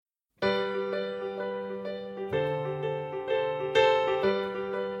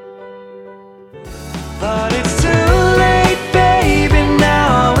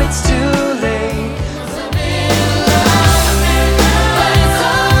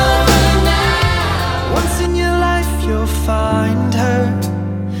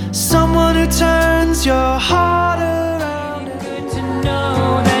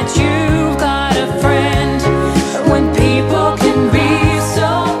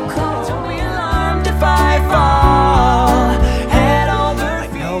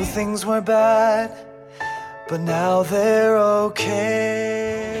were bad, but now they're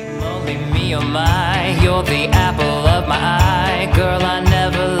okay. Only me, oh my, you're the apple of my eye. Girl, I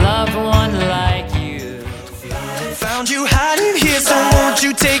never loved one like you. Found you hiding here, so won't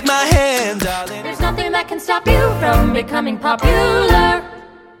you take my hand, darling? There's nothing that can stop you from becoming popular.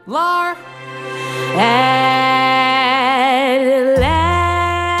 Lar. At last.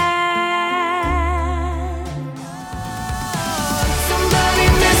 Somebody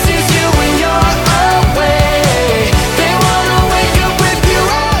misses you when you're away. They wanna wake up with you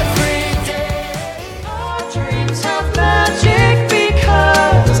every day. Our dreams have magic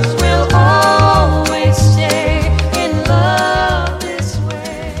because we'll always stay in love this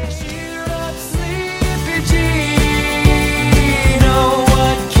way. Cheer up, sleepy Jean. Oh,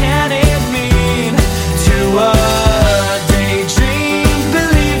 what can it mean to a daydream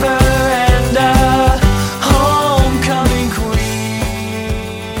believer and a homecoming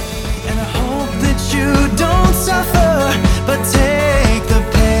queen? And I hope that you don't suffer, but take the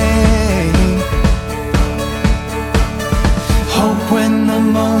pain. Hope when the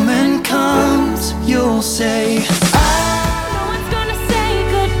moment comes, you'll say, No one's gonna say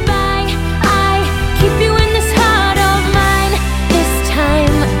goodbye. I keep you in this heart of mine. This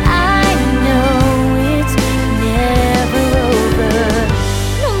time I know it's never over.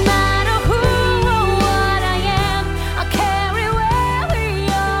 No matter who or what I am, I'll carry where we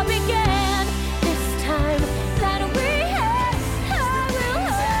all began. This time that we had, I will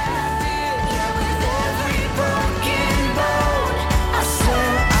hold you with every broken bone. I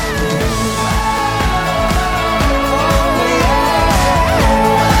swear I will.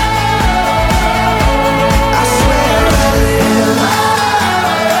 I swear I will.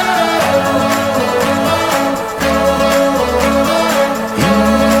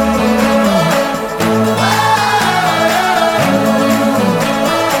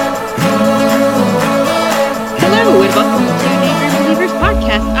 Hello and welcome to Daydream Believers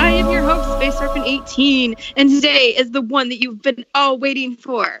Podcast. I am your host, Space Serpent 18, and today is the one that you've been all waiting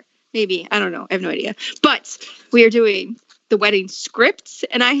for. Maybe, I don't know, I have no idea. But we are doing the wedding script,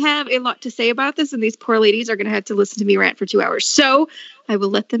 and I have a lot to say about this, and these poor ladies are going to have to listen to me rant for 2 hours. So I will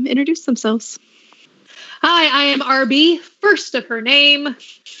let them introduce themselves. Hi, I am RB, first of her name,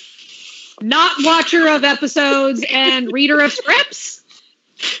 not watcher of episodes and reader of scripts.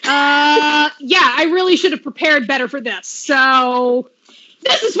 Yeah, I really should have prepared better for this. So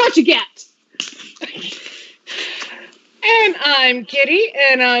this is what you get. And I'm Kitty,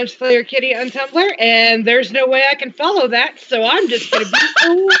 and I'm Slayer Kitty on Tumblr, and there's no way I can follow that, so I'm just going to be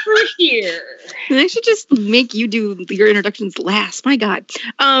over here. And I should just make you do your introductions last. My God.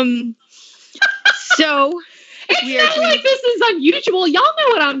 So It's we are not doing- like this is unusual. Y'all know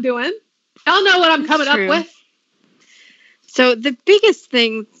what I'm doing. Y'all know what I'm coming up true. with. So the biggest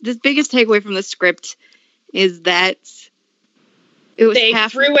takeaway from the script is that it was They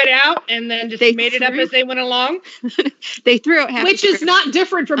half. threw it out and then just They made it up threw- as they went along. They threw out half. Which the is script. not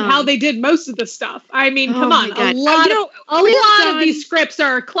different from how they did most of the stuff. I mean, come Oh on. my God. A lot, You know, a we've lot done- of these scripts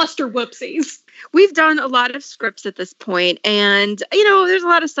are cluster whoopsies. We've done a lot of scripts at this point, and there's a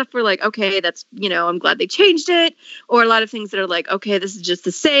lot of stuff we're like, okay, that's I'm glad they changed it, or a lot of things that are like, okay, this is just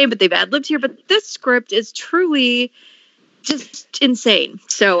the same, but they've ad-libbed here. But this script is truly just insane.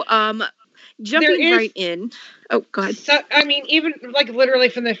 So, jumping right in. Oh, go ahead. So, I mean, even like literally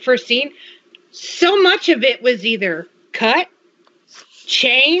from the first scene, so much of it was either cut,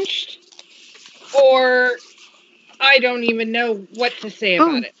 changed, or I don't even know what to say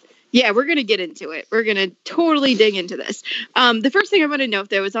about it. Yeah, we're going to get into it. We're going to totally dig into this. The first thing I want to note,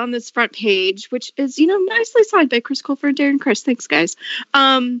 though, is on this front page, which is, nicely signed by Chris Colfer and Darren Chris. Thanks, guys.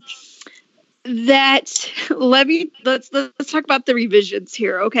 Let's talk about the revisions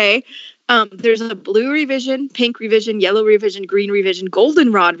here, okay? There's a blue revision, pink revision, yellow revision, green revision,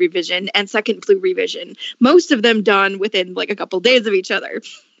 goldenrod revision, and second blue revision. Most of them done within like a couple days of each other.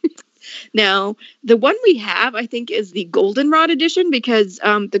 Now, the one we have, I think, is the goldenrod edition because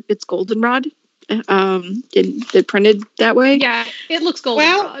it's goldenrod. They're printed that way. Yeah, it looks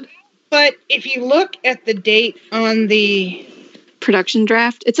goldenrod. But if you look at the date on the Production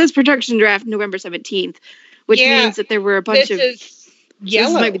draft, it says production draft November 17th, which means that there were a bunch of. This is yellow.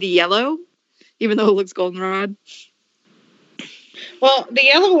 So this might be the yellow, even though it looks goldenrod. Well, the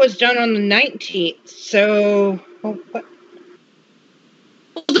yellow was done on the 19th, so what?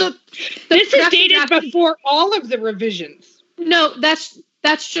 This is dated before all of the revisions. No, that's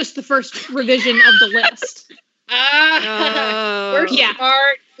just the first revision of the list. We're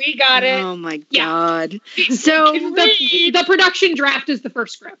smart. We got it. Oh my Yeah. God. So The production draft is the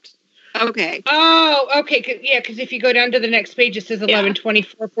first script. Okay. Oh, okay. Because if you go down to the next page, it says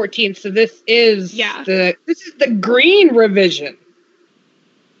 11/24/14. So this is the green revision.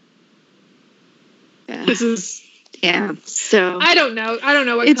 Yeah. This is. Yeah. So I don't know. I don't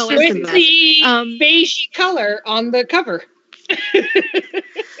know what It's color just this With is. the beige color on the cover.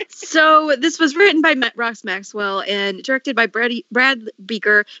 So this was written by Ross Maxwell and directed by Brad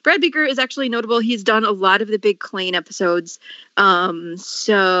Beaker. Brad Beaker is actually notable. He's done a lot of the big Klain episodes.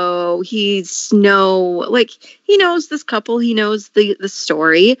 So he knows this couple. He knows the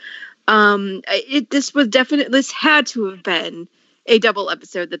story. This had to have been a double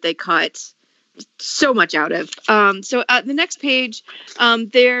episode that they cut so much out of. So at the next page,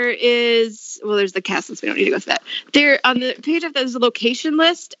 there's the cast list. We don't need to go through that. There on the page after there's a location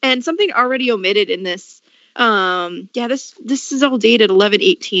list and something already omitted in this. This is all dated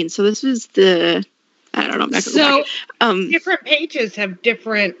 11/18. So this was I don't know. I'm not gonna go back. Different pages have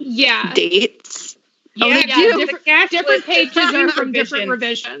different Dates. Yeah, they do. Different pages are from different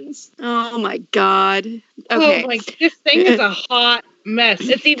revisions. Oh my god. Okay. Oh my, this thing is a hot mess.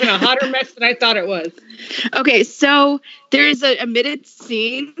 It's even a hotter mess than I thought it was. Okay, so there's an omitted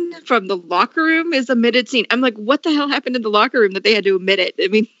scene from the locker room. I'm like, what the hell happened in the locker room that they had to omit it? I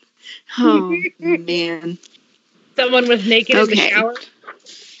mean, oh man. Someone was naked in the shower.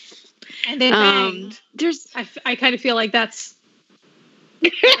 And they banged. I kind of feel like that's.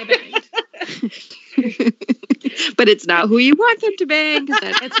 But it's not who you want them to bang.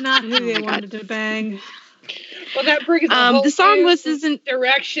 It's not who they wanted to bang. Well, that brings a whole the song list isn't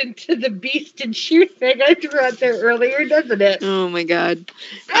direction to the beast and shoe thing I threw out there earlier, doesn't it? Oh my god.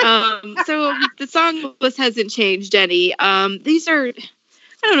 So the song list hasn't changed any. These are, I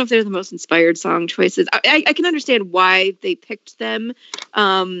don't know if they're the most inspired song choices. I can understand why they picked them.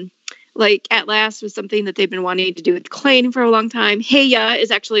 Like At Last was something that they've been wanting to do with Klain for a long time. Hey Ya is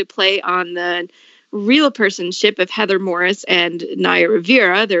actually a play on the real person ship of Heather Morris and Naya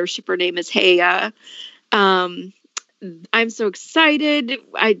Rivera. Their shipper name is Hey Ya. I'm so excited.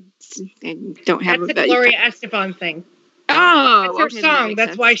 I don't have That's a Gloria Estefan thing. Oh, that's her song.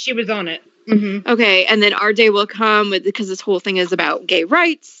 That's why she was on it. Mm-hmm. Okay, and then Our Day Will Come because this whole thing is about gay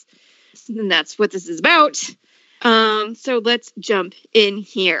rights, and that's what this is about. So let's jump in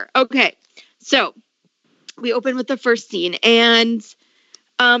here. Okay, so we open with the first scene, and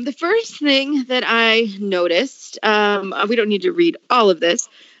the first thing that I noticed, we don't need to read all of this.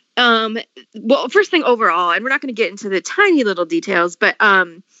 Well, first thing overall, and we're not going to get into the tiny little details, but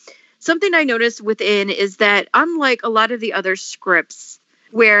something I noticed within is that unlike a lot of the other scripts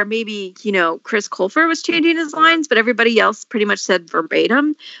where maybe, Chris Colfer was changing his lines, but everybody else pretty much said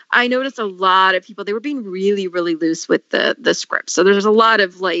verbatim, I noticed a lot of people, they were being really, really loose with the script. So there's a lot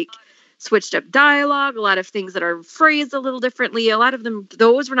of switched up dialogue, a lot of things that are phrased a little differently. A lot of them,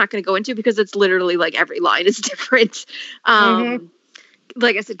 those we're not going to go into because it's literally every line is different.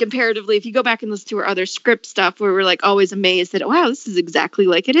 Like I said, comparatively, if you go back and listen to our other script stuff, where we're always amazed that, wow, this is exactly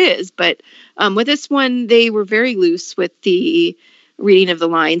like it is. But with this one, they were very loose with the reading of the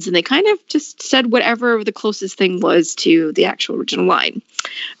lines, and they kind of just said whatever the closest thing was to the actual original line.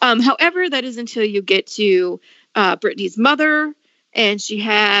 However, that is until you get to Brittany's mother, and she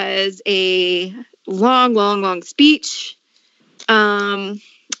has a long speech.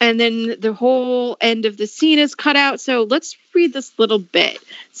 And then the whole end of the scene is cut out. So let's read this little bit.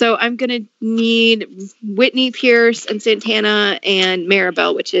 So I'm going to need Whitney Pierce and Santana and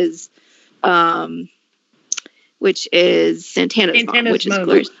Maribel, which is Santana's mom, which is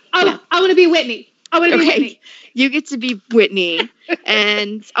Gloria's. I want to be Whitney. I want to be Whitney. You get to be Whitney,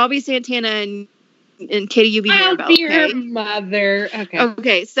 and I'll be Santana, and Katie, you be Maribel. I'll be her mother. Okay.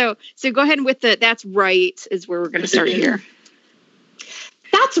 Okay. So go ahead with that's right is where we're going to start here.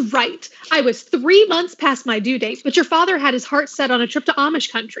 That's right. I was 3 months past my due date, but your father had his heart set on a trip to Amish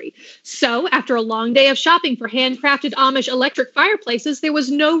country. So, after a long day of shopping for handcrafted Amish electric fireplaces, there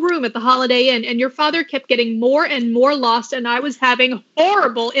was no room at the Holiday Inn, and your father kept getting more and more lost, and I was having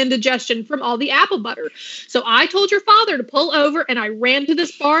horrible indigestion from all the apple butter. So I told your father to pull over, and I ran to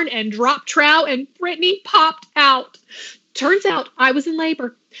this barn and dropped trow, and Brittany popped out. Turns out I was in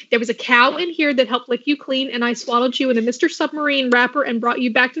labor. There was a cow in here that helped lick you clean, and I swaddled you in a Mr. Submarine wrapper and brought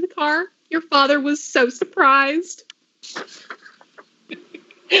you back to the car. Your father was so surprised.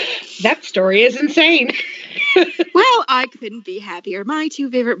 That story is insane. Well, I couldn't be happier. My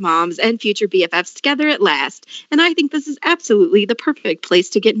two favorite moms and future BFFs together at last, and I think this is absolutely the perfect place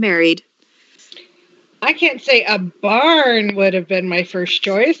to get married. I can't say a barn would have been my first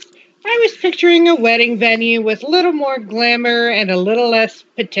choice. I was picturing a wedding venue with a little more glamour and a little less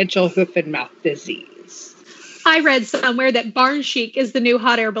potential hoof and mouth disease. I read somewhere that barn chic is the new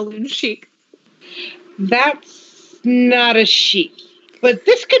hot air balloon chic. That's not a chic. But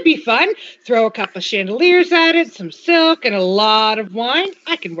this could be fun. Throw a couple chandeliers at it, some silk, and a lot of wine.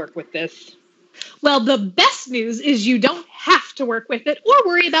 I can work with this. Well, the best news is you don't have to work with it or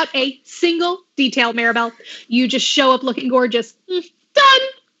worry about a single detail, Maribel. You just show up looking gorgeous. Done!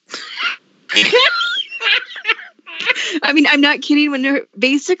 I mean, I'm not kidding. When her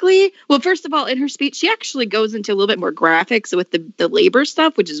basically, well, first of all, in her speech, she actually goes into a little bit more graphics with the labor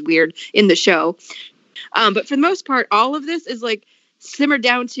stuff, which is weird in the show. But for the most part, all of this is like simmered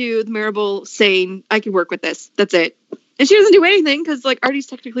down to Maribel saying, "I can work with this. That's it." And she doesn't do anything because, like, Artie's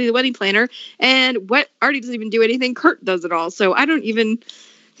technically the wedding planner, and what Artie doesn't even do anything. Kurt does it all. So I don't even.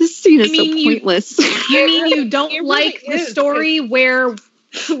 This scene is so pointless. You mean you don't It like really the is, story where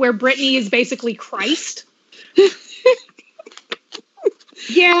Brittany is basically Christ?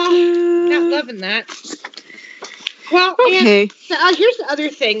 Yeah, not loving that. Well, Okay. and here's the other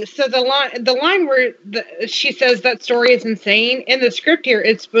thing. So the line where she says that story is insane, in the script here,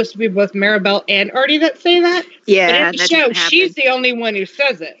 it's supposed to be both Maribel and Artie that say that. Yeah, But in that the doesn't show, happen. she's the only one who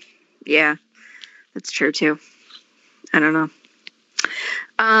says it. Yeah, that's true too. I don't know.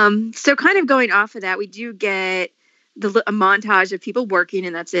 So kind of going off of that, we do get a montage of people working,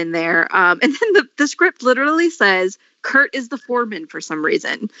 and that's in there. And then the script literally says Kurt is the foreman for some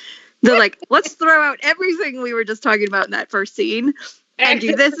reason. They're like, let's throw out everything we were just talking about in that first scene and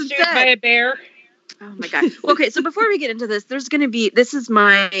do this Accident pursued by instead. a bear. Oh my god. Okay, so before we get into this, there's going to be this is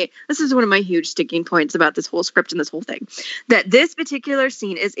one of my huge sticking points about this whole script and this whole thing. That this particular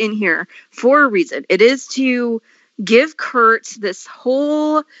scene is in here for a reason. It is to give Kurt this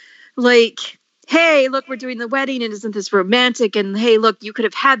whole like, hey, look, we're doing the wedding and isn't this romantic? And hey, look, you could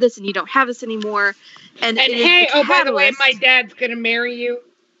have had this and you don't have this anymore. And it is hey, the by the way, catalyst. my dad's gonna marry you.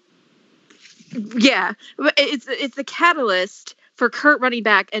 Yeah, but it's the catalyst for Kurt running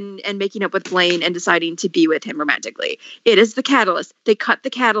back and making up with Blaine and deciding to be with him romantically. It is the catalyst. They cut the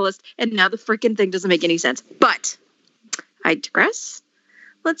catalyst, and now the freaking thing doesn't make any sense. But I digress.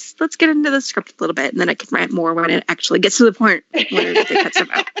 Let's get into the script a little bit, and then I can rant more when it actually gets to the point where they cut stuff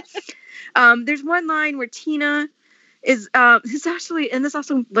out. There's one line where Tina is this actually, and this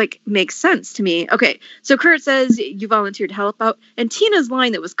also like makes sense to me. Okay, so Kurt says you volunteered to help out, and Tina's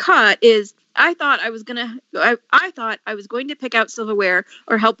line that was cut is, I thought I was going to pick out silverware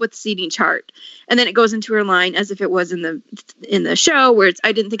or help with seating chart. And then it goes into her line as if it was in the show where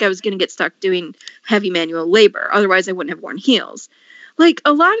I didn't think I was going to get stuck doing heavy manual labor. Otherwise I wouldn't have worn heels. Like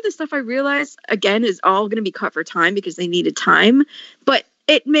a lot of the stuff I realize again is all going to be cut for time because they needed time, but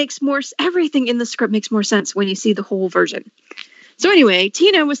it makes everything in the script makes more sense when you see the whole version. So anyway,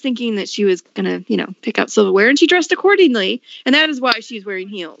 Tina was thinking that she was going to, pick out silverware, and she dressed accordingly. And that is why she's wearing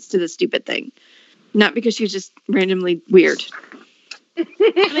heels to this stupid thing. Not because she's just randomly weird.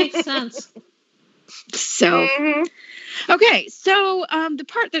 That makes sense. So, okay. So the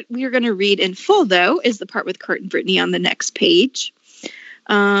part that we're going to read in full, though, is the part with Kurt and Brittany on the next page.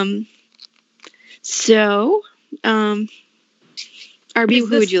 RB, who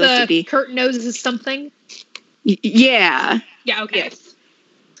would you like to be? Kurt knows something? Yeah. Yeah, okay. Yes.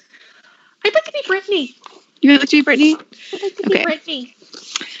 I'd like to be Brittany. You would like to be Brittany? I'd like to Okay. be Brittany.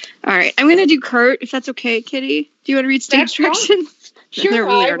 All right. I'm going to do Kurt, if that's okay, Kitty. Do you want to read stage That's fine. directions? Sure, They're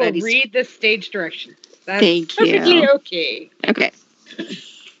really I hard will edits. read the stage directions. That's Thank you. perfectly okay. Okay.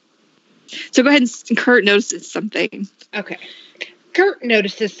 So go ahead and Kurt notices something. Okay. Kurt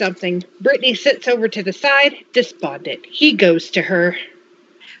notices something. Brittany sits over to the side, despondent. He goes to her.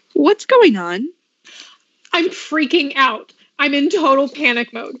 What's going on? I'm freaking out. I'm in total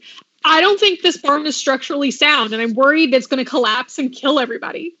panic mode. I don't think this barn is structurally sound, and I'm worried it's going to collapse and kill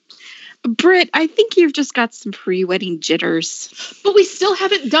everybody. Britt, I think you've just got some pre-wedding jitters. But we still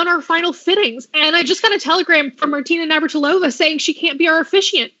haven't done our final fittings, and I just got a telegram from Martina Navratilova saying she can't be our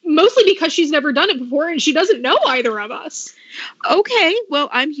officiant, mostly because she's never done it before and she doesn't know either of us. Okay, well,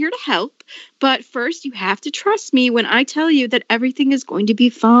 I'm here to help. But first, you have to trust me when I tell you that everything is going to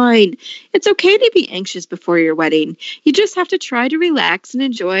be fine. It's okay to be anxious before your wedding. You just have to try to relax and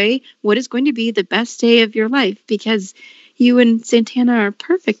enjoy what is going to be the best day of your life because you and Santana are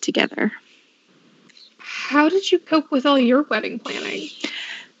perfect together. How did you cope with all your wedding planning?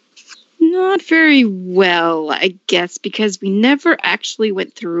 Not very well, I guess, because we never actually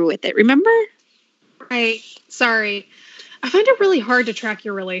went through with it. Remember? Right. Sorry. I find it really hard to track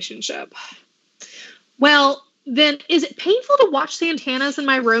your relationship. Well, then, is it painful to watch Santana's and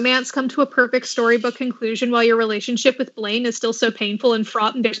my romance come to a perfect storybook conclusion while your relationship with Blaine is still so painful and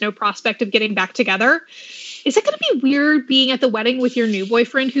fraught and there's no prospect of getting back together? Is it going to be weird being at the wedding with your new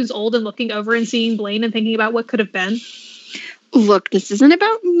boyfriend who's old and looking over and seeing Blaine and thinking about what could have been? Look, this isn't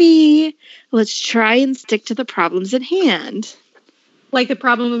about me. Let's try and stick to the problems at hand. Like the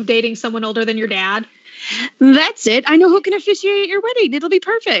problem of dating someone older than your dad? That's it. I know who can officiate your wedding. It'll be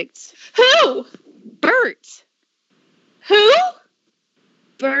perfect. Who? Bert. Who?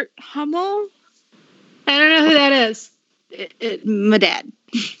 Bert Hummel? I don't know who that is. My dad.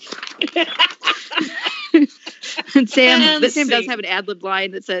 And Sam And does see. have an ad-lib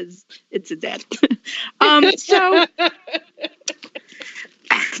line that says it's his dad. So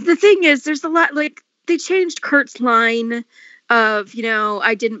the thing is, there's a lot, like, they changed Kurt's line of,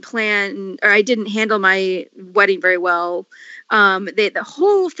 I didn't plan, or I didn't handle my wedding very well. The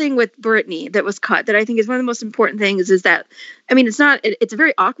whole thing with Brittany that was cut, that I think is one of the most important things, is that, it's a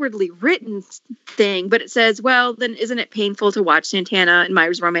very awkwardly written thing, but it says, well, then isn't it painful to watch Santana and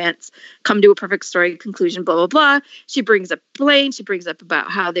Myra's romance come to a perfect story conclusion, blah, blah, blah. She brings up Blaine. She brings up about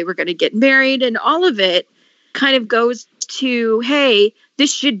how they were going to get married, and all of it kind of goes to, hey,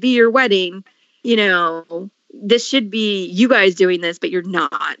 this should be your wedding, this should be you guys doing this, but you're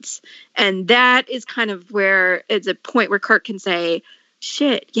not. And that is kind of where it's a point where Kurt can say,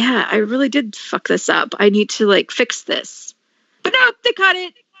 shit, yeah, I really did fuck this up. I need to fix this. But no, they cut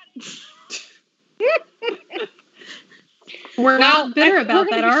it. We're not bitter about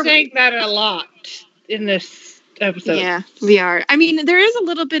that, are we? Saying that a lot in this episode. Yeah, we are. There is a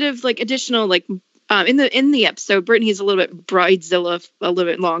little bit of additional in the episode, Brittany's a little bit bridezilla a little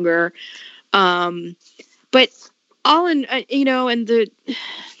bit longer. But all in,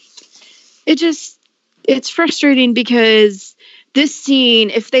 it's frustrating because this scene,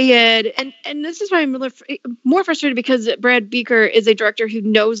 if they had, and this is why I'm more frustrated, because Brad Beaker is a director who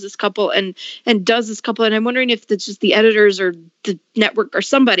knows this couple and does this couple. And I'm wondering if it's just the editors or the network or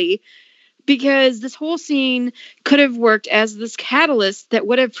somebody, because this whole scene could have worked as this catalyst that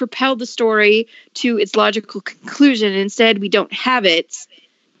would have propelled the story to its logical conclusion. Instead, we don't have it.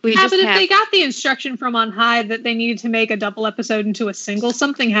 But if they got the instruction from on high that they needed to make a double episode into a single,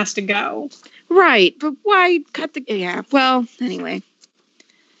 something has to go. Right, but why cut the... Yeah, well, anyway.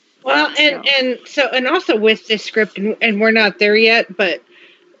 Well, and also with this script, and we're not there yet, but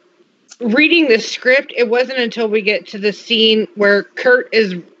reading the script, it wasn't until we get to the scene where Kurt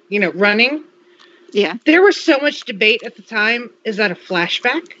is, running. Yeah. There was so much debate at the time. Is that a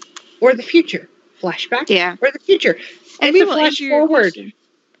flashback or the future? Flashback? Yeah. Or the future? And it's a flash forward.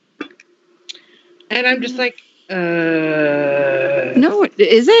 And I'm just like, No,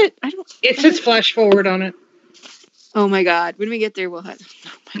 is it? I don't... It says flash forward on it. Oh my God. When we get there, we'll have...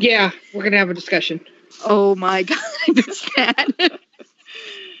 Yeah, we're going to have a discussion. Oh my God. I missed that.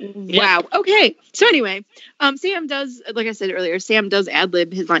 Wow. Okay. So anyway, Sam does, like I said earlier, Sam does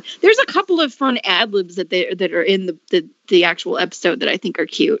ad-lib his line. There's a couple of fun ad-libs that are in the actual episode that I think are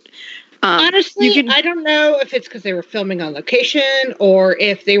cute. Honestly, I don't know if it's because they were filming on location or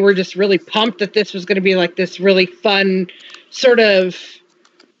if they were just really pumped that this was going to be this really fun sort of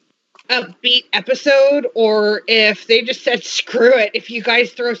upbeat episode, or if they just said, screw it. If you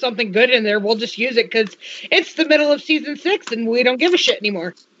guys throw something good in there, we'll just use it because it's the middle of season 6 and we don't give a shit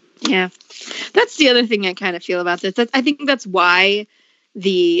anymore. Yeah. That's the other thing I kind of feel about this. I think that's why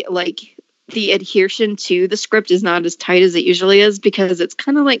the adhesion to the script is not as tight as it usually is, because it's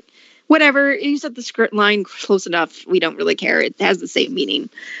kind of whatever, you said the script line close enough, we don't really care. It has the same meaning.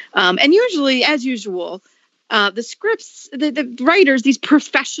 And usually, as usual, the scripts, the writers, these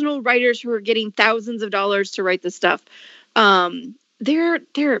professional writers who are getting thousands of dollars to write this stuff,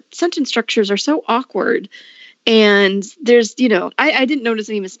 their sentence structures are so awkward. And there's, I didn't notice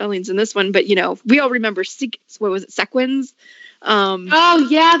any misspellings in this one, but, we all remember, sequins? Oh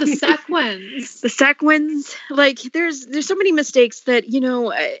yeah, the sequins. The sequins. There's so many mistakes that,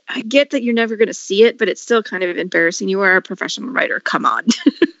 I get that you're never going to see it, but it's still kind of embarrassing. You are a professional writer. Come on.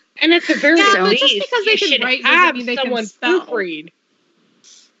 And at the very but least, just because they can write doesn't mean they can spell. Proofread.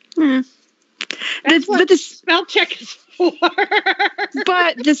 That's what the spell check is for.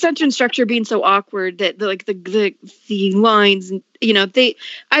 But the sentence structure being so awkward that the lines,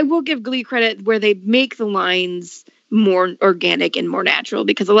 I will give Glee credit where they make the lines more organic and more natural,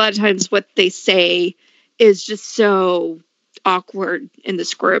 because a lot of times what they say is just so awkward in the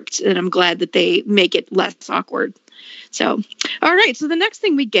script, and I'm glad that they make it less awkward. So, all right. So the next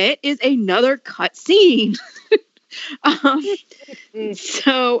thing we get is another cut scene.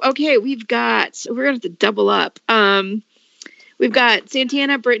 So, okay, we're gonna have to double up. We've got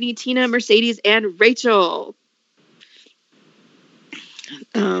Santana, Brittany, Tina, Mercedes, and Rachel.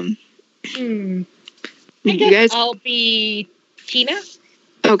 I guess I'll be Tina.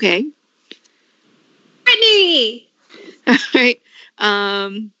 Okay. Brittany! Yay! All right.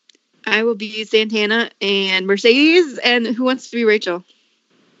 I will be Santana and Mercedes. And who wants to be Rachel?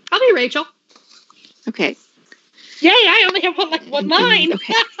 I'll be Rachel. Okay. Yay, I only have one line.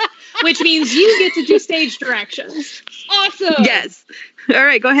 Okay. Which means you get to do stage directions. Awesome. Yes. All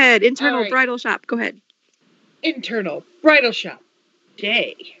right. Go ahead. Internal All right. bridal shop. Go ahead. Internal bridal shop.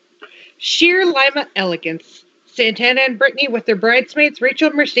 Day. Sheer Lima elegance. Santana and Brittany with their bridesmaids,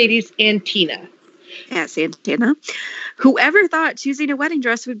 Rachel, Mercedes, and Tina. Yeah, Santana. Whoever thought choosing a wedding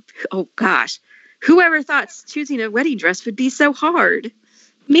dress would... Oh, gosh. Whoever thought choosing a wedding dress would be so hard.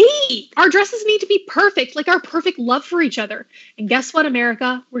 Me! Our dresses need to be perfect, like our perfect love for each other. And guess what,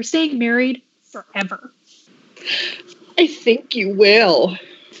 America? We're staying married forever. I think you will.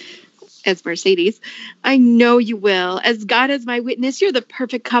 As Mercedes. I know you will. As God is my witness, you're the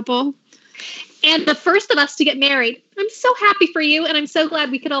perfect couple. And the first of us to get married. I'm so happy for you, and I'm so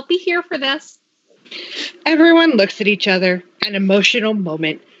glad we could all be here for this. Everyone looks at each other. An emotional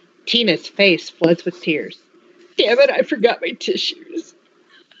moment. Tina's face floods with tears. Damn it, I forgot my tissues.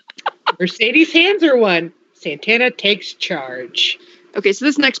 Mercedes hands her one. Santana takes charge. Okay, so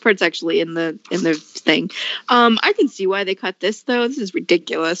this next part's actually in the thing. I can see why they cut this though. This is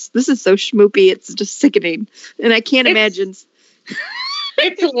ridiculous. This is so schmoopy. It's just sickening, and I can't imagine.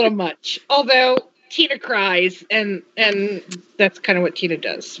 It's a little much. Although Tina cries, and that's kind of what Tina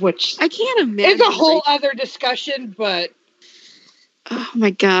does, which I can't imagine. is a whole other discussion. But oh my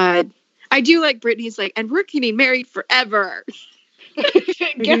god, I do like Brittany's like, and we're getting married forever.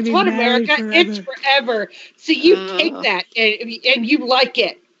 guess what, America? It's forever. So you take that and you like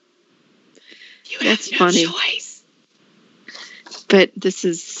it. That's funny. Choice. But this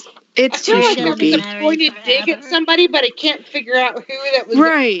is it's I too feel like I'm schmoopy. the pointed dig at somebody, but I can't figure out who that was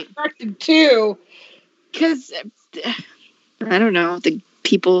Right. directed to. Because I don't know, the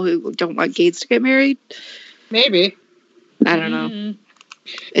people who don't want gays to get married. Maybe. I don't know. Mhm.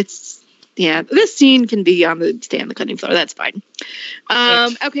 It's yeah. This scene can be on the cutting floor. That's fine.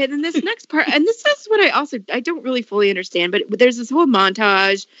 Yes. Okay. Then this next part, and this is what I don't really fully understand. But there's this whole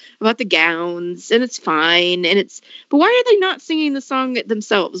montage about the gowns, and it's fine, but why are they not singing the song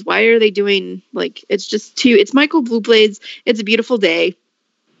themselves? Why are they doing like it's just two? It's Michael Bublé's "It's a Beautiful Day."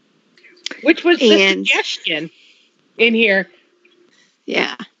 Which was the And- suggestion in here.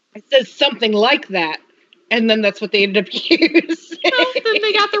 Yeah. It says something like that. And then that's what they ended up using. Well, then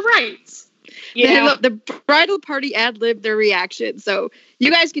they got the rights. Yeah. The bridal party ad-libbed their reaction. So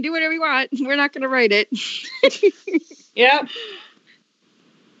you guys can do whatever you want. We're not going to write it. Yeah.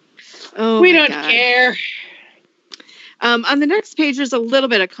 Oh, We my don't God. care. On the next page, there's a little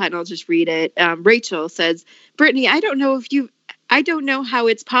bit of cut, and I'll just read it. Rachel says, Brittany, I don't know how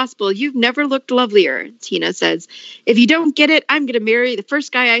it's possible. You've never looked lovelier. Tina says, if you don't get it, I'm going to marry the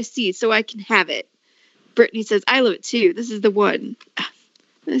first guy I see so I can have it. Brittany says, I love it too. This is the one.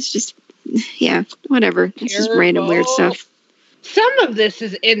 It's just, yeah, whatever. It's just random weird Terrible. stuff. Some of this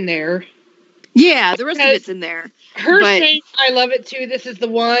is in there. Yeah, the rest of it's in there. Her But- saying, I love it too, this is the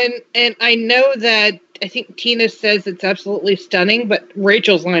one. And I know that I think Tina says it's absolutely stunning, but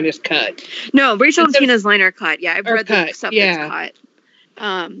Rachel's line is cut. No, Rachel and Instead of- Tina's line are cut. Yeah, I've Are read the cut, stuff yeah. that's cut.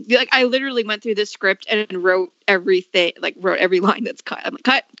 Like I literally went through the script and wrote everything, like wrote every line that's cut. I'm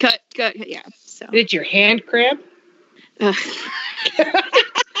like, cut. Yeah. So, Did your hand cramp? so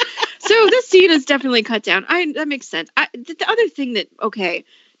this scene is definitely cut down. That makes sense. The other thing that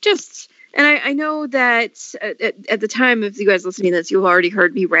and I know that at the time of you guys listening to this, you've already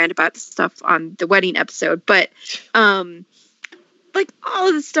heard me rant about this stuff on the wedding episode, but like all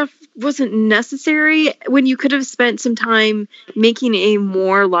of this stuff wasn't necessary when you could have spent some time making a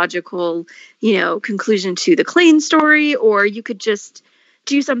more logical, conclusion to the Klain story, or you could just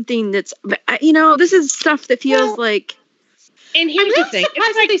do something that's, this is stuff that feels like, And I'm here's the really thing. surprised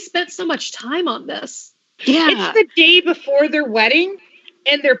It's that like they spent so much time on this. yeah, it's the day before their wedding,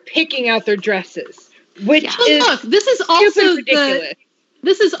 and they're picking out their dresses, which Yeah. But is look, this is super also ridiculous.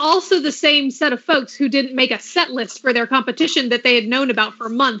 this is also the same set of folks who didn't make a set list for their competition that they had known about for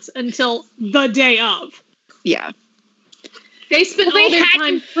months until the day of. yeah. They spent Well, all they their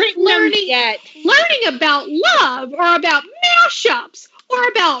hadn't time written them learning yet. about love or about mashups or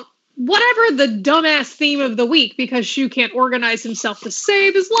about whatever the dumbass theme of the week because Shu can't organize himself to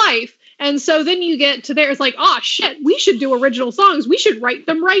save his life. And so then you get to there, it's like, oh shit, we should do original songs. We should write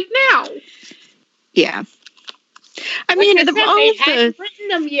them right now. Yeah. I mean, Like I of said, all they of the hadn't written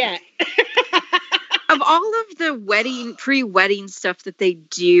them yet. of all of the pre-wedding stuff that they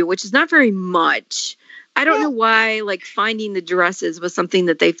do, which is not very much, I don't know why, like, finding the dresses was something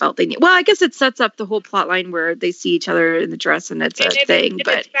that they felt they need. Well, I guess it sets up the whole plot line where they see each other in the dress and it's a thing.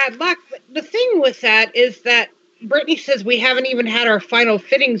 But it's bad luck. But the thing with that is that Brittany says we haven't even had our final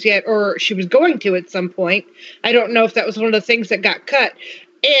fittings yet, or she was going to at some point. I don't know if that was one of the things that got cut.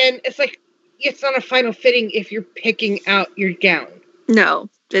 And it's like, it's not a final fitting if you're picking out your gown. no,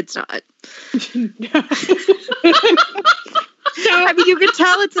 it's not. So, I mean, you can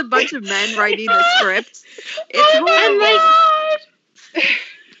tell it's a bunch of men writing the script. It's horrible.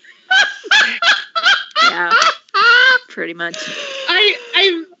 Yeah, pretty much.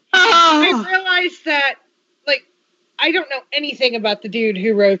 I realized that, like, I don't know anything about the dude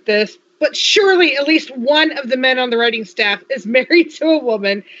who wrote this, but surely at least one of the men on the writing staff is married to a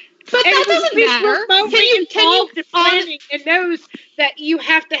woman. But that doesn't matter. Remotely involved in planning and knows that you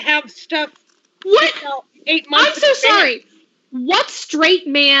have to have stuff. What? 8 months. I'm so sorry. What straight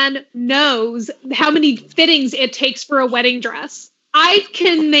man knows how many fittings it takes for a wedding dress? I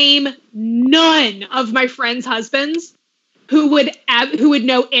can name none of my friends' husbands who would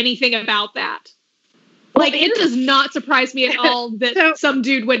know anything about that. Like, it does not surprise me at all that some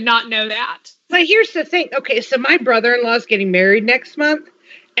dude would not know that. But here's the thing. Okay, so my brother-in-law is getting married next month,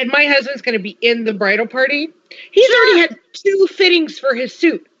 and my husband's going to be in the bridal party. He's already had 2 fittings for his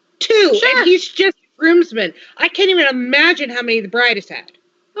suit. 2. Sure. And he's just groomsman. I can't even imagine how many the bride has had.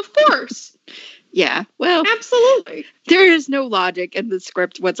 Of course. Yeah, well, Absolutely. there is no logic in the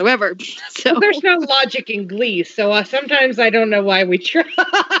script whatsoever. So Well, there's no logic in Glee, so sometimes I don't know why we try.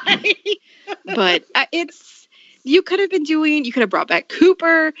 but you could have brought back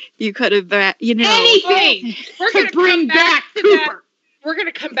Cooper. You could have, Anything We're to gonna bring come back to Cooper. that. We're going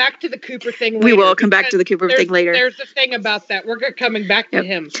to come back to the Cooper thing later. We will come back to the Cooper because thing later. There's a thing about that. We're coming back to Yep.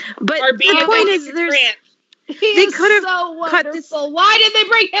 him. But Our the point is, they could have so cut this. wonderful. Why did they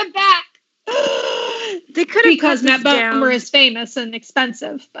bring him back? They could have Because cut Matt this down. Bomer is famous and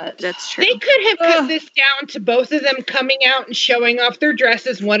expensive, but That's true. They could have cut this down to both of them coming out and showing off their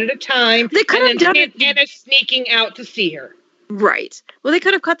dresses one at a time. They could have done it. Anna sneaking out to see her. Right. Well, they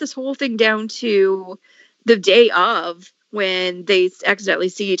could have cut this whole thing down to the day of when they accidentally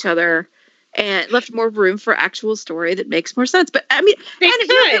see each other and left more room for actual story that makes more sense. But I mean, They and could.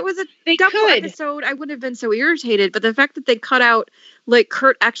 if it was a They double could. episode, I wouldn't have been so irritated. But the fact that they cut out like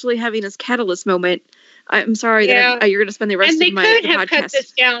Kurt actually having his catalyst moment, I'm sorry that you're going to spend the rest And they of my could have podcast. cut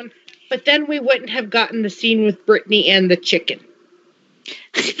this down, but then we wouldn't have gotten the scene with Brittany and the chicken.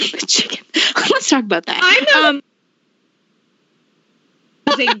 The chicken. Let's talk about that. I'm not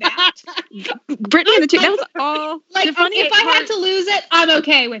losing that. Brittany and the chicken. That was all. Like, the funny if I had to lose it, I'm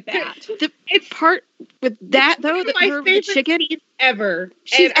okay with that. the part with that though, One that of my her with the favorite chicken scenes ever.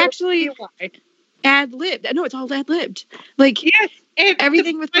 She's And I'll actually- tell you why. ad libbed. No, it's all ad libbed. Like Yes, and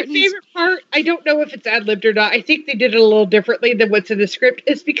everything with my Brittany's- favorite part, I don't know if it's ad libbed or not. I think they did it a little differently than what's in the script,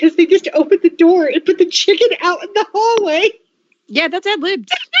 is because they just opened the door and put the chicken out in the hallway. yeah, that's ad libbed.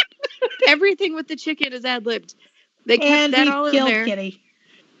 Everything with the chicken is ad libbed. They kept And that he all in killed there. Kitty.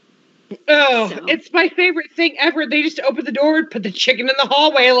 Oh, So- it's my favorite thing ever. They just opened the door and put the chicken in the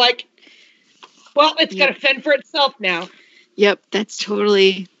hallway. Like, well, it's got to fend for itself now. Yep, that's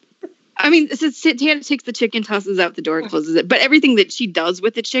totally. I mean, since Santana takes the chicken, tosses out the door, and closes it. But everything that she does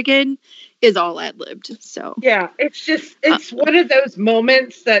with the chicken is all ad libbed. So Yeah, it's one of those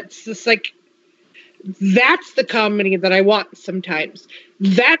moments that's just like, that's the comedy that I want sometimes.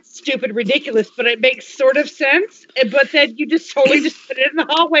 That's stupid, ridiculous, but it makes sort of sense. But then you just totally just put it in the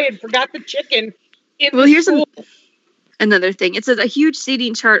hallway and forgot the chicken. Well, here's another thing. It says a huge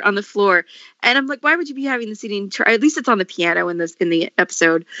seating chart on the floor, and I'm like, why would you be having the seating chart? At least it's on the piano in the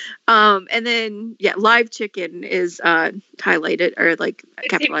episode. And then live chicken is highlighted or like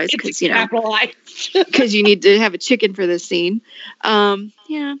capitalized because capitalized. because you need to have a chicken for this scene.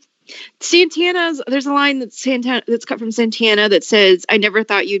 Santana's, there's a line that's cut from Santana that says, "I never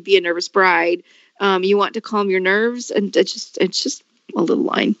thought you'd be a nervous bride. You want to calm your nerves," and it's just a little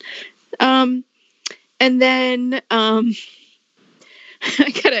line. And then I'm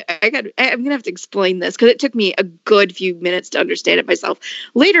gonna have to explain this because it took me a good few minutes to understand it myself.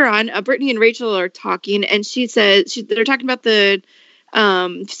 Later on, Brittany and Rachel are talking, and she says they're talking about the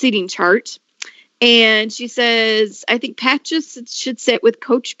seating chart. And she says, "I think Patches should sit with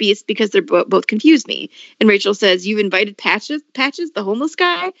Coach Beast because they're both confused me." And Rachel says, "You've invited Patches, the homeless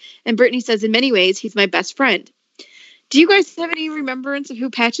guy?" And Brittany says, "In many ways, he's my best friend." Do you guys have any remembrance of who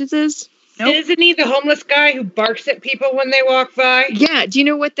Patches is? Nope. Isn't he the homeless guy who barks at people when they walk by? Yeah. Do you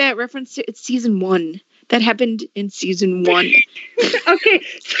know what that reference to? It's season 1. That happened in season 1. Okay,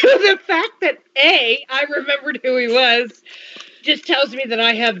 so the fact that I remembered who he was just tells me that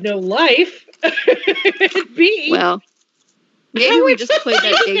I have no life. B. Well, maybe How we would just played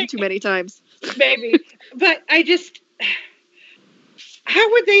that you- game too many times. Maybe. But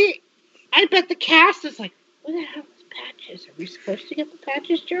how would they? I bet the cast is like, what the hell is Patches? Are we supposed to get the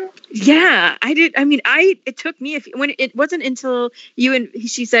Patches, Joe? Yeah, I did. I mean, it took me when it wasn't until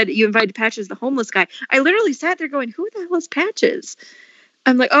she said you invited Patches, the homeless guy. I literally sat there going, who the hell is Patches?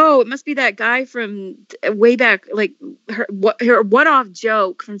 I'm like, oh, it must be that guy from way back, like her one-off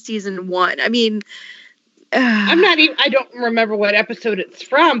joke from season 1. I mean, I don't remember what episode it's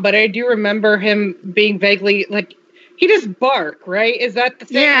from, but I do remember him being vaguely like, he does bark, right? Is that the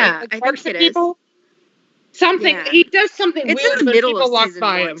thing? Yeah, like I barks think at it is. people? Something. Yeah. He does something it's weird in the when middle people of walk season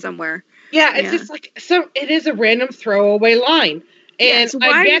by 1 him. somewhere. Yeah, it's Yeah. just like, so it is a random throwaway line. And so I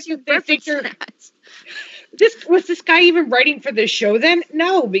why guess would you that they think reference they're, was this guy even writing for this show then?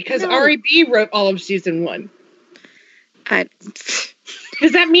 No, because No. R.E.B. wrote all of season 1. that?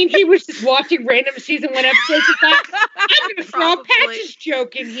 Does that mean he was just watching random season 1 episodes and thought, I'm going to throw a Probably. Patches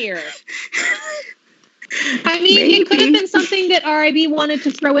joke in here? I mean, it could have Maybe. been something that RIB wanted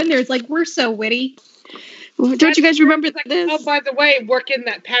to throw in there. It's like, we're so witty. Don't you guys remember It's like, this? oh, by the way, work in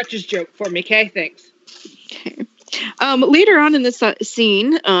that Patches joke for me, okay? Thanks. Okay. Later on in this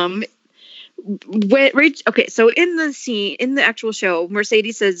scene, okay, so in the actual show,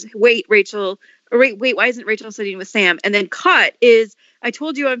 Mercedes says, "Wait, Rachel, or wait, why isn't Rachel sitting with Sam?" And then cut is, "I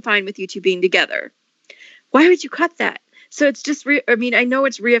told you I'm fine with you two being together." Why would you cut that? So it's just, I know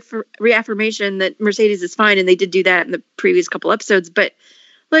it's reaffirmation that Mercedes is fine, and they did do that in the previous couple episodes, but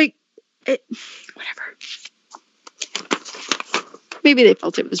like, whatever. Maybe they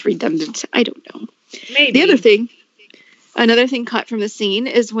felt it was redundant. I don't know. Maybe. Another thing cut from the scene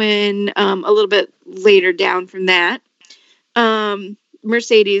is when a little bit later down from that,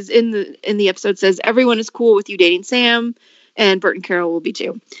 Mercedes in the episode says, "Everyone is cool with you dating Sam, and Bert and Carol will be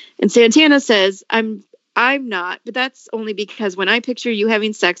too." And Santana says, "I'm not, but that's only because when I picture you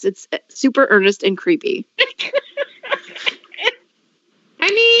having sex, it's super earnest and creepy." I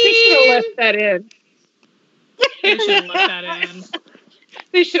They should have mean, left that in. they should have left that in.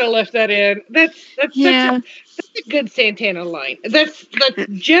 They should have left that in. That's Yeah. that's a good Santana line. That's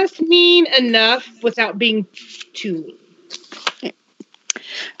just mean enough without being too mean.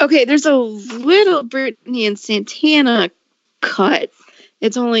 Okay, there's a little Brittany and Santana cut.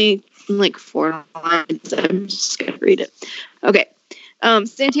 It's only like 4 lines. I'm just gonna read it. Okay.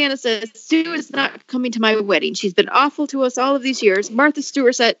 Santana says, "Sue is not coming to my wedding. She's been awful to us all of these years. Martha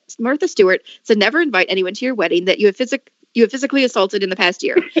Stewart said never invite anyone to your wedding that you have physically assaulted in the past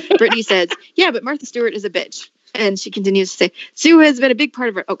year." Brittany says, "Yeah, but Martha Stewart is a bitch." And she continues to say, "Sue has been a big part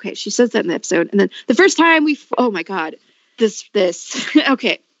of her." Okay, she says that in the episode. And then the first time oh my God, this.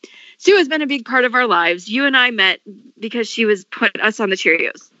 Okay. "Sue has been a big part of our lives. You and I met because she was put us on the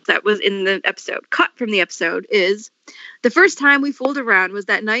Cheerios." That was in the episode. Cut from the episode is, "The first time we fooled around was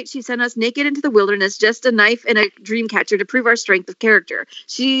that night she sent us naked into the wilderness, just a knife and a dream catcher to prove our strength of character.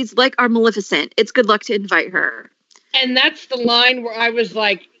 She's like our Maleficent. It's good luck to invite her." And that's the line where I was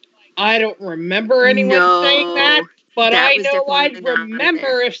like, I don't remember anyone No, saying that, but that I was know definitely I'd not remember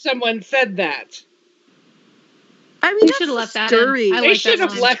there. if someone said that. I mean, They that's should have left that in. stirring. I They like should that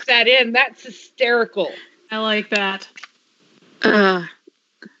have line. left that in. That's hysterical. I like that. Uh,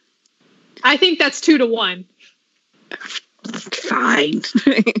 I think that's 2-1. fine.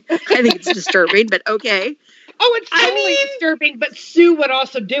 I think it's disturbing, but okay. Oh, it's I totally mean- disturbing, but Sue would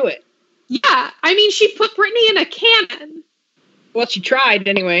also do it. Yeah, I mean, she put Brittany in a cannon. Well, she tried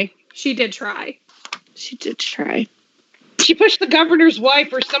anyway. She did try. She did try. She pushed the governor's wife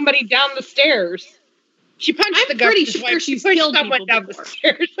or somebody down the stairs. She punched I'm the pretty governor's sure wife. She she's pushed killed someone people down before. the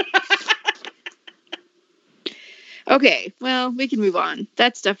stairs. Okay, well, we can move on.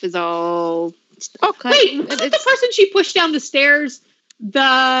 That stuff is all cut. Wait, wasn't the person she pushed down the stairs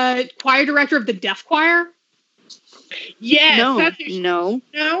the choir director of the deaf choir? Yes. no, That's who she, no.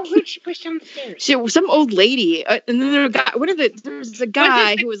 no. Who'd she push down the stairs? Some old lady, and then there was a guy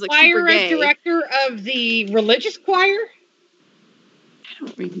Was it who was the like super choir gay. director of the religious choir? I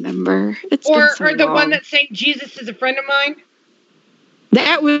don't remember. It's Or been so the long. one that sang Jesus is a friend of mine?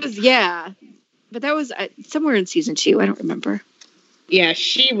 That was, yeah. But that was somewhere in season 2. I don't remember. Yeah,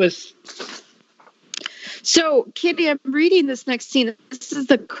 she was. So, Kitty, I'm reading this next scene. This is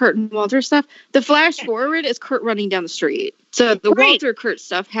the Kurt and Walter stuff. The flash forward is Kurt running down the street. So the Right. Walter Kurt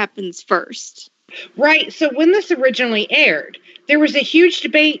stuff happens first. Right. So when this originally aired, there was a huge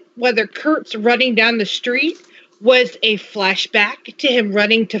debate whether Kurt's running down the street was a flashback to him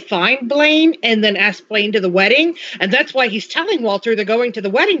running to find Blaine and then ask Blaine to the wedding. And that's why he's telling Walter they're going to the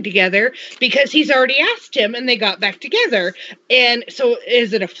wedding together, because he's already asked him and they got back together. And so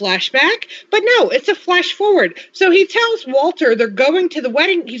is it a flashback? But no, it's a flash forward. So he tells Walter they're going to the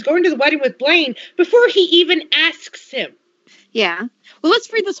wedding. He's going to the wedding with Blaine before he even asks him. Yeah. Well,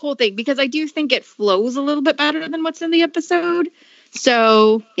 let's read this whole thing because I do think it flows a little bit better than what's in the episode.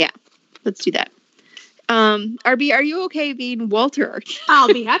 So, yeah, let's do that. RB, are you okay being Walter?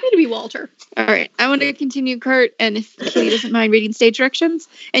 I'll be happy to be Walter. All right. I want to continue Kurt, and if he doesn't mind reading stage directions.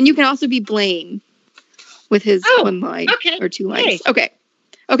 And you can also be Blaine with his one line or two lines. Hey.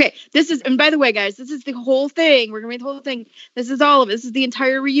 Okay. This is, and by the way, guys, this is the whole thing. We're going to read the whole thing. This is all of it. This is the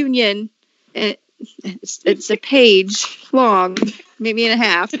entire reunion. It's a page long, maybe and a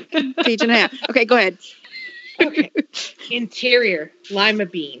half. Page and a half. Okay, go ahead. Okay. Interior, lima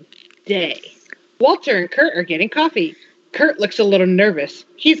bean, day. Walter and Kurt are getting coffee. Kurt looks a little nervous.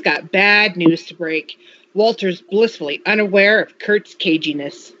 He's got bad news to break. Walter's blissfully unaware of Kurt's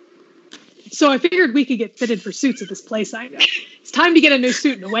caginess. So I figured we could get fitted for suits at this place I know. It's time to get a new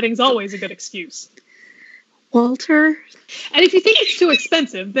suit, and a wedding's always a good excuse. Walter? And if you think it's too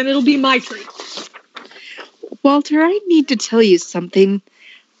expensive, then it'll be my treat. Walter, I need to tell you something.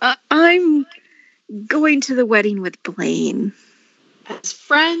 I'm going to the wedding with Blaine. As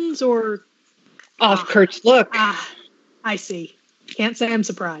friends or... Off Kurt's look. I see. Can't say I'm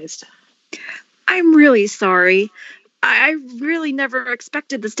surprised. I'm really sorry. I really never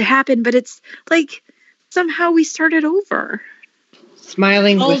expected this to happen, but it's like somehow we started over.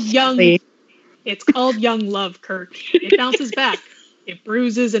 Smiling wistfully. It's called young love, Kurt. It bounces back. It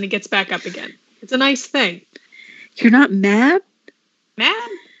bruises and it gets back up again. It's a nice thing. You're not mad? Mad?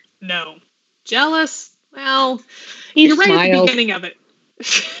 No. Jealous? Well, He you're right at the smiles. beginning of it.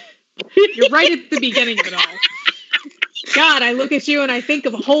 You're right at the beginning of it all. God, I look at you and I think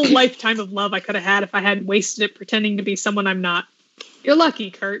of a whole lifetime of love I could have had if I hadn't wasted it pretending to be someone I'm not. You're lucky,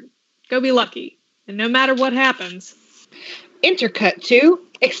 Kurt. Go be lucky. And no matter what happens. Intercut to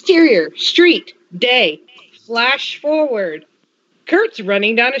exterior, street, day, flash forward. Kurt's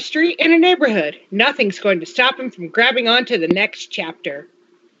running down a street in a neighborhood. Nothing's going to stop him from grabbing onto the next chapter.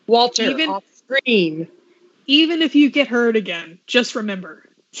 Walter off screen. Even if you get hurt again, just remember,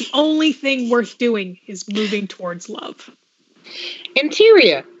 the only thing worth doing is moving towards love.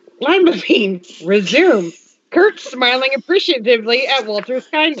 Interior, lima bean, resume. Kurt's smiling appreciatively at Walter's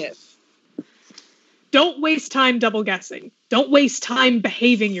kindness. Don't waste time double guessing. Don't waste time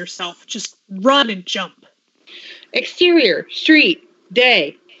behaving yourself. Just run and jump. Exterior, street,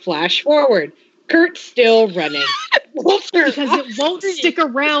 day, flash forward. Kurt's still running. Walter, Because it won't stick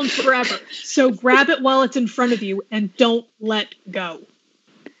around forever. So grab it while it's in front of you and don't let go.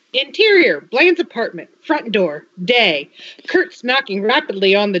 Interior, Blaine's apartment, front door, day. Kurt's knocking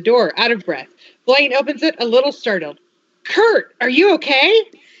rapidly on the door, out of breath. Blaine opens it, a little startled. Kurt, are you okay?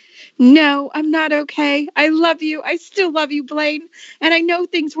 No, I'm not okay. I love you. I still love you, Blaine. And I know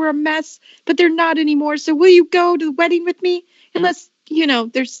things were a mess, but they're not anymore. So will you go to the wedding with me? Unless,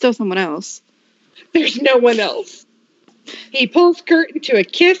 there's still someone else. There's no one else. He pulls Kurt into a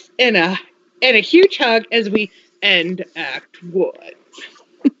kiss and a huge hug as we end Act 1.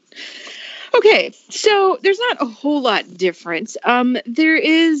 Okay, so there's not a whole lot different. There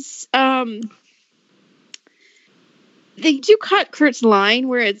is, they do cut Kurt's line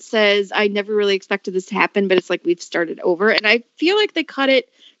where it says, I never really expected this to happen, but it's like we've started over. And I feel like they cut it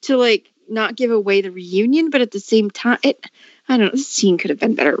to like not give away the reunion, but at the same time, I don't know, this scene could have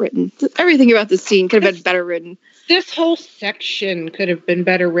been better written. Everything about this scene could have been better written. This whole section could have been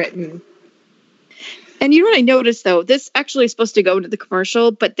better written. And you know what I noticed, though? This actually is supposed to go into the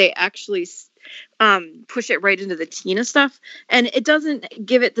commercial, but they actually push it right into the Tina stuff. And it doesn't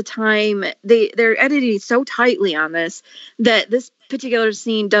give it the time. They're editing so tightly on this that this particular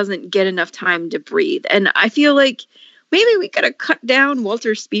scene doesn't get enough time to breathe. And I feel like maybe we could have cut down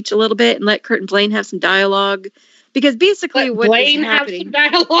Walter's speech a little bit and let Kurt and Blaine have some dialogue. Because basically what Blaine is happening...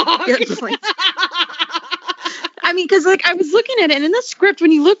 have some dialogue. I mean, because like I was looking at it, and in the script,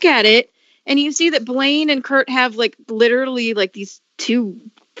 when you look at it, and you see that Blaine and Kurt have like literally like these two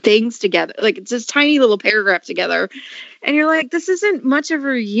things together, like it's this tiny little paragraph together, and you're like, this isn't much of a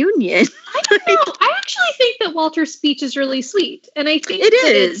reunion. I don't know. I actually think that Walter's speech is really sweet, and I think It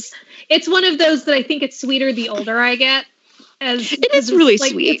that is. It's one of those that I think it's sweeter the older I get. It is really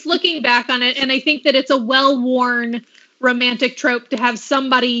sweet. It's looking back on it, and I think that it's a well-worn romantic trope to have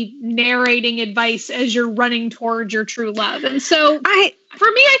somebody narrating advice as you're running towards your true love, and so for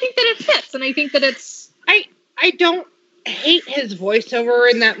me, I think that it fits, and I think that it's. I don't hate his voiceover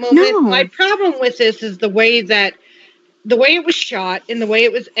in that moment. No. My problem with this is the way it was shot and the way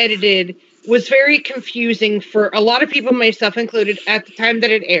it was edited was very confusing for a lot of people, myself included, at the time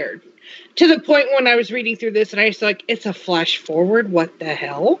that it aired. To the point when I was reading through this and I was like, it's a flash forward. What the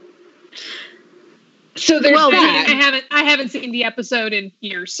hell? So there's that. I haven't seen the episode in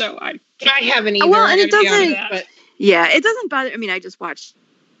years, so I haven't either. Well, and it I gotta be doesn't- honest, but Yeah, it doesn't bother. I mean, I just watched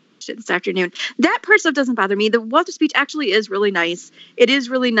it this afternoon. That part stuff doesn't bother me. The Walter speech actually is really nice. It is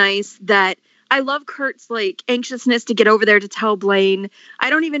really nice that I love Kurt's like anxiousness to get over there to tell Blaine. I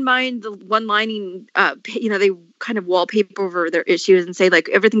don't even mind the one-lining. They kind of wallpaper over their issues and say like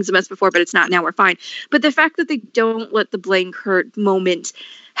everything's a mess before, but it's not now. We're fine. But the fact that they don't let the Blaine Kurt moment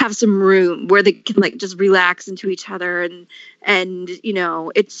have some room where they can like just relax into each other and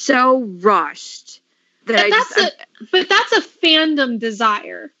it's so rushed that but that's a fandom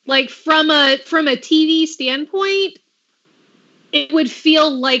desire. Like from a TV standpoint, it would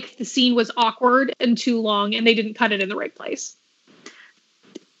feel like the scene was awkward and too long and they didn't cut it in the right place.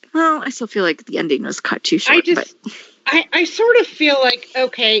 Well, I still feel like the ending was cut too short. I sort of feel like,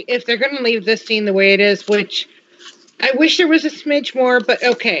 okay, if they're going to leave this scene the way it is, which I wish there was a smidge more, but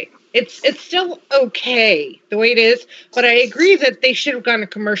okay. It's still okay the way it is, but I agree that they should have gone a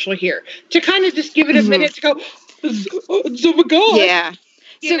commercial here to kind of just give it a minute to go, oh my God. Yeah.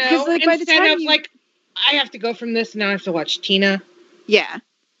 You So, 'cause, know, like, by the instead time of like, I have to go from this and now I have to watch Tina. Yeah.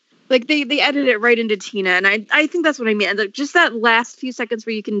 Like they edit it right into Tina, and I think that's what I mean. And just that last few seconds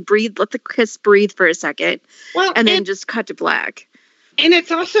where you can breathe, let the kiss breathe for a second, Well, and then just cut to black. And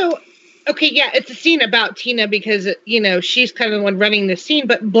it's also, okay, yeah, it's a scene about Tina because, she's kind of the one running the scene,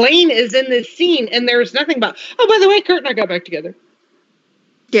 but Blaine is in this scene and there's nothing about, oh, by the way, Kurt and I got back together.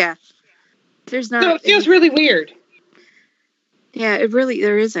 Yeah. There's not. So it feels really weird. Yeah,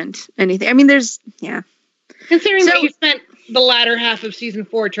 there isn't anything. I mean, yeah. Considering So- that you spent the latter half of season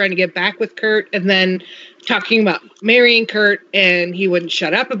 4 trying to get back with Kurt and then talking about marrying Kurt and he wouldn't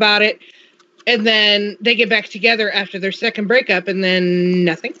shut up about it. And then they get back together after their second breakup and then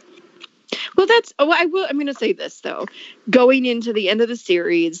nothing. Well, I'm going to say this though. Going into the end of the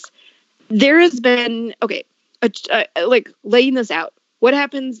series, there has been, like laying this out. What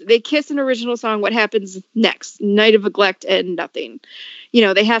happens? They kiss an original song. What happens next? Night of Neglect and nothing.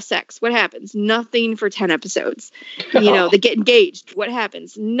 They have sex. What happens? Nothing for 10 episodes. They get engaged. What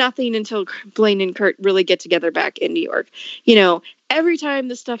happens? Nothing until Blaine and Kurt really get together back in New York. Every time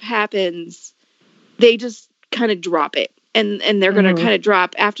this stuff happens, they just kind of drop it. And they're going to kind of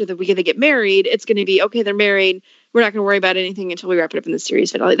drop after the weekend they get married. It's going to be, okay, they're married. We're not going to worry about anything until we wrap it up in the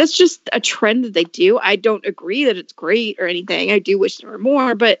series finale. That's just a trend that they do. I don't agree that it's great or anything. I do wish there were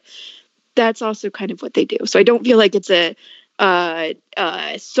more, but that's also kind of what they do. So I don't feel like it's this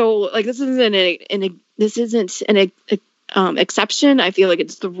isn't an exception. I feel like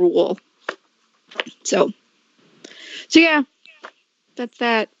it's the rule. So yeah, that's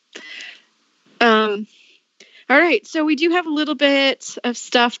that. All right, so we do have a little bit of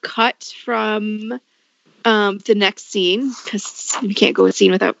stuff cut from the next scene because we can't go a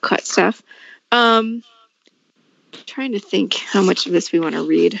scene without cut stuff. Trying to think how much of this we want to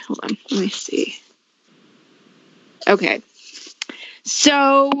read. Hold on, let me see. Okay,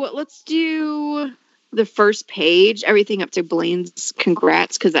 so let's do the first page, everything up to Blaine's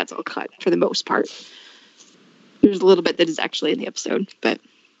congrats, because that's all cut for the most part. There's a little bit that is actually in the episode, but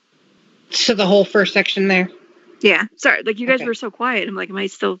So the whole first section there. yeah. Sorry, like you guys Okay. were so quiet. I'm like, am I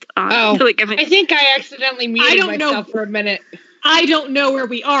still on? Oh, like, I think I accidentally muted don't know. myself for a minute. I don't know where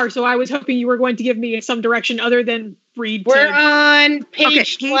we are, so I was hoping you were going to give me some direction other than read. We're to... on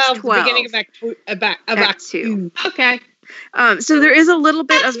page page 12, 12. the beginning of Act 2. Okay, So there is a little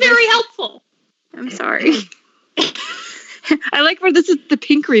bit that's of very this- helpful. I'm sorry. I like where this is the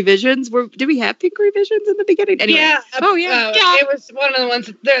pink revisions. Did we have pink revisions in the beginning? Anyway. Yeah. Yeah. It was one of the ones,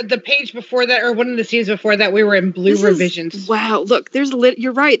 the page before that, or one of the scenes before that, we were in blue This is- revisions. Wow. Look,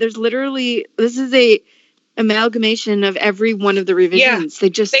 you're right. There's literally, this is a amalgamation of every one of the revisions. They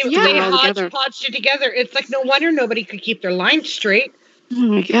just They put it all together. hodgepodged it together. It's like, no wonder nobody could keep their lines straight. Oh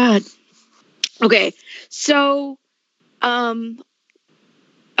my God. Okay. So, all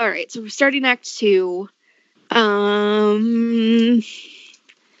right. So we're starting Act 2.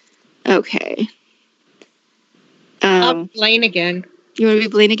 Okay. Blaine again. You want to be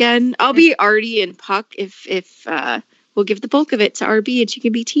Blaine again? I'll be Artie and Puck if we'll give the bulk of it to RB and she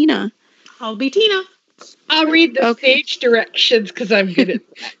can be Tina. I'll be Tina. I'll read the Okay. stage directions because I'm good at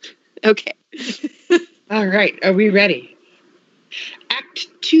that. Okay. All right. Are we ready? Act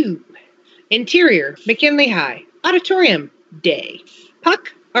 2. Interior, McKinley High. Auditorium, day.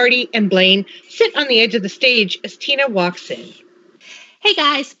 Puck, Artie, and Blaine sit on the edge of the stage as Tina walks in. Hey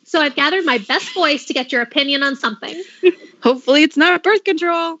guys, so I've gathered my best voice to get your opinion on something. Hopefully it's not birth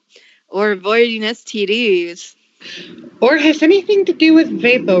control or avoiding STDs. Or has anything to do with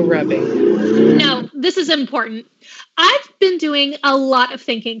vapor rubbing. No, this is important. I've been doing a lot of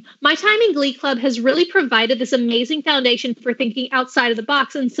thinking. My time in Glee Club has really provided this amazing foundation for thinking outside of the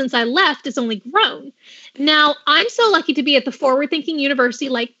box, and since I left, it's only grown. Now, I'm so lucky to be at the forward-thinking university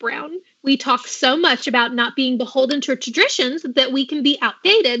like Brown. We talk so much about not being beholden to traditions that we can be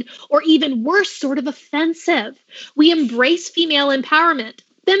outdated, or even worse, sort of offensive. We embrace female empowerment,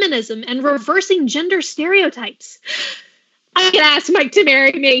 feminism, and reversing gender stereotypes. I can ask Mike to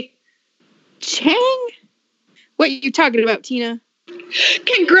marry me. Chang? What are you talking about, Tina?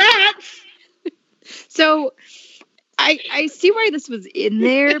 Congrats! So, I see why this was in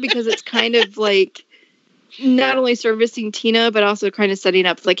there, because it's kind of like not only servicing Tina, but also kind of setting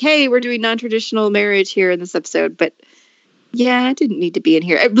up like, hey, we're doing non-traditional marriage here in this episode. But yeah, it didn't need to be in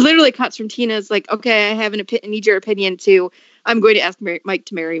here. It literally cuts from Tina's like, okay, I have I need your opinion to, I'm going to ask Mike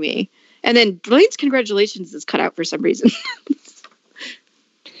to marry me. And then Blaine's congratulations is cut out for some reason.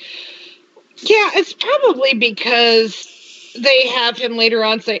 Yeah, it's probably because they have him later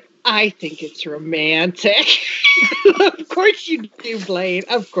on say, I think it's romantic. Of course you do, Blaine.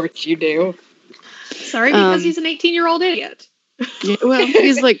 Of course you do. Sorry, because he's an 18-year-old idiot. Yeah, well,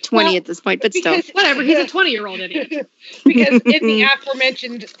 he's like 20 Well, at this point, but still. because- Whatever, he's a 20-year-old idiot. Because in the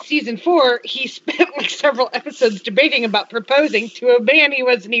aforementioned season 4, he spent like several episodes debating about proposing to a man he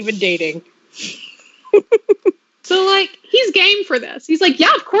wasn't even dating. So, like, he's game for this. He's like,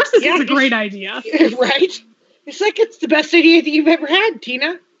 yeah, of course this Yeah, is a great idea. Right? It's like it's the best idea that you've ever had,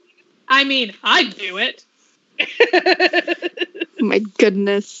 Tina. I mean, I'd do it. Oh my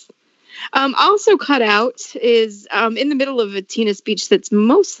goodness. Also cut out is in the middle of a Tina speech that's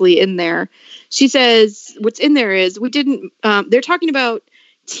mostly in there. She says, what's in there is they're talking about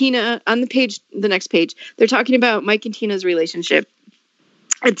Tina on the next page. They're talking about Mike and Tina's relationship.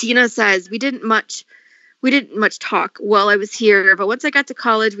 And Tina says, we didn't much talk while I was here, but once I got to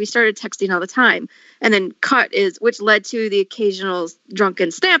college, we started texting all the time. And then cut is, which led to the occasional drunken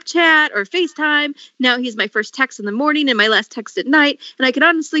Snapchat or FaceTime. Now he's my first text in the morning and my last text at night. And I can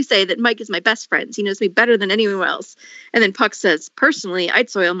honestly say that Mike is my best friend. He knows me better than anyone else. And then Puck says, personally,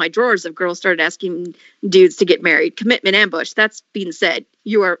 I'd soil my drawers if girls started asking dudes to get married. Commitment ambush. That being said,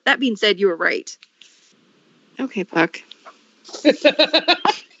 you were right. Okay, Puck.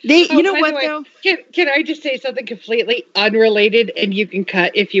 You know by what, the way, though? Can I just say something completely unrelated and you can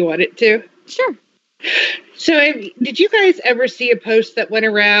cut if you want it to? Sure. So did you guys ever see a post that went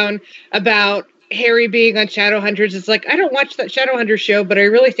around about Harry being on Shadowhunters? It's like, I don't watch that Shadowhunters show, but I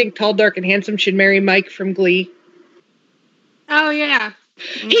really think Tall, Dark, and Handsome should marry Mike from Glee. Oh, yeah.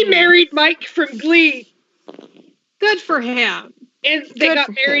 He married Mike from Glee. Good for him. And they Good got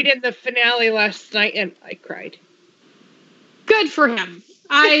for married in the finale last night, and I cried. Good for him.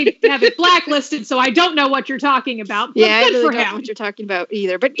 I have it blacklisted, so I don't know what you're talking about. But Yeah, I good really for don't know him. what you're talking about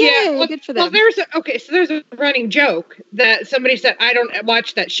either. But yeah, well, good for well, them. there's a running joke that somebody said, I don't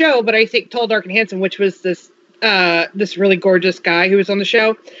watch that show, but I think Tall, Dark, and Handsome, which was this really gorgeous guy who was on the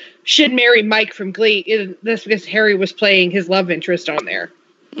show, should marry Mike from Glee. That's because Harry was playing his love interest on there.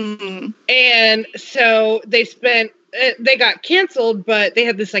 Mm-hmm. And so they got canceled, but they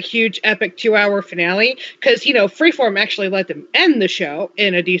had this like huge epic 2-hour finale because, Freeform actually let them end the show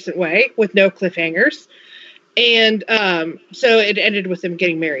in a decent way with no cliffhangers. And so it ended with them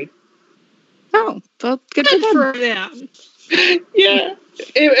getting married. Oh, well, good Good for them. for them. Yeah.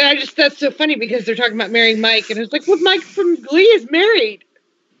 That's so funny because they're talking about marrying Mike and it's like, well, Mike from Glee is married.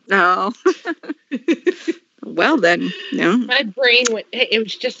 No. Well then, no. My brain went, it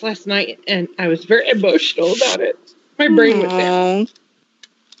was just last night and I was very emotional about it. My brain went down.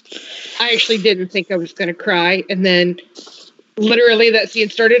 I actually didn't think I was going to cry. And then literally that scene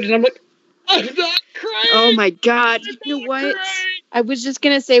started and I'm like, I'm not crying. Oh my God. I'm You know not what? crying. I was just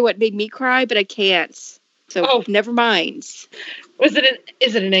going to say what made me cry, but I can't. So never mind. Is it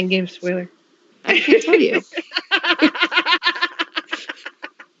an Endgame spoiler? I can't tell you.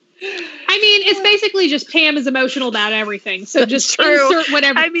 I mean, it's basically just Pam is emotional about everything. So just insert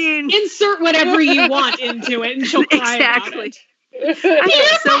whatever. I mean, insert whatever you want into it, and she'll cry exactly. about it. I'm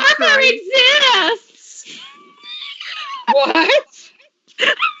Peter so Parker sorry. exists. What?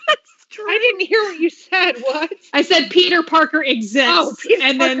 That's true. I didn't hear what you said. What? I said Peter Parker exists, Oh, Peter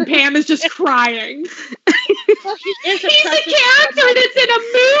and then Parker. Pam is just crying. Well, he is He's a precious character that's in a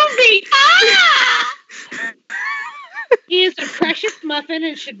movie. Ah! He is a precious muffin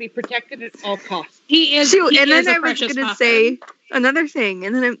and should be protected at all costs. He is. Shoot, he and is then a I was precious gonna muffin. say another thing,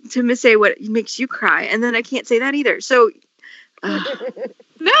 and then to say what makes you cry, and then I can't say that either. So,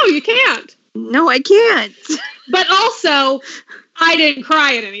 No, you can't. no, I can't. But also, I didn't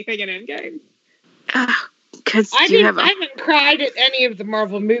cry at anything in Endgame. Because I you have a haven't cried at any of the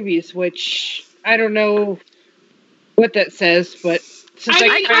Marvel movies, which I don't know what that says, but since I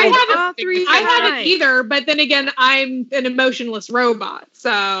mean, I cried haven't- at three I the- haven't Right. either, but then again, I'm an emotionless robot,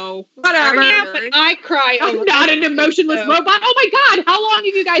 so whatever. Yeah, but I cry. I'm over not an emotionless so- robot. Oh my god, how long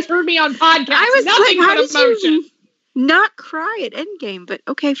have you guys heard me on podcasts? I was Nothing like, how but did emotion. you not cry at Endgame? But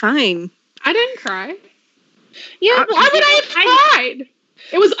okay, fine. I didn't cry. Yeah, Why would I have cried?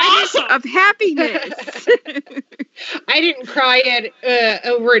 It was awesome. Of happiness. I didn't cry at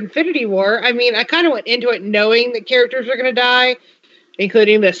over Infinity War. I mean, I kind of went into it knowing that characters were going to die,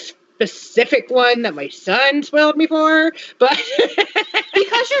 including the specific one that my son spoiled me for. But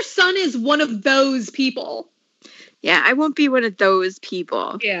Because your son is one of those people. Yeah, I won't be one of those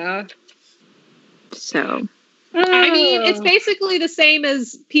people. yeah, So I mean, it's basically the same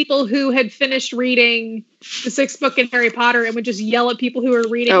as people who had finished reading the 6th book in Harry Potter and would just yell at people who were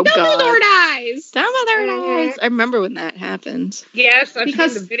reading Oh, Dumbledore God. dies! Dumbledore dies. I remember when that happened. yes, I've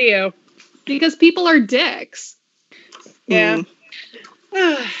Because- seen the video. Because people are dicks. Yeah.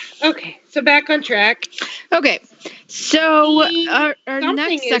 Mm. Okay, so back on track. Okay, so See, our Something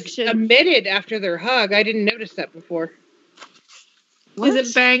next is section. emitted after their hug. I didn't notice that before. Is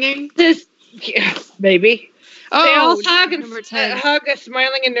it banging? This, yeah, maybe. They all Oh, hug and number 10. hug a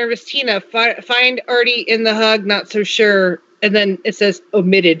smiling and nervous Tina. Find Artie in the hug, not so sure. And then it says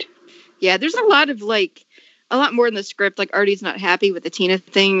omitted. Yeah, there's a lot more in the script. Like Artie's not happy with the Tina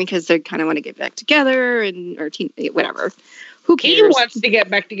thing because they kind of want to get back together, or Tina, whatever. Who He cares? wants to get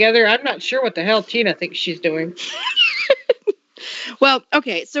back together. I'm not sure what the hell Tina thinks she's doing. Well,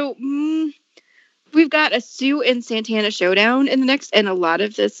 okay, so we've got a Sue and Santana showdown in the next, and a lot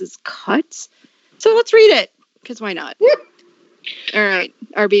of this is cut. So let's read it, because why not? All right,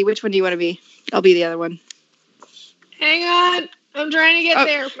 RB, which one do you want to be? I'll be the other one. Hang on. I'm trying to get Oh,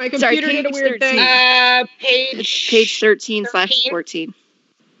 there. My sorry, computer did a page weird 13. thing. Page 13/14.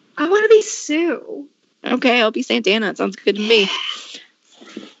 I want to be Sue. Okay, I'll be Santana. It sounds good to me.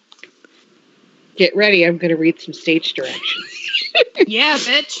 Get ready. I'm going to read some stage directions. Yeah,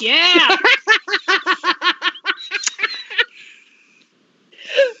 bitch. Yeah.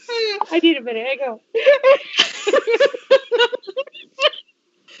 I need a minute. Hang on.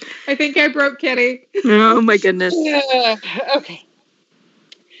 I think I broke Kitty. Oh my goodness. Okay.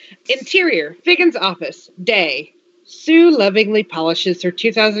 Interior, Figgins' office. Day. Sue lovingly polishes her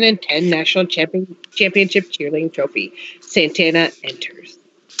 2010 National Championship cheerleading trophy. Santana enters.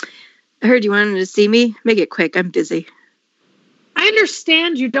 I heard you wanted to see me. Make it quick. I'm busy. I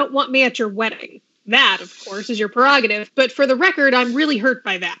understand you don't want me at your wedding. That, of course, is your prerogative, but for the record, I'm really hurt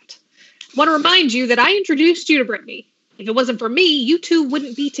by that. I want to remind you that I introduced you to Brittany. If it wasn't for me, you two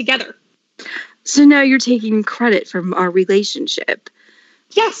wouldn't be together. So now you're taking credit from our relationship.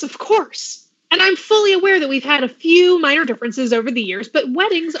 Yes, of course. And I'm fully aware that we've had a few minor differences over the years, but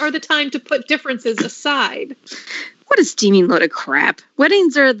weddings are the time to put differences aside. What a steaming load of crap.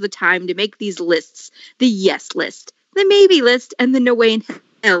 Weddings are the time to make these lists. The yes list, the maybe list, and the no way in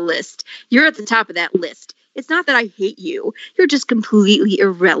hell list. You're at the top of that list. It's not that I hate you. You're just completely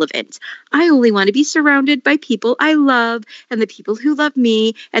irrelevant. I only want to be surrounded by people I love and the people who love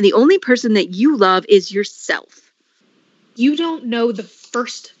me, and the only person that you love is yourself. You don't know the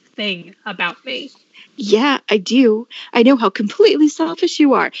first thing about me. Yeah, I do. I know how completely selfish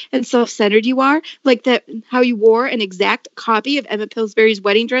you are and self-centered you are, like that how you wore an exact copy of Emma Pillsbury's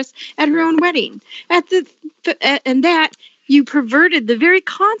wedding dress at her own wedding. And that you perverted the very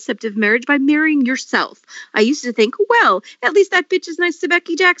concept of marriage by marrying yourself. I used to think, well, at least that bitch is nice to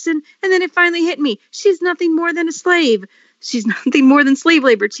Becky Jackson, and then it finally hit me. She's nothing more than a slave. She's nothing more than slave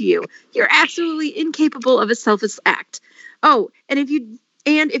labor to you. You're absolutely incapable of a selfless act. Oh, and if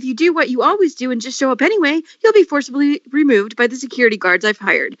you do what you always do and just show up anyway, you'll be forcibly removed by the security guards I've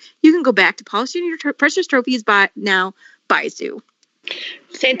hired. You can go back to polishing your precious trophies now. Bye, Sue.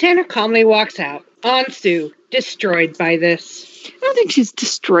 Santana calmly walks out. On Sue, destroyed by this. I don't think she's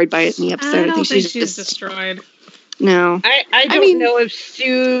destroyed by it in the episode. I don't think she's just destroyed. No. I don't know if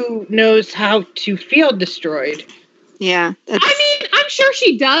Sue knows how to feel destroyed. Yeah. That's I mean, I'm sure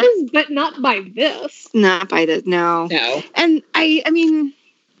she does, but not by this. not by the no. No. And I mean,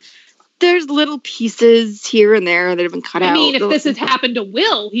 there's little pieces here and there that have been cut out. I mean, if this had happened to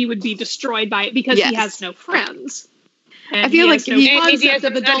Will, he would be destroyed by it because Yes. he has no friends. And I feel he like has if no he- And he concept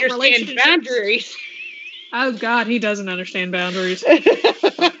doesn't of adult understand relationships. boundaries. Oh God, he doesn't understand boundaries.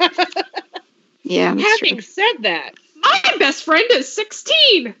 Yeah. That's Having said that, My best friend is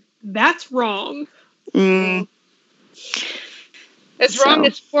 16. That's wrong. true. Mm, as wrong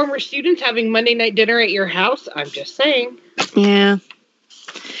as former students having Monday night dinner at your house, I'm just saying. yeah.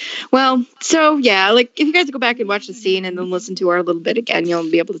 Well, so yeah, like if you guys go back and watch the scene and then listen to our little bit again, you'll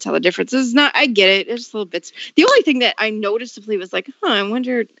be able to tell the difference. It's not, I get it. It's just little bits. The only thing that I noticeably was like, I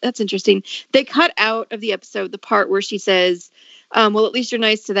wonder, that's interesting. They cut out of the episode the part where she says, well, at least you're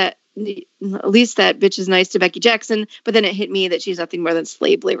nice to that. At least that bitch is nice to Becky Jackson. But then it hit me that she's nothing more than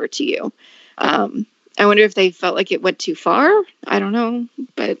slave labor to you. I wonder if they felt like it went too far. I don't know,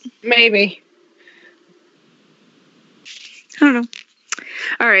 but Maybe. I don't know.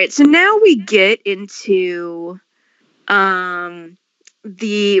 All right, so now we get into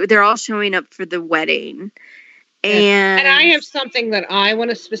they're all showing up for the wedding. And I have something that I want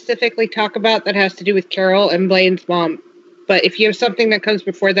to specifically talk about that has to do with Carol and Blaine's mom. But if you have something that comes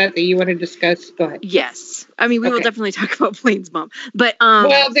before that you want to discuss, go ahead. yes. I mean, we will Okay. definitely talk about Blaine's mom. But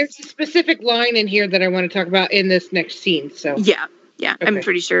Well, there's a specific line in here that I want to talk about in this next scene. So yeah, I'm Okay.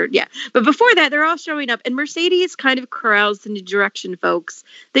 pretty sure. Yeah. But before that, they're all showing up, and Mercedes kind of corrals the New Direction folks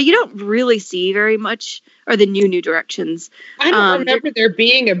that you don't really see very much, or the New Directions. I don't remember there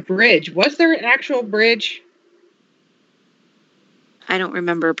being a bridge. Was there an actual bridge? I don't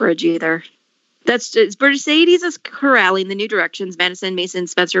remember a bridge either. That's just, Mercedes is corralling the New Directions, Madison, Mason,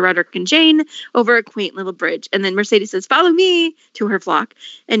 Spencer, Roderick, and Jane over a quaint little bridge. And then Mercedes says, "Follow me," to her flock.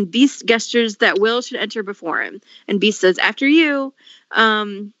 And Beast gestures that Will should enter before him. And Beast says, "After you,"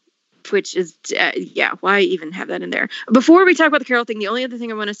 which is, why even have that in there? Before we talk about the Carol thing, the only other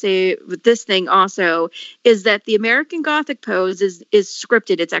thing I want to say with this thing also is that the American Gothic pose is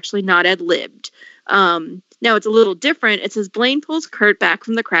scripted. It's actually not ad-libbed. Now it's a little different. It says Blaine pulls Kurt back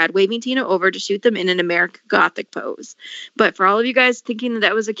from the crowd, waving Tina over to shoot them in an American Gothic pose. But for all of you guys thinking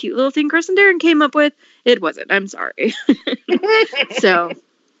that was a cute little thing Chris and Darren came up with, it wasn't. I'm sorry. So,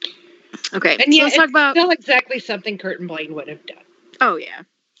 okay. And so yeah, let's talk about. still exactly something Kurt and Blaine would have done. Oh yeah.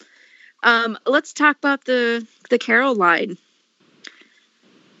 Let's talk about the Carol line.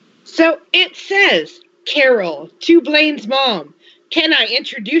 So it says, Carol, to Blaine's mom, "Can I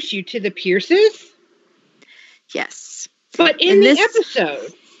introduce you to the Pierces?" Yes. But in And the this-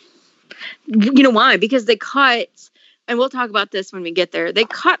 episode, You know why? Because they cut, and we'll talk about this when we get there. They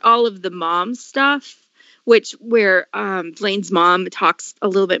cut all of the mom stuff, where Blaine's mom talks a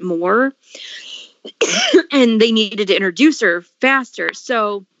little bit more, and they needed to introduce her faster.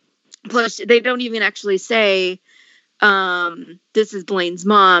 So, plus they don't even actually say, "This is Blaine's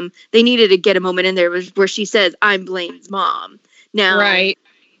mom." They needed to get a moment in there where she says, "I'm Blaine's mom." Now, right?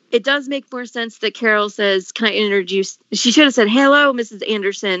 it does make more sense that Carol says, "Can I introduce?" She should have said, "Hello, Mrs.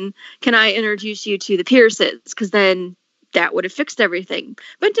 Anderson. Can I introduce you to the Pierces?" Because then that would have fixed everything.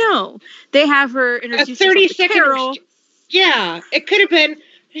 But no, they have her A introduce 30 herself to second. Carol. Yeah, it could have been.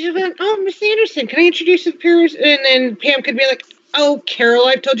 She should have been, "Oh, Miss Anderson, can I introduce you to the Pierces?" And then Pam could be like, "Oh, Carol,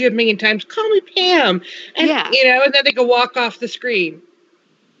 I've told you a million times, call me Pam." And, Yeah. and then they could walk off the screen.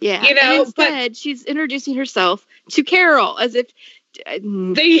 Yeah, You know, and instead she's introducing herself to Carol as if.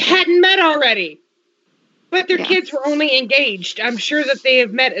 They hadn't met already. But their Yeah. kids were only engaged. I'm sure that they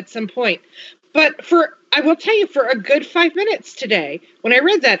have met at some point. But I will tell you, for a good 5 minutes today, when I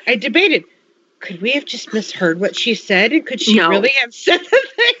read that, I debated, could we have just misheard what she said? And could she No. really have said the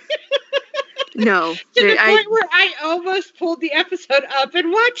thing? No, To the point where I almost pulled the episode up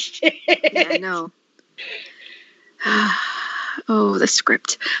and watched it. Yeah, no. Oh, the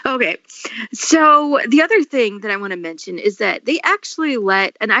script. Okay. So the other thing that I want to mention is that they actually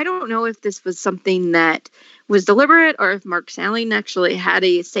and I don't know if this was something that was deliberate or if Mark Salling actually had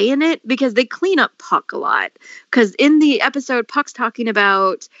a say in it, because they clean up Puck a lot. Because in the episode, Puck's talking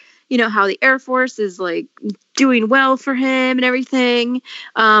about, how the Air Force is like doing well for him and everything.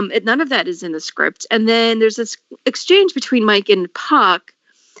 None of that is in the script. And then there's this exchange between Mike and Puck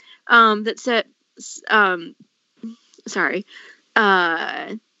that said, sorry.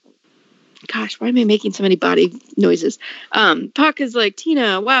 Gosh, why am I making so many body noises? Puck is like,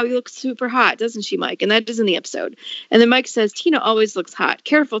 "Tina, wow, you look super hot, doesn't she, Mike?" And that is in the episode. And then Mike says, "Tina always looks hot.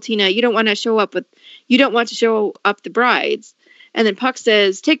 Careful, Tina, you don't want to show up the brides." And then Puck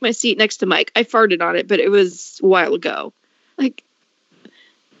says, "Take my seat next to Mike. I farted on it, but it was a while ago." Like,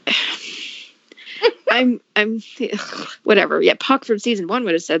 I'm whatever. Yeah, Puck from season 1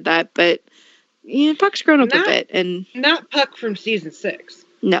 would have said that, but yeah, Puck's grown up a bit, and Not Puck from season 6,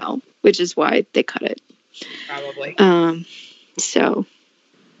 no, which is why they cut it. probably. So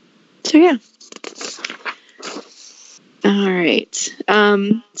yeah. All right.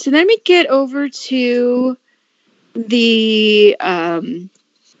 So then we get over to the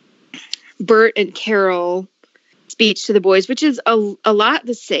Bert and Carol speech to the boys, which is a lot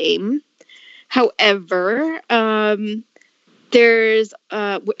the same. However, there's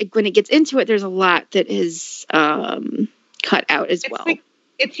when it gets into it, there's a lot that is cut out as well. Like,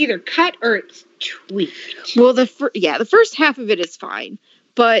 it's either cut or it's tweaked. Well, the first half of it is fine,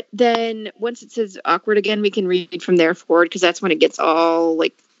 but then once it says awkward again, we can read from there forward because that's when it gets all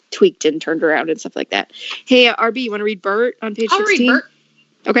like tweaked and turned around and stuff like that. Hey, RB, you want to read Bert on page 16? I'll read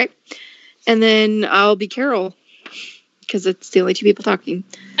Bert. Okay, and then I'll be Carol because it's the only two people talking.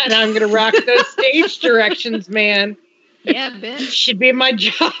 And I'm gonna rock those stage directions, man. Yeah, bitch. Should be my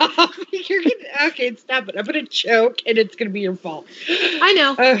job. Okay, stop it. I'm gonna choke, and it's gonna be your fault. I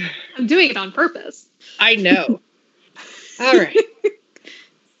know. I'm doing it on purpose. I know. All right.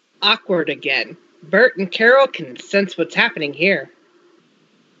 Awkward again. Bert and Carol can sense what's happening here.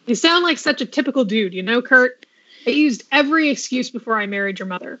 You sound like such a typical dude, you know, Kurt? I used every excuse before I married your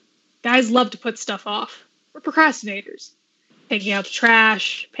mother. Guys love to put stuff off. We're procrastinators. Taking out the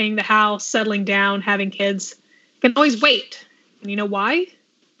trash, paying the house, settling down, having kids. Can always wait. And you know why?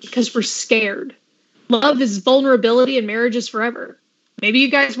 Because we're scared. Love is vulnerability and marriage is forever. Maybe you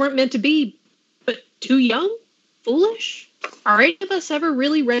guys weren't meant to be, but too young? Foolish? Are any of us ever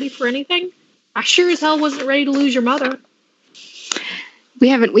really ready for anything? I sure as hell wasn't ready to lose your mother. We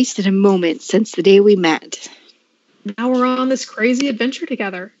haven't wasted a moment since the day we met. Now we're on this crazy adventure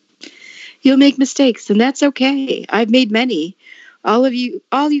together. You'll make mistakes, and that's okay. I've made many. All you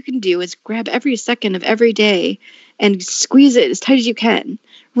can do is grab every second of every day and squeeze it as tight as you can.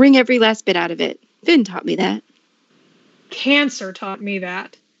 Wring every last bit out of it. Finn taught me that. Cancer taught me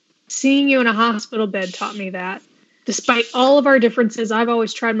that. Seeing you in a hospital bed taught me that. Despite all of our differences, I've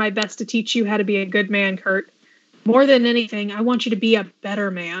always tried my best to teach you how to be a good man, Kurt. More than anything, I want you to be a better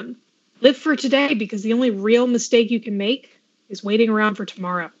man. Live for today because the only real mistake you can make is waiting around for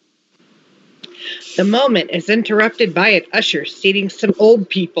tomorrow. The moment is interrupted by an usher seating some old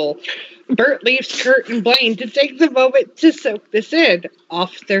people. Bert leaves Kurt and Blaine to take the moment to soak this in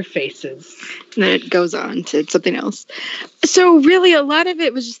off their faces. And then it goes on to something else. So really, a lot of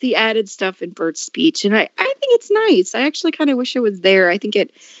it was just the added stuff in Bert's speech. And I think it's nice. I actually kind of wish it was there. I think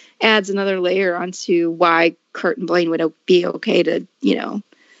it adds another layer onto why Kurt and Blaine would be okay to,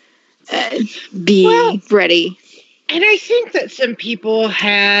 be ready. And I think that some people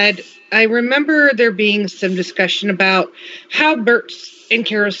I remember there being some discussion about how Bert's and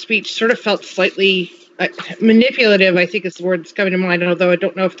Carol's speech sort of felt slightly manipulative, I think is the word that's coming to mind, although I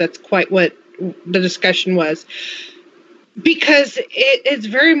don't know if that's quite what the discussion was. Because it's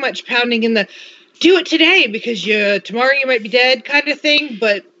very much pounding in the do it today because tomorrow you might be dead kind of thing.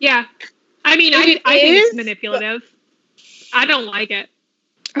 But yeah, I mean, I think it's manipulative. I don't like it.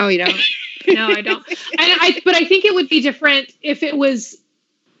 Oh, you don't? No, I don't. But I think it would be different if it was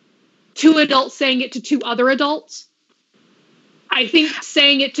two adults saying it to two other adults. I think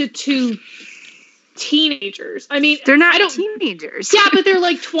saying it to two teenagers. I mean, they're not teenagers. Yeah, but they're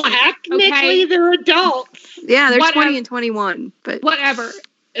like 20. Technically, they're adults. Yeah, they're 20 and 21. But whatever.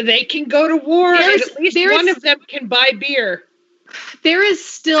 They can go to war, and at least one of them can buy beer. There is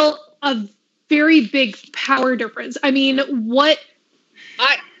still a very big power difference. I mean,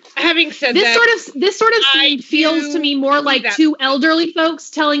 having said this sort of scene feels to me more like two elderly folks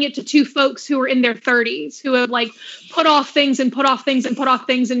telling it to two folks who are in their 30s who have like put off things and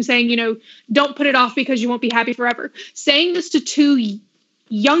saying, don't put it off because you won't be happy forever. Saying this to two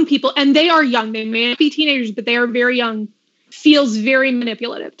young people, and they are young, they may not be teenagers, but they are very young, feels very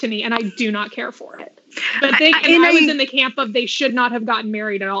manipulative to me, and I do not care for it. But I was in the camp of they should not have gotten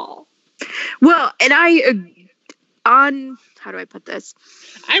married at all. Well, and how do I put this?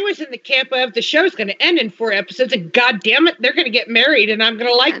 I was in the camp of the show's going to end in 4 episodes, and God damn it, they're going to get married, and I'm going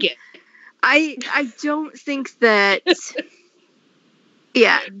to like it. I don't think that.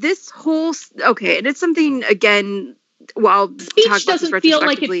 Yeah, this whole okay, and it's something again. While speech doesn't feel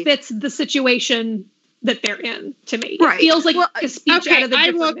like it fits the situation that they're in to me. Right. It feels like a speech out of the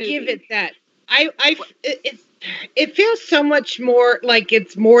I will movie. give it that. It feels so much more like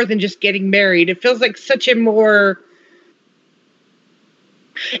it's more than just getting married. It feels like such a more.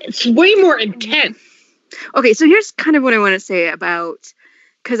 It's way more intense. Okay, so here's kind of what I want to say about,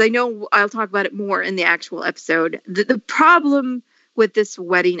 because I know I'll talk about it more in the actual episode. The problem with this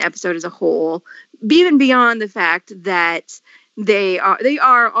wedding episode as a whole, even beyond the fact that they are,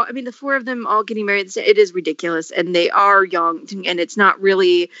 I mean, the 4 of them all getting married, it is ridiculous, and they are young, and it's not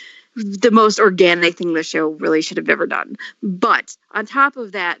really the most organic thing the show really should have ever done. But on top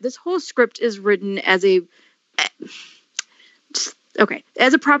of that, this whole script is written as Okay,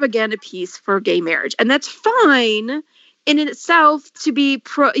 as a propaganda piece for gay marriage, and that's fine in itself to be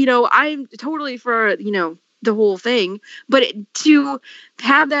pro. I'm totally for the whole thing, but to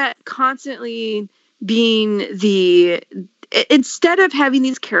have that constantly being instead of having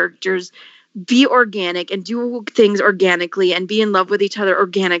these characters be organic and do things organically and be in love with each other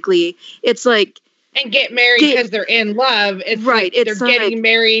organically, it's like. And get married because they're in love. It's right. Like they're getting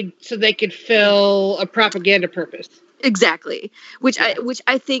married so they could fill a propaganda purpose. Exactly, which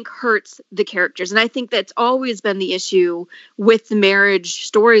I think hurts the characters, and I think that's always been the issue with the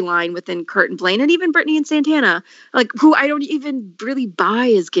marriage storyline within Kurt and Blaine, and even Brittany and Santana, like who I don't even really buy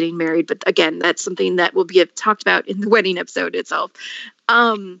is getting married. But again, that's something that will be talked about in the wedding episode itself.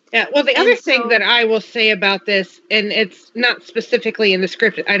 Yeah. Well, the other thing that I will say about this, and it's not specifically in the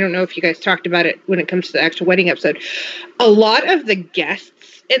script, I don't know if you guys talked about it when it comes to the actual wedding episode. A lot of the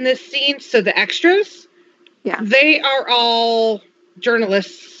guests in this scene, so the extras. Yeah, they are all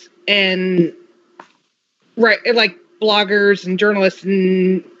journalists and like bloggers and journalists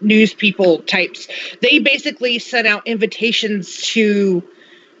and news people types. They basically sent out invitations to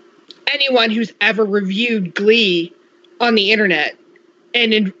anyone who's ever reviewed Glee on the internet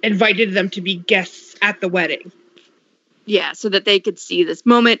and invited them to be guests at the wedding. Yeah, so that they could see this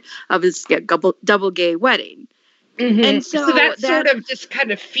moment of this double gay wedding. Mm-hmm. And so that sort of just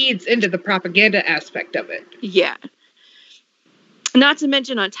kind of feeds into the propaganda aspect of it. Yeah. Not to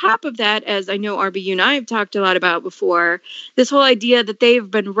mention on top of that, as I know RBU and I have talked a lot about before, this whole idea that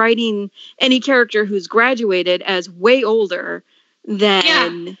they've been writing any character who's graduated as way older than...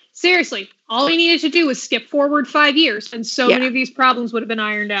 Yeah, seriously. All we needed to do was skip forward 5 years, and so many of these problems would have been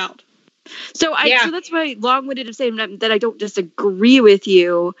ironed out. So that's why long-winded of saying that I don't disagree with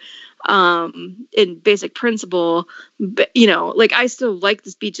you in basic principle, but like I still like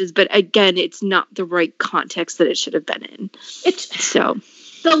the speeches, but again, it's not the right context that it should have been in.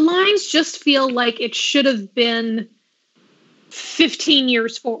 The lines just feel like it should have been 15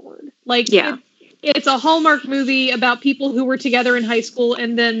 years forward. Like, it's a Hallmark movie about people who were together in high school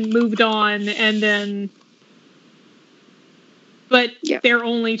and then moved on, and then, but they're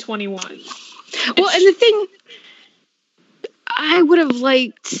only 21. Well, and the thing I would have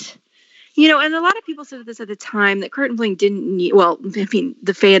liked, and a lot of people said this at the time, that Kurt and Blaine didn't need, well, I mean,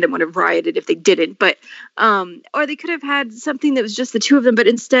 the fandom would have rioted if they didn't, but, or they could have had something that was just the two of them, but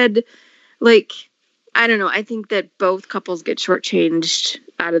instead, like, I don't know, I think that both couples get shortchanged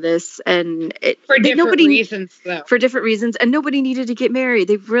out of this, and for different reasons, though. For different reasons, and nobody needed to get married.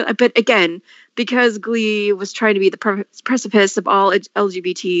 But again, because Glee was trying to be the precipice of all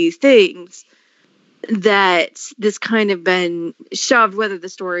LGBT things, that this kind of been shoved, whether the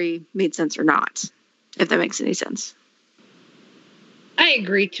story made sense or not, if that makes any sense. I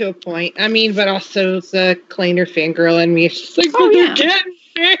agree to a point. I mean, but also the Kleiner fangirl in me is just like, they're getting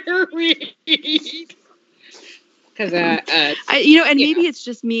married. Because, maybe it's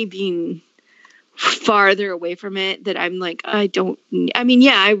just me being farther away from it that I'm like, I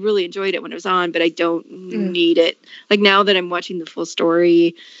really enjoyed it when it was on, but I don't need it. Like, now that I'm watching the full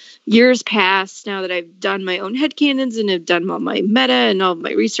story, years past, now that I've done my own headcanons and have done all my meta and all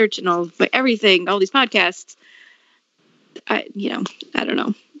my research and all my everything, all these podcasts, I don't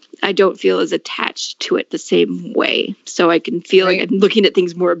know. I don't feel as attached to it the same way. So I can feel like I'm looking at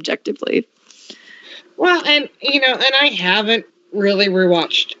things more objectively. Well, and I haven't really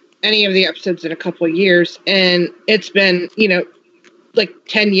rewatched any of the episodes in a couple of years, and it's been, like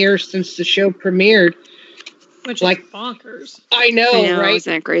 10 years since the show premiered. Which is bonkers. I know, right?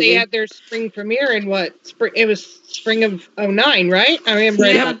 Isn't that crazy? They had their spring premiere in spring? It was spring of 2009, right? I remember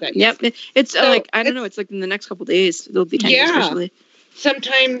about that. Yep. It's I don't know. It's like in the next couple of days. It'll be 10 years officially.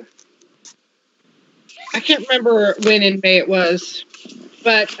 Sometime, I can't remember when in May it was,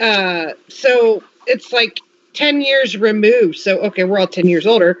 but so it's like 10 years removed. So, okay, we're all 10 years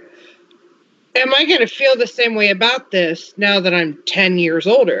older. Am I going to feel the same way about this now that I'm 10 years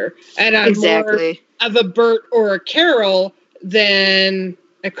older? And I'm more of a Bert or a Carol than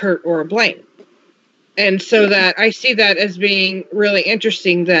a Kurt or a Blaine. And so that I see that as being really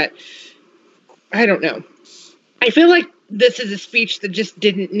interesting that, I don't know. I feel like this is a speech that just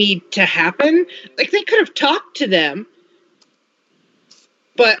didn't need to happen. Like, they could have talked to them,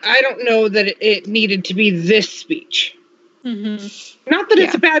 but I don't know that it needed to be this speech. Mm-hmm. Not that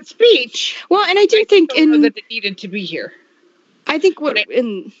it's a bad speech. Well, and I do think that it needed to be here. I think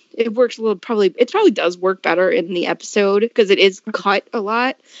it works a little, it probably does work better in the episode because it is cut a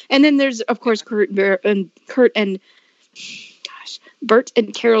lot. And then there's, of course, Bert and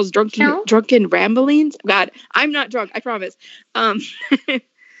Carol's drunken ramblings. God, I'm not drunk, I promise.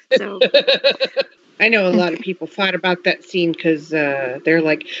 So I know a lot of people fought about that scene because they're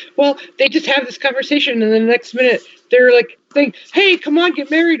like, well, they just have this conversation, and then the next minute they're like saying, hey, come on, get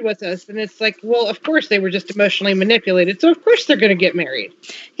married with us. And it's like, well, of course they were just emotionally manipulated, so of course they're going to get married.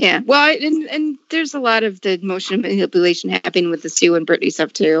 Yeah. Well, and there's a lot of the emotional manipulation happening with the Sue and Brittany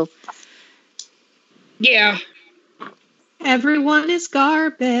stuff too. Yeah. Everyone is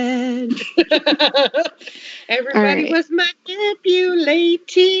garbage. Everybody right. was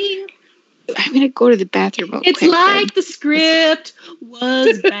manipulating. I'm gonna go to the bathroom. Real It's quick, like the script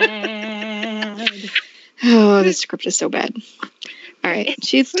was bad. then. Oh, the script is so bad. All right,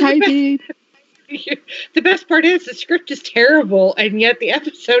 she's What about- typing. The best part is the script is terrible, and yet the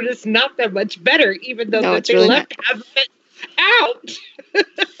episode is not that much better, even though No, that it's they really left half of it out.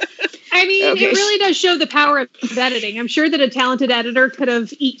 I mean, Okay. it really does show the power of editing. I'm sure that a talented editor could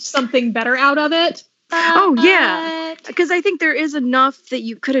have eked something better out of it. Oh, yeah. but- Because I think there is enough that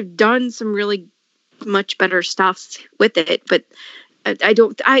you could have done some really much better stuff with it, but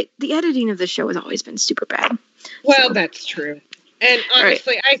the editing of the show has always been super bad. Well, So- that's true. And All right.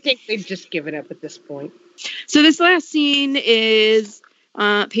 honestly, I think they've just given up at this point. So this last scene is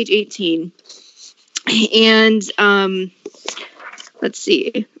page 18. And let's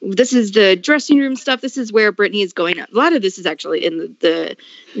see. This is the dressing room stuff. This is where Brittany is going. A lot of this is actually in the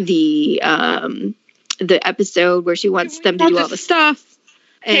episode where she wants them to I'll do all just the stuff.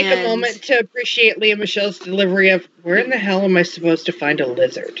 Take And a moment to appreciate Leah Michelle's delivery of, where in the hell am I supposed to find a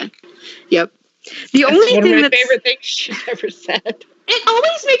lizard? Yep. The That's only one thing of my that's favorite things she's ever said. It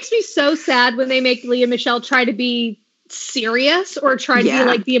always makes me so sad when they make Leah Michelle try to be serious or try to Yeah. be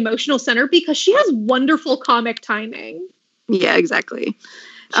like the emotional center, because she has wonderful comic timing. Yeah, exactly.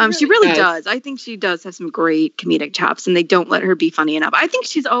 She really really does. does. I think she does have some great comedic chops, and they don't let her be funny enough. I think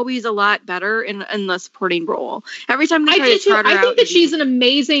she's always a lot better in the supporting role. Every time they I try do to too. trot her I out, think that she's an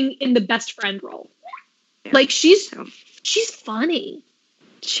amazing in the best friend role. Yeah. Like she's So, funny.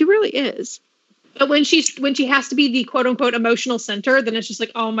 she really is. But when she has to be the quote unquote emotional center, then it's just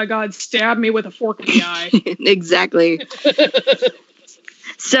like, oh my God, stab me with a fork in the eye. Exactly.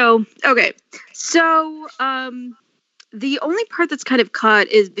 So, okay. So, the only part that's kind of cut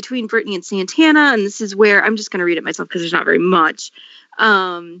is between Brittany and Santana, and this is where I'm just going to read it myself because there's not very much.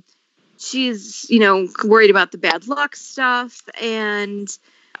 She's, worried about the bad luck stuff, and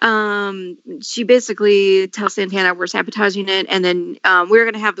she basically tells Santana we're sabotaging it, and then we're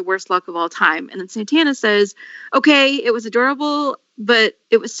going to have the worst luck of all time. And then Santana says, okay, it was so adorable, but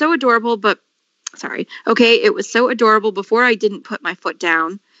before I didn't put my foot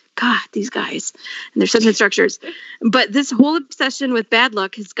down. God, these guys and their sentence structures. But this whole obsession with bad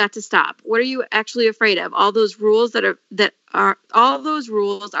luck has got to stop. What are you actually afraid of? All those rules are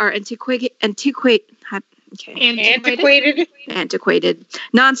antiquated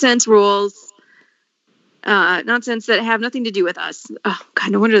nonsense rules. Nonsense that have nothing to do with us. Oh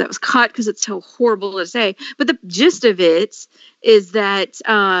God, no wonder that was cut because it's so horrible to say. But the gist of it is that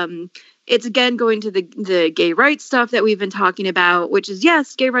it's again going to the gay rights stuff that we've been talking about, which is,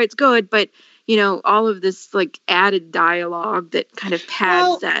 yes, gay rights good, but all of this like added dialogue that kind of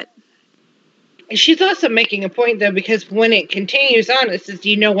pads that. She's also making a point, though, because when it continues on, it says, do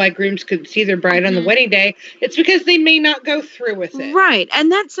you know why grooms could see their bride on the wedding day? It's because they may not go through with it. Right.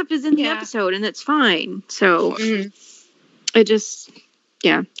 And that stuff is in the Yeah. episode, and it's fine. So Mhm. it just,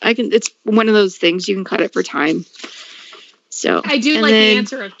 it's one of those things you can cut it for time. So I do and like then- the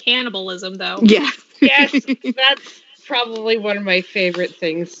answer of cannibalism, though. Yeah. Yes, that's probably one of my favorite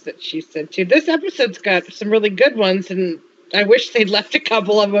things that she said, too. This episode's got some really good ones, and I wish they'd left a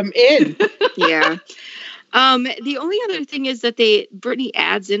couple of them in. Yeah. The only other thing is that Brittany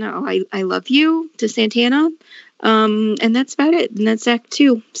adds in, I love you to Santana. And that's about it. And that's Act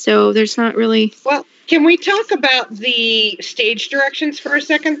 2. So there's not really. Well, can we talk about the stage directions for a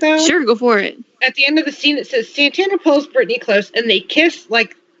second, though? Sure, go for it. At the end of the scene, it says Santana pulls Brittany close, and they kiss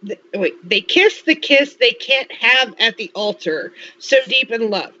they kiss the kiss they can't have at the altar. So deep in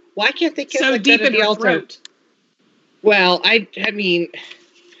love. Why can't they kiss So like deep that at in the her altar? throat. Well, I mean,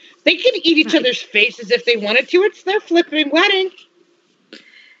 they could eat each other's faces if they wanted to. It's their flipping wedding.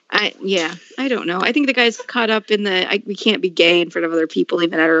 I don't know. I think the guy's caught up in we can't be gay in front of other people,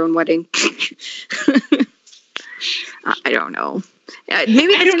 even at our own wedding. I don't know.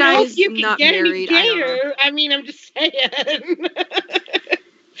 Maybe I this don't guy know is if you can not get any married. I don't know. gayer. I mean, I'm just saying.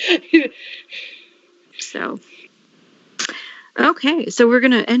 So, okay. So we're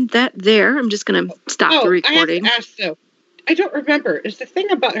going to end that there. I'm just going to stop the recording. I have to ask, though. I don't remember. Is the thing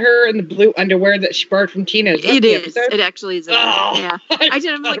about her in the blue underwear that she borrowed from Tina? Is that It the is. episode? It actually is. Oh, Yeah.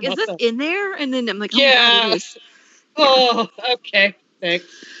 I'm like, is this in there? And then I'm like, oh, Yeah. my God, it is. Oh, okay. Thanks.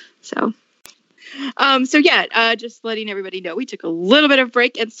 So, So yeah, just letting everybody know we took a little bit of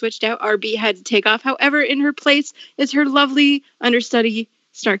break and switched out. RB had to take off. However, in her place is her lovely understudy,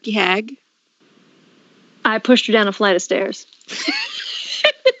 Snarky Hag. I pushed her down a flight of stairs.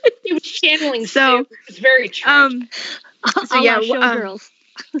 He was channeling So, Sue. It was very tragic. So yeah, Showgirls.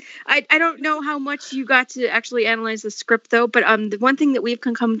 I don't know how much you got to actually analyze the script though, but the one thing that we've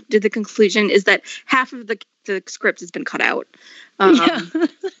come to the conclusion is that half of the script has been cut out.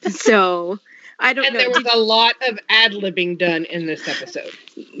 So I don't And know. there was a lot of ad-libbing done in this episode.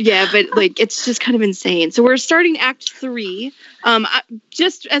 Yeah, but like it's just kind of insane. So we're starting Act 3.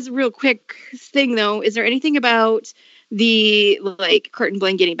 Just as a real quick thing though, is there anything about the like Kurt and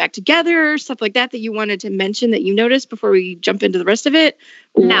Blaine getting back together, stuff like that you wanted to mention that you noticed before we jump into the rest of it?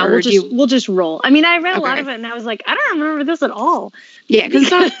 No, Or we'll just roll. I mean, I read a lot Okay. of it and I was like, I don't remember this at all. Yeah, because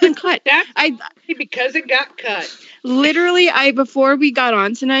it's not been cut. That's I because it got cut. literally, before we got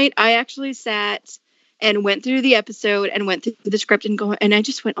on tonight, I actually sat and went through the episode and went through the script and I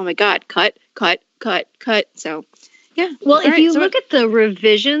just went, oh my god, cut. So yeah. Well, All if right, you so look at the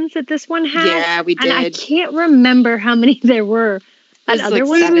revisions that this one had, yeah, we and I did. can't remember how many there were on This is other like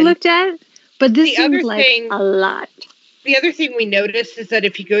ones we 7. looked at, but this The seemed other like thing- a lot. The other thing we noticed is that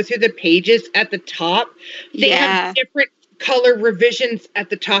if you go through the pages at the top, they Yeah. have different color revisions at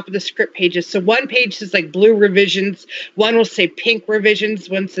the top of the script pages. So one page says like blue revisions, one will say pink revisions,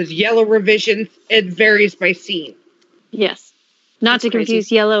 one says yellow revisions. It varies by scene, Yes. Not That's to crazy.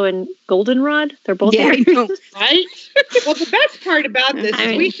 confuse yellow and goldenrod. They're both Yeah, I there. know. right? Well, the best part about this I is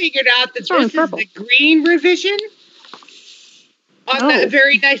mean, we figured out that what's wrong this with is purple? the green revision on Oh. that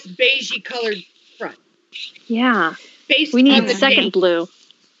very nice beigey colored front. Yeah. Based We on need the second date. blue.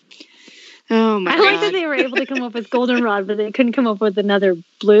 Oh my I god. like that they were able to come up with goldenrod, but they couldn't come up with another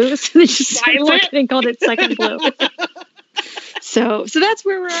blue. So they just Violet? fucking called it second blue. So that's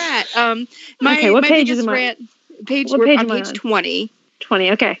where we're at. Okay, what my page biggest is it on? rant page What we're page on am I page on? 20,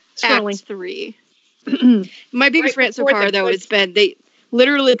 20. Okay. Act Scrolling. 3. My biggest Right rant so before far the though clip. has been they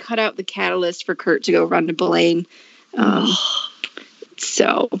literally cut out the catalyst for Kurt to go run to Blaine.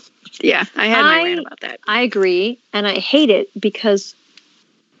 So yeah, I had my rant about that. I agree, and I hate it because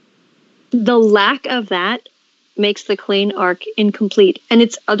the lack of that makes the Klain arc incomplete, and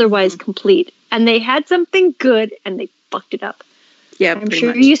it's otherwise complete. And they had something good, and they fucked it up. Yeah, I'm pretty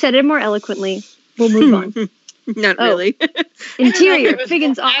sure much. you said it more eloquently. We'll move on. Not Oh. really. Interior, It was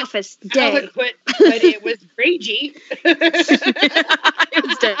Figgins' more office, day. Eloquent, but it was ragey.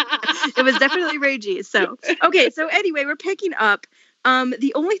 It was definitely ragey. So okay, so anyway, we're picking up.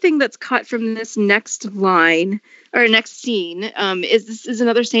 The only thing that's cut from this next line or next scene is this is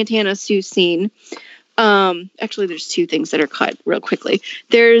another Santana Sue scene. Actually, there's two things that are cut real quickly.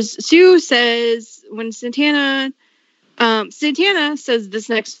 There's Sue says when Santana says this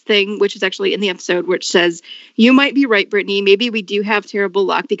next thing, which is actually in the episode, which says, "You might be right, Brittany. Maybe we do have terrible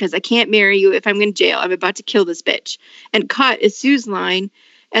luck because I can't marry you if I'm in jail. I'm about to kill this bitch." And cut is Sue's line.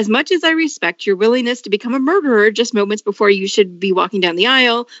 As much as I respect your willingness to become a murderer just moments before you should be walking down the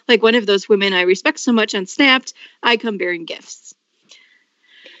aisle, like one of those women I respect so much on Snapped, I come bearing gifts.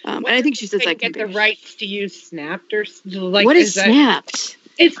 And I think she says They I can get the bear. rights to use Snapped or like What is is that- Snapped?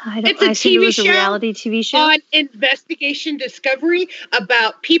 It's I don't. it's a I think it TV was a show reality TV show. on Investigation Discovery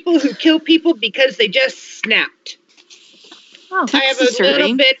about people who kill people because they just snapped. Oh, I have a disturbing.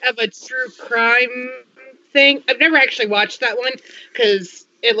 little bit of a true crime thing. I've never actually watched that one because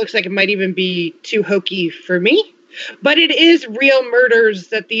it looks like it might even be too hokey for me. But it is real murders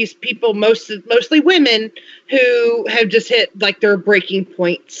that these people, mostly women, who have just hit like their breaking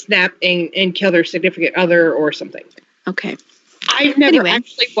point, snap and kill their significant other or something. Okay. I've never Anyway.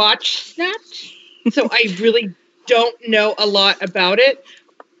 actually watched Snapped, so I really don't know a lot about it.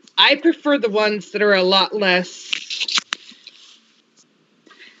 I prefer the ones that are a lot less.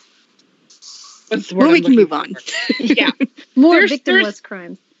 What's the word? Well, I'm we can looking move on. for? Yeah, more there's- victimless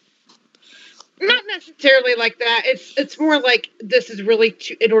crimes. not necessarily like that. It's more like this is really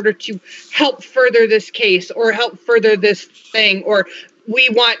in order to help further this case or help further this thing, or we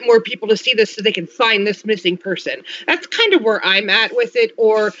want more people to see this so they can find this missing person. That's kind of where I'm at with it.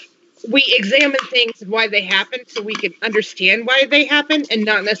 Or we examine things and why they happen so we can understand why they happen and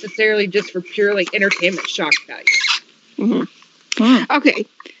not necessarily just for pure like entertainment shock value. Okay.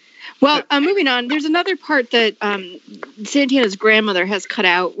 Well, moving on. There's another part that Santana's grandmother has cut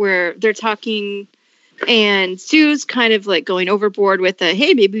out where they're talking, and Sue's kind of like going overboard with the,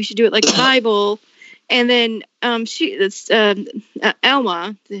 "Hey, maybe we should do it like the Bible." And then Alma,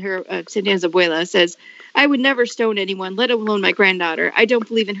 her Santana's abuela, says, "I would never stone anyone, let alone my granddaughter. I don't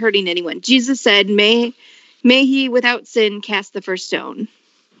believe in hurting anyone. Jesus said, may he without sin cast the first stone."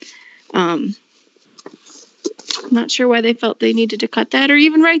 Not sure why they felt they needed to cut that or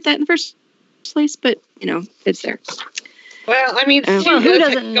even write that in the first place, but it's there. Well, I mean, Well, Sue who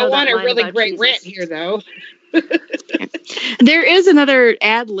doesn't doesn't know go that on a line really about great Jesus? rant here, though. There is another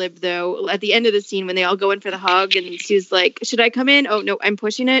ad lib though at the end of the scene when they all go in for the hug and Sue's like, "Should I come in?" "Oh no, I'm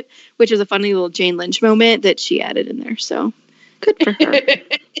pushing it," which is a funny little Jane Lynch moment that she added in there. So good for her.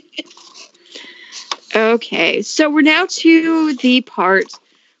 Okay, so we're now to the part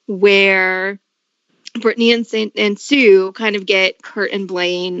where Brittany and Sue kind of get Kurt and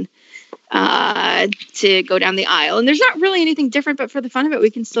Blaine to go down the aisle, and there's not really anything different, but for the fun of it, we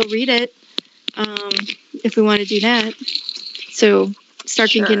can still read it if we want to do that. So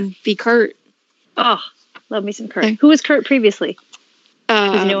Starkey Sure. can be Kurt. Oh, love me some Kurt. Okay. Who was Kurt previously?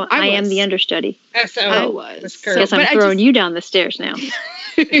 Because I am was. the understudy. So I was. Kurt. Guess I'm But I throwing just- you down the stairs now.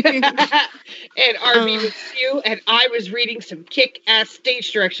 And RB was Sue, and I was reading some kick-ass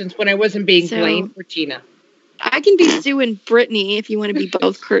stage directions when I wasn't being So- Blaine or Tina. I can be Sue and Brittany if you want to be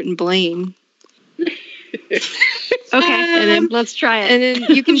both Kurt and Blaine. Okay, and then let's try it. And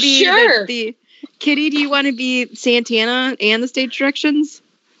then you can be Sure. the Kitty. Do you want to be Santana and the stage directions?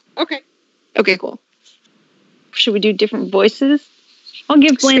 Okay. Okay, cool. Should we do different voices? I'll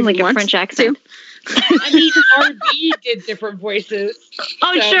give Blaine If like he a wants French accent. I mean, RB did different voices.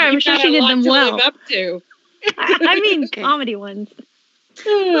 Oh, so sure. I'm you've sure got she a did lot them to well. live up to. I mean, Okay. comedy ones.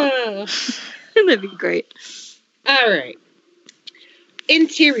 That'd be great. All right.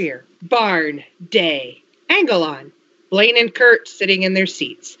 Interior, barn, day. Angle on. Blaine and Kurt sitting in their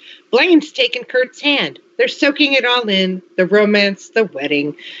seats. Blaine's taking Kurt's hand. They're soaking it all in. The romance, the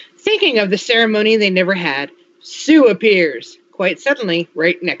wedding. Thinking of the ceremony they never had. Sue appears, quite suddenly,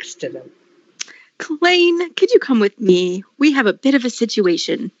 right next to them. Blaine, could you come with me? We have a bit of a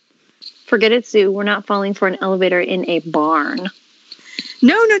situation. Forget it, Sue. We're not falling for an elevator in a barn.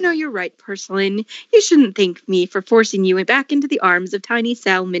 No, you're right, Purslane. You shouldn't thank me for forcing you back into the arms of tiny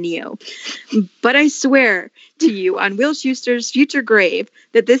Sal Mineo. But I swear to you on Will Schuster's future grave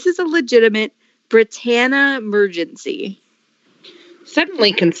that this is a legitimate Britannia emergency.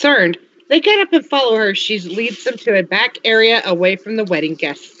 Suddenly concerned, they get up and follow her. She leads them to a back area away from the wedding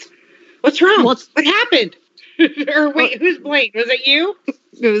guests. What's wrong? What? What happened? Or wait, who's Blaine? Was it you?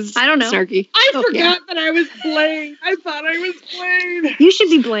 It was I don't know. Snarky. I Oh, forgot that I was Blaine. I thought I was Blaine. You should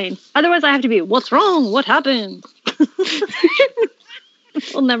be Blaine. Otherwise, I have to be, what's wrong? What happened?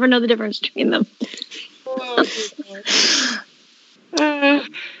 We'll never know the difference between them. Oh, dear God.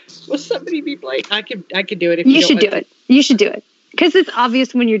 Will somebody be Blaine? I could do it if you, You don't should do want it. You should do it. Because it's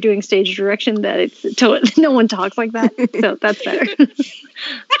obvious when you're doing stage direction that it's no one talks like that. So that's better.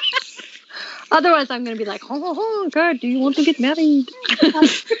 Otherwise, I'm going to be like, oh, God, do you want to get married?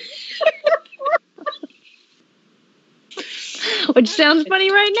 Which sounds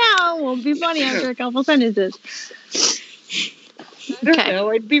funny right now. Won't be funny after a couple sentences. I don't Okay. know.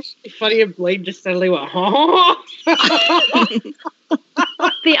 It'd be really funny if Blaine just suddenly went, oh.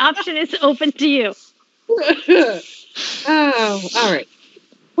 The option is open to you. Oh, all right.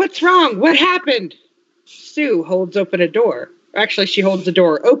 What's wrong? What happened? Sue holds open a door. Actually, she holds the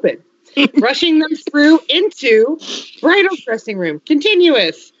door open, rushing them through into bridal dressing room.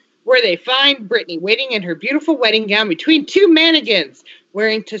 Continuous, where they find Brittany waiting in her beautiful wedding gown between two mannequins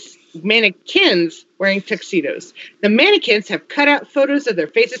wearing tuxedos. The mannequins have cut out photos of their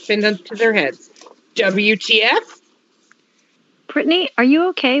faces pinned onto their heads. WTF? Brittany, are you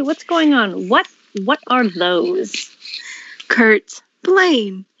okay? What's going on? What are those? Kurt,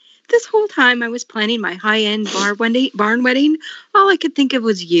 Blaine, this whole time I was planning my high-end barn wedding, all I could think of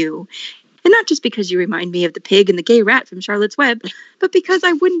was you. And not just because you remind me of the pig and the gay rat from Charlotte's Web, but because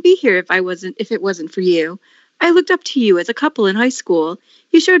I wouldn't be here if it wasn't for you. I looked up to you as a couple in high school.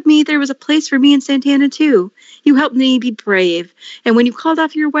 You showed me there was a place for me in Santana too. You helped me be brave. And when you called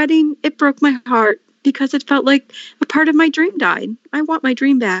off your wedding, it broke my heart because it felt like a part of my dream died. I want my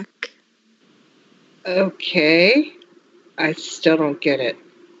dream back. Okay. I still don't get it.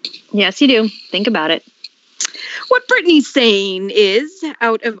 Yes, you do. Think about it. What Brittany's saying is,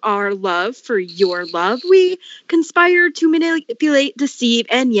 out of our love for your love, we conspire to manipulate, deceive,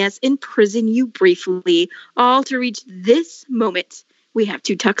 and yes, imprison you briefly, all to reach this moment. We have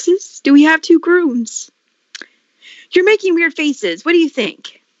 2 tuxes. Do we have 2 grooms? You're making weird faces. What do you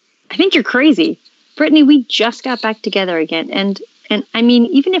think? I think you're crazy. Brittany, we just got back together again. And I mean,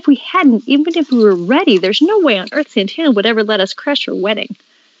 even if we were ready, there's no way on earth Santana would ever let us crash her wedding.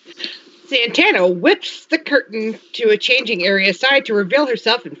 Santana whips the curtain to a changing area side to reveal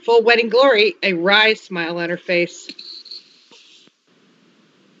herself in full wedding glory, a wry smile on her face.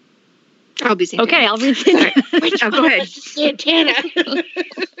 I'll be Santana. Okay, I'll read Santana. Oh, go ahead. Santana.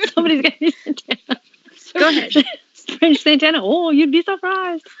 Somebody's got to be Santana. So Go ahead. French Santana. Oh, you'd be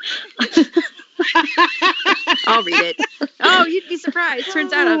surprised. I'll read it. Oh, you'd be surprised.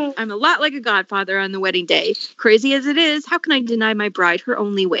 Turns out I'm a lot like a godfather on the wedding day. Crazy as it is, how can I deny my bride her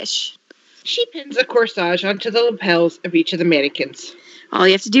only wish? She pins a corsage onto the lapels of each of the mannequins. All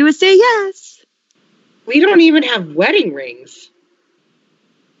you have to do is say yes. We don't even have wedding rings.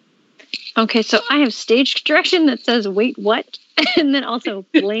 Okay, so I have stage direction that says, wait, what? And then also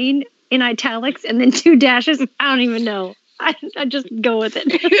Blaine in italics and then 2 dashes. I don't even know. I just go with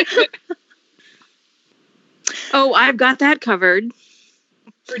it. Oh, I've got that covered.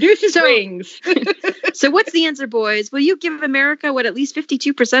 Produces rings. So what's the answer, boys? Will you give America what at least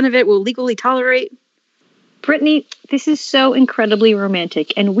 52% of it will legally tolerate? Brittany, this is so incredibly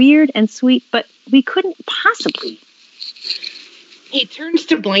romantic and weird and sweet, but we couldn't possibly. He turns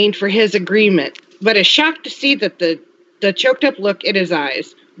to Blaine for his agreement, but is shocked to see that the choked up look in his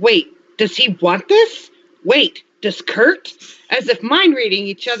eyes. Wait, does he want this? Wait, does Kurt? As if mind reading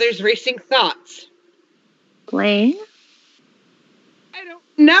each other's racing thoughts. Blaine? I don't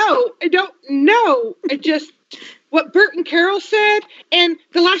know. What Bert and Carol said, and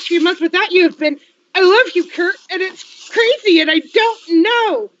the last few months without you have been, I love you, Kurt, and it's crazy, and I don't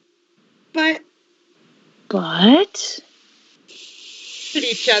know. But? At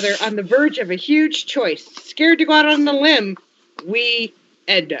each other on the verge of a huge choice, scared to go out on the limb, we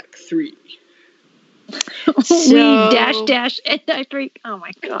Edduck 3. We Edduck 3. Oh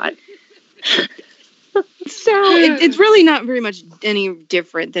my god. So it's really not very much any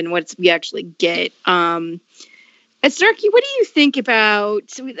different than what we actually get. Snarky, what do you think about?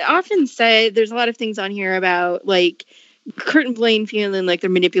 So we often say there's a lot of things on here about like Kurt and Blaine feeling like they're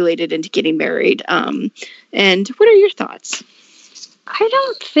manipulated into getting married. And what are your thoughts? I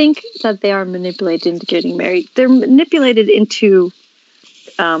don't think that they are manipulated into getting married. They're manipulated into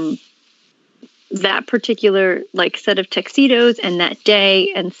that particular like set of tuxedos and that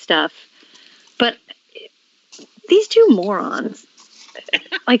day and stuff. But these two morons,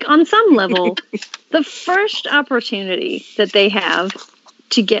 like on some level, the first opportunity that they have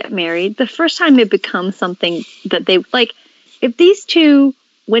to get married, the first time it becomes something that they like, if these two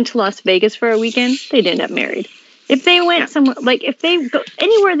went to Las Vegas for a weekend, they'd end up married. If they went somewhere, like if they go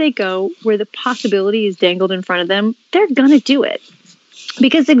anywhere they go where the possibility is dangled in front of them, they're gonna do it.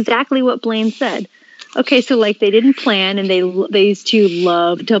 Because exactly what Blaine said. Okay, so like they didn't plan, and these two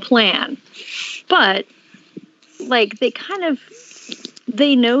love to plan. But like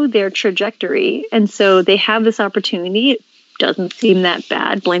they know their trajectory, and so they have this opportunity. It doesn't seem that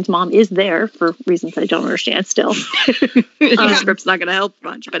bad. Blaine's mom is there for reasons I don't understand still. The script's not going to help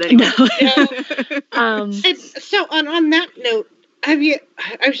much, but anyway. No. And so on that note, I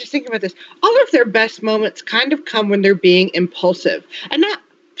was just thinking about this. All of their best moments kind of come when they're being impulsive. And not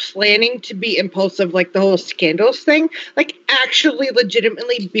planning to be impulsive like the whole scandals thing. Like actually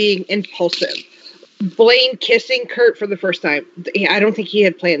legitimately being impulsive. Blaine kissing Kurt for the first time. I don't think he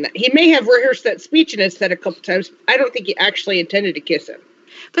had planned that. He may have rehearsed that speech in his head a couple times. I don't think he actually intended to kiss him.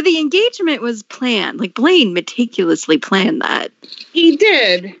 But the engagement was planned. Like Blaine meticulously planned that. He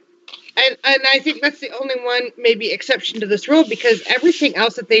did. And I think that's the only one maybe exception to this rule, because everything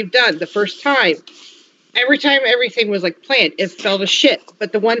else that they've done the first time, every time everything was like planned, it fell to shit.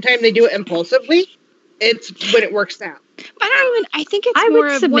 But the one time they do it impulsively, it's when it works out. But I think it's more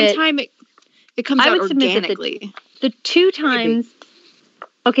of one time it comes out organically. The 2 times,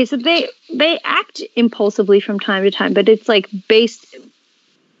 okay, so they act impulsively from time to time, but it's like based.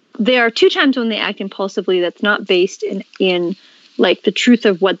 There are 2 times when they act impulsively that's not based in like the truth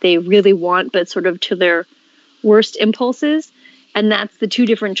of what they really want, but sort of to their worst impulses, and that's the 2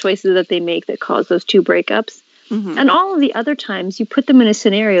 different choices that they make that cause those 2 breakups. Mm-hmm. And all of the other times, you put them in a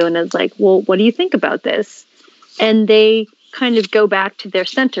scenario, and it's like, well, what do you think about this? And they kind of go back to their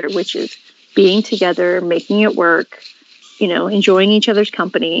center, which is being together, making it work, enjoying each other's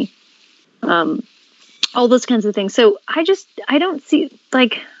company, all those kinds of things. So I don't see,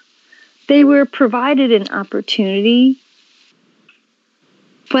 like, they were provided an opportunity,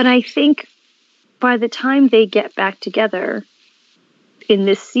 but I think by the time they get back together in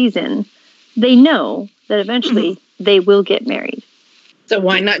this season, they know that eventually they will get married. So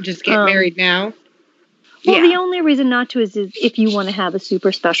why not just get married now? Well, the only reason not to is if you want to have a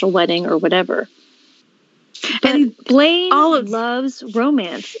super special wedding or whatever. But and Blaine loves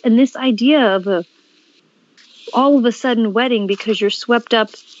romance, and this idea of all of a sudden wedding because you're swept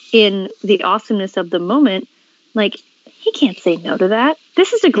up in the awesomeness of the moment, like, he can't say no to that.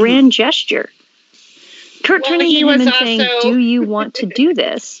 This is a grand gesture. Kurt turning to him and saying, do you want to do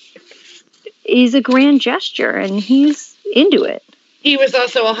this? Is a grand gesture, and he's into it. He was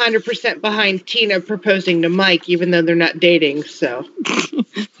also 100% behind Tina proposing to Mike, even though they're not dating. So,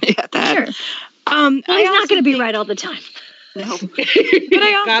 Yeah, that. Sure. Well, he's not going to be right all the time. No. But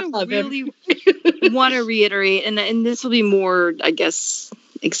I God also love him. really want to reiterate, and this will be more, I guess,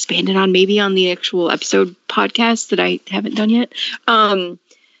 expanded on maybe on the actual episode podcast that I haven't done yet.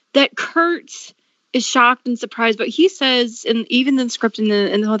 That Kurt is shocked and surprised, but he says, and even in the script and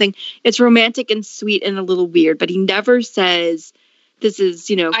the whole thing, it's romantic and sweet and a little weird, but he never says, "This is,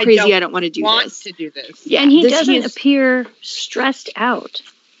 crazy. I don't want to do want this." to do this. Yeah, And he this doesn't is- appear stressed out.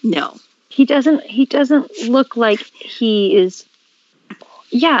 No. He doesn't look like he is.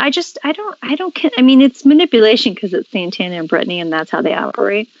 Yeah, I don't. I mean, it's manipulation because it's Santana and Brittany, and that's how they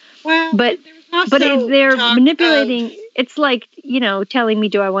operate. Well, But there was But also if they're talk manipulating, it's like, telling me,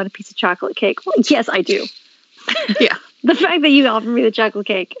 do I want a piece of chocolate cake? Well, yes, I do. Yeah. The fact that you offer me the chocolate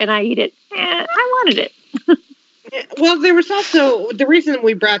cake and I eat it, I wanted it. Well, there was also the reason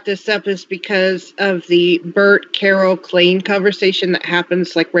we brought this up is because of the Bert, Carol, Clayne conversation that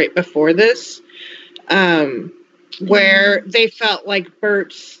happens like right before this, where they felt like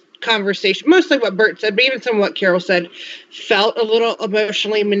Bert's conversation, mostly what Bert said, but even some of what Carol said, felt a little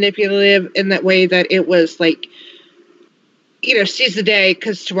emotionally manipulative in that way that it was like, seize the day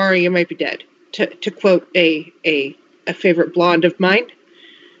because tomorrow you might be dead. To quote a favorite blonde of mine,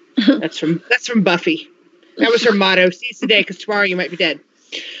 that's from Buffy. That was her motto: "Seize the day, because tomorrow you might be dead."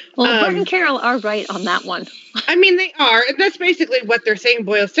 Well, Bert and Carol are right on that one. I mean, they are, and that's basically what they're saying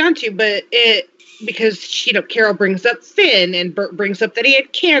boils down to. But because Carol brings up Finn, and Bert brings up that he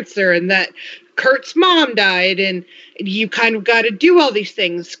had cancer, and that Kurt's mom died, and you kind of got to do all these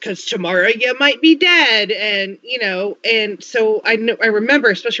things because tomorrow you might be dead, and and so I remember,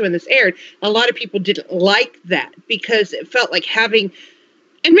 especially when this aired, a lot of people didn't like that because it felt like having.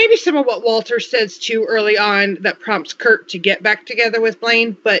 And maybe some of what Walter says too early on that prompts Kurt to get back together with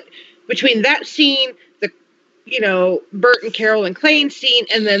Blaine. But between that scene, the, Bert and Carol and Clayne scene,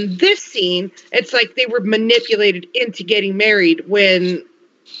 and then this scene, it's like they were manipulated into getting married when,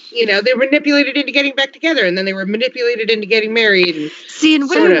 they were manipulated into getting back together, and then they were manipulated into getting married. And See, and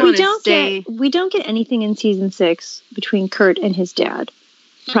what Sort I of. want to say, We don't get anything in season 6 between Kurt and his dad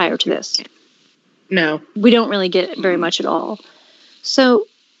prior to this. no. We don't really get very much at all. So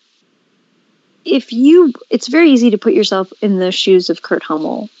it's very easy to put yourself in the shoes of Bert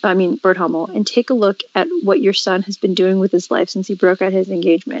Hummel, and take a look at what your son has been doing with his life since he broke out his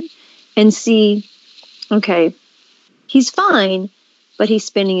engagement and see, okay, he's fine, but he's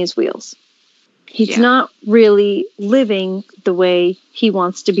spinning his wheels. He's not really living the way he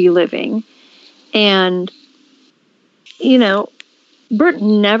wants to be living. And, Bert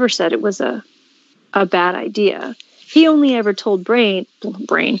never said it was a bad idea. He only ever told Blaine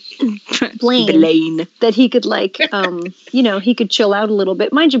Blaine. that he could he could chill out a little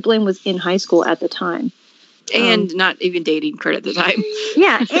bit. Mind you, Blaine was in high school at the time. And not even dating Kurt at the time.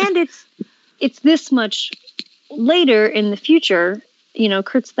 Yeah, and it's this much later in the future,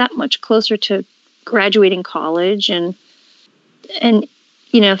 Kurt's that much closer to graduating college and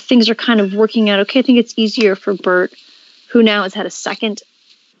things are kind of working out okay. I think it's easier for Bert, who now has had a second,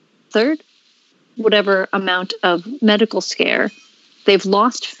 third, whatever amount of medical scare. They've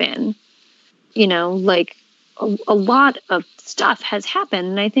lost Finn. A lot of stuff has happened.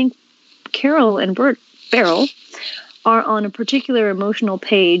 And I think Carol and Bert Farrell are on a particular emotional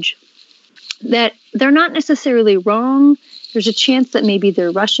page that they're not necessarily wrong. There's a chance that maybe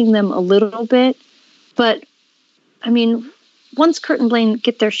they're rushing them a little bit. But, I mean, once Kurt and Blaine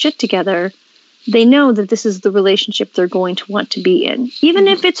get their shit together, they know that this is the relationship they're going to want to be in, even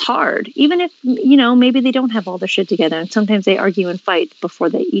if it's hard, even if, maybe they don't have all their shit together. And sometimes they argue and fight before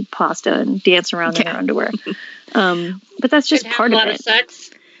they eat pasta and dance around in their underwear. But that's just And have part a of lot it. of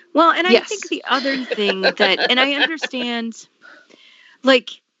sex. Well, and I Yes. think the other thing and I understand,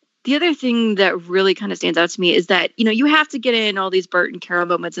 the other thing that really kind of stands out to me is that, you have to get in all these Bert and Carol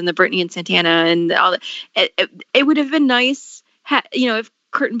moments and the Brittany and Santana and all that. It would have been nice, if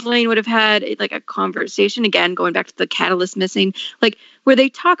Kurt and Blaine would have had a conversation, again, going back to the catalyst missing, where they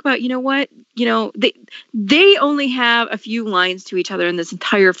talk about, they only have a few lines to each other in this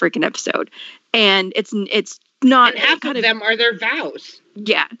entire freaking episode. And it's not And half of them are their vows.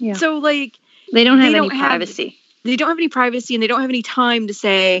 Yeah. Yeah. So They don't have They any don't have- privacy. they don't have any privacy and they don't have any time to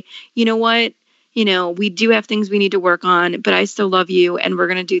say, you know what, we do have things we need to work on, but I still love you and we're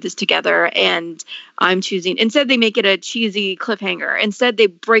going to do this together. And I'm choosing, instead they make it a cheesy cliffhanger. Instead they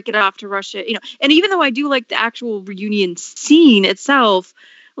break it off to Russia, and even though I do like the actual reunion scene itself,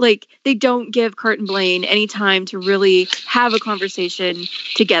 like they don't give Kurt and Blaine any time to really have a conversation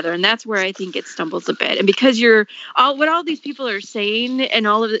together, and that's where I think it stumbles a bit. And because what all these people are saying and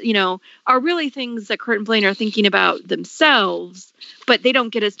all of it, are really things that Kurt and Blaine are thinking about themselves, but they don't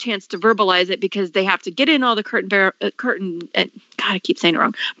get a chance to verbalize it because they have to get in all the Bert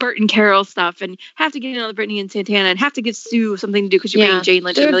and Carol stuff, and have to get in all the Brittany and Santana, and have to give Sue something to do because you're paying Jane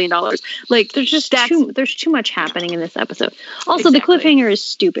Lynch $1 million. Like there's too much happening in this episode. Also, the cliffhanger is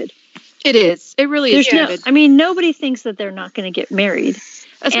stupid. It is. It really is stupid. Nobody thinks that they're not going to get married.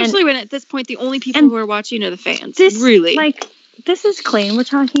 Especially when at this point the only people who are watching are the fans. This is Klaine we're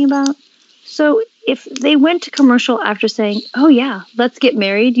talking about. So if they went to commercial after saying, "Oh yeah, let's get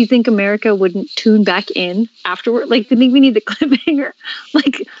married," you think America wouldn't tune back in afterward? Like, I think we need the cliffhanger,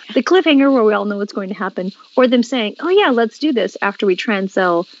 like the cliffhanger where we all know what's going to happen, or them saying, "Oh yeah, let's do this" after we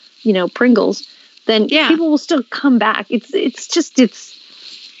transell, Pringles. Then people will still come back. It's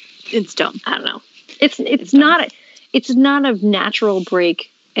dumb. I don't know. It's not a natural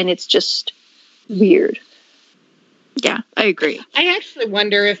break, and it's just weird. Yeah, I agree. I actually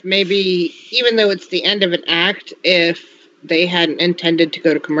wonder if maybe, even though it's the end of an act, if they hadn't intended to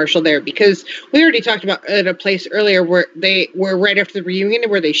go to commercial there, because we already talked about at a place earlier where they were right after the reunion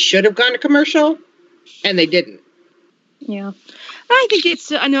where they should have gone to commercial, and they didn't. Yeah. I think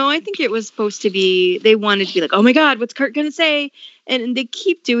it was supposed to be, they wanted to be like, oh my God, what's Kurt going to say? And they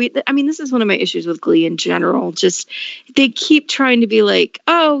keep doing, this is one of my issues with Glee in general. Just, they keep trying to be like,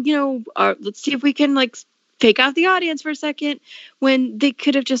 let's see if we can fake out the audience for a second, when they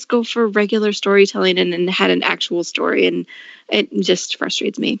could have just go for regular storytelling and had an actual story. And it just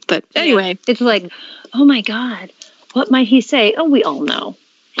frustrates me. But anyway. It's like, oh my God, what might he say? Oh, we all know.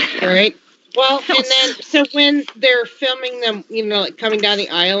 All right. Well, and then, so when they're filming them, coming down the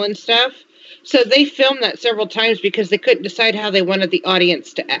aisle and stuff, so they filmed that several times because they couldn't decide how they wanted the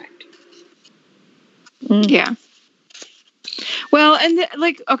audience to act. Yeah. Well, and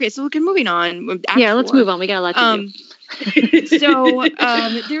okay, so moving on. Yeah, let's move on. We got a lot to do. So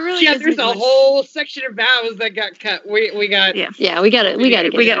there really there's a whole section of vows that got cut. We got we got a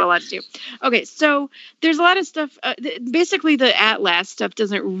lot to do. Okay, so there's a lot of stuff. Basically, the at last stuff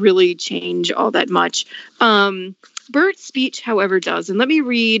doesn't really change all that much. Bert's speech, however, does. And let me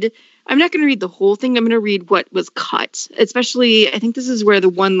read. I'm not going to read the whole thing. I'm going to read what was cut. Especially, I think this is where the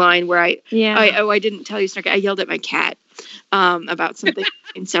one line where I didn't tell you, Snarky. I yelled at my cat about something,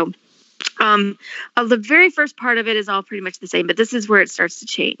 and so. The very first part of it is all pretty much the same, but this is where it starts to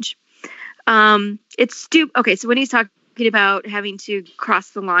change. It's stupid. Okay, so when he's talking about having to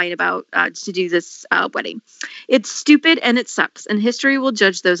cross the line about to do this wedding, it's stupid and it sucks, and history will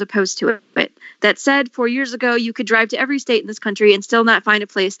judge those opposed to it. That said, 4 years ago, you could drive to every state in this country and still not find a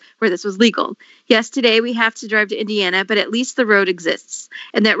place where this was legal. Yes, today we have to drive to Indiana, but at least the road exists,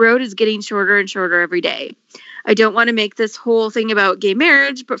 and that road is getting shorter and shorter every day. I don't want to make this whole thing about gay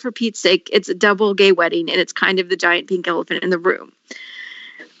marriage, but for Pete's sake, it's a double gay wedding, and it's kind of the giant pink elephant in the room.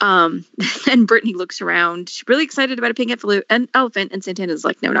 And Brittany looks around. She's really excited about a pink elephant, and Santana's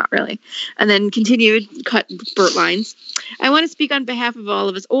like, no, not really. And then continued, cut Bert lines. I want to speak on behalf of all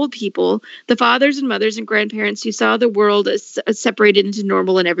of us old people, the fathers and mothers and grandparents who saw the world as separated into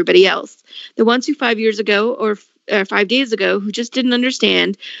normal and everybody else. The ones who 5 years ago or 5 days ago who just didn't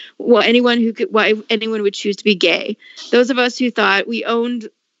understand why anyone would choose to be gay. Those of us who thought we owned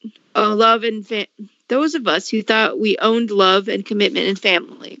love and commitment and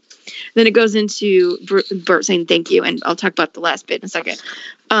family. Then it goes into Bert saying thank you, and I'll talk about the last bit in a second.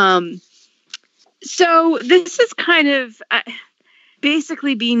 So this is kind of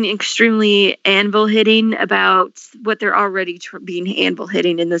basically being extremely anvil hitting about what they're already being anvil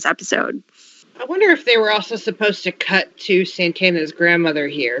hitting in this episode. I wonder if they were also supposed to cut to Santana's grandmother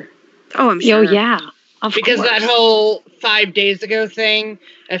here. Oh, I'm sure. Oh, yeah. Because that whole 5 days ago thing,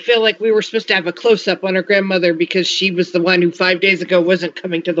 I feel like we were supposed to have a close-up on her grandmother because she was the one who 5 days ago wasn't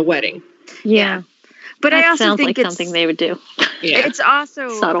coming to the wedding. Yeah. But that I also sounds think like it's something they would do. Yeah. It's also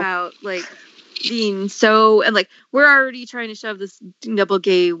subtle. About being so, and we're already trying to shove this double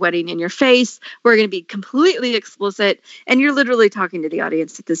gay wedding in your face. We're going to be completely explicit, and you're literally talking to the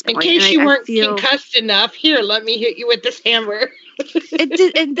audience at this point. In case you weren't concussed enough, here, let me hit you with this hammer.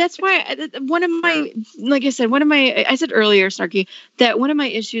 And that's why I said earlier, Snarky, that one of my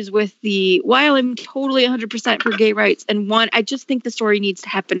issues with while I'm totally 100% for gay rights, and I just think the story needs to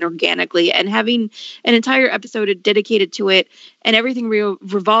happen organically, and having an entire episode dedicated to it and everything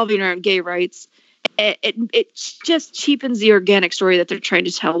revolving around gay rights, it just cheapens the organic story that they're trying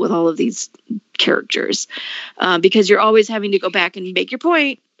to tell with all of these characters, because you're always having to go back and make your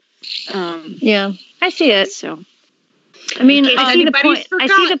point. Yeah, I see it. So. I mean, In case I see the anybody's point. I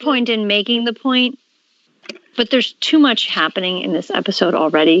see the forgotten. point in making the point, but there's too much happening in this episode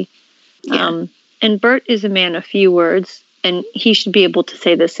already. Yeah. And Bert is a man of few words, and he should be able to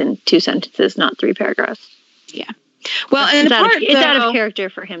say this in 2 sentences, not 3 paragraphs. Well, and It's out of character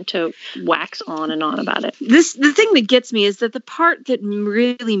for him to wax on and on about it. the thing that gets me is that the part that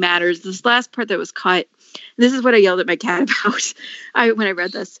really matters, this last part that was cut, this is what I yelled at my cat about when I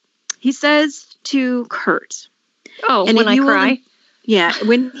read this. He says to Kurt, Oh, And when if I you will- cry?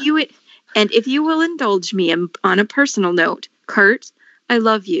 and if you will indulge me on a personal note, Kurt, I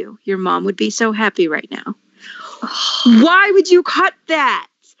love you. Your mom would be so happy right now. Why would you cut that?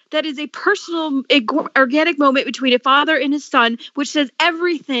 That is a personal, organic moment between a father and his son, which says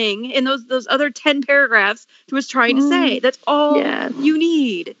everything in those other 10 paragraphs he was trying to say. That's all you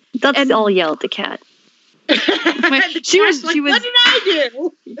need. That's all yell at the cat. She was, Like, what did I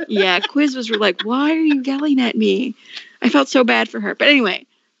do? yeah, Quiz was like, why are you yelling at me? I felt so bad for her. But anyway,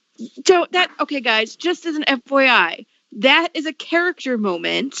 so okay, guys, just as an FYI, that is a character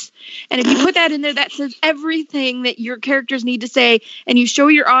moment. And if you put that in there, that says everything that your characters need to say. And you show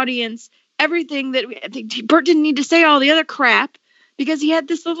your audience everything that Bert didn't need to say all the other crap because he had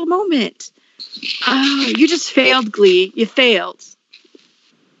this little moment. Oh, you just failed, Glee. You failed.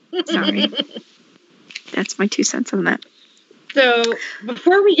 Sorry. That's my 2 cents on that. So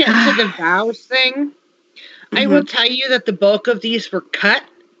before we get to the vows thing, I will tell you that the bulk of these were cut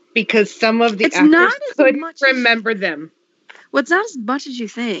because some of the It's actors not as couldn't much as- remember them. Well, it's not as much as you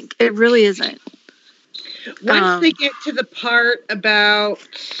think. It really isn't. Once they get to the part about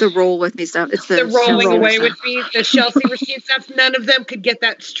The roll with me stuff. It's the rolling roll away stuff. with me, the shell saver scene stuff, none of them could get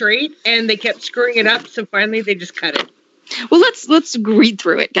that straight, and they kept screwing it up. So finally, they just cut it. Well, let's read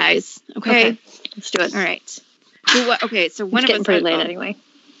through it, guys. Okay. Let's do it. All right. So what? Okay. So one It's of getting us pretty had- late anyway.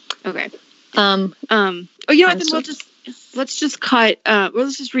 Okay. Um, Oh, you know what? I'm Then sorry. let's just cut.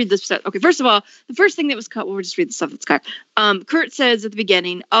 Let's just read this stuff. Okay. First of all, the first thing that was cut. We'll just read the stuff that's cut. Kurt says at the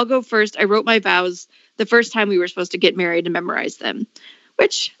beginning, "I'll go first. I wrote my vows the first time we were supposed to get married and memorize them."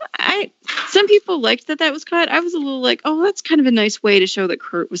 Which some people liked that was cut. I was a little like, oh, that's kind of a nice way to show that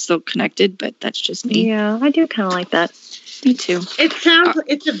Kurt was still connected, but that's just me. yeah, I do kind of like that. Me too. It sounds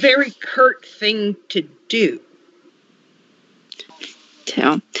it's a very Kurt thing to do. Too.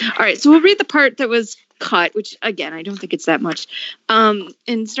 All right, so we'll read the part that was cut, which again, I don't think it's that much. And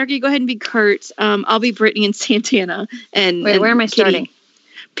Snarky, go ahead and be Kurt. I'll be Brittany and Santana. And Wait, and where am I Kitty. starting?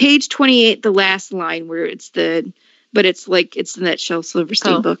 Page 28, the last line where it's in that Shel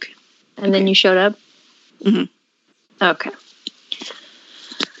Silverstein Oh. book. And then you showed up? Mhm. Okay.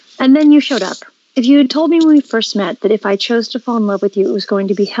 And then you showed up. If you had told me when we first met that if I chose to fall in love with you, it was going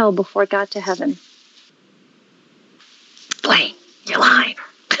to be hell before it got to heaven. Blaine, you're lying.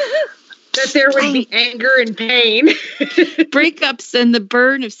 That there would be anger and pain. Breakups and the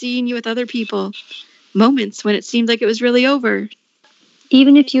burn of seeing you with other people. Moments when it seemed like it was really over.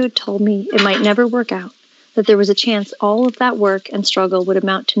 Even if you had told me it might never work out, that there was a chance all of that work and struggle would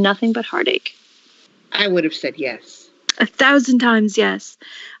amount to nothing but heartache. I would have said yes. 1,000 times yes.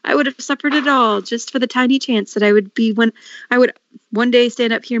 I would have suffered it all just for the tiny chance that I would one day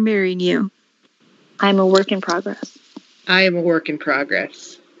stand up here marrying you. I'm a work in progress. I am a work in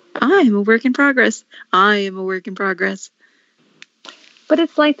progress. I am a work in progress. I am a work in progress. But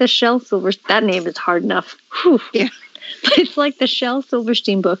it's like the Shel Silverstein. That name is hard enough. Whew. Yeah. But it's like the Shel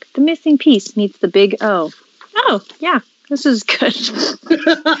Silverstein book. The missing piece meets the big O. Oh, yeah. This is good.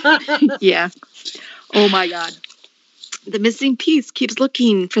 Yeah. Oh my God. The missing piece keeps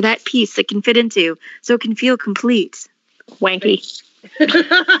looking for that piece it can fit into so it can feel complete. Wanky.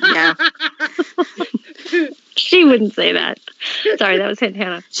 Yeah. She wouldn't say that. Sorry, that was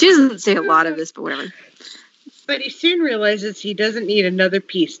Hannah. She doesn't say a lot of this, but whatever. But he soon realizes he doesn't need another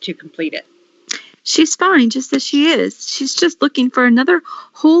piece to complete it. She's fine just as she is. She's just looking for another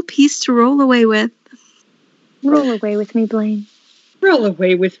whole piece to roll away with. Roll away with me, Blaine. Roll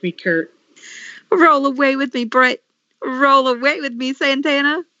away with me, Kurt. Roll away with me, Brett. Roll away with me,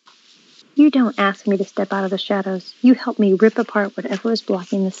 Santana. You don't ask me to step out of the shadows. You help me rip apart whatever is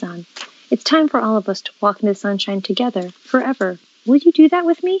blocking the sun. It's time for all of us to walk in the sunshine together, forever. Will you do that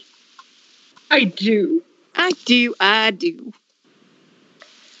with me? I do. I do.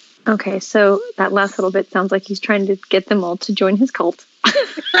 Okay, so that last little bit sounds like he's trying to get them all to join his cult.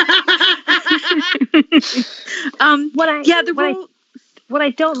 What I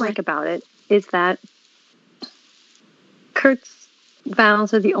don't like about it is that Kurt's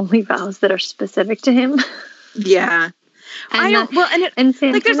vows are the only vows that are specific to him. Yeah. And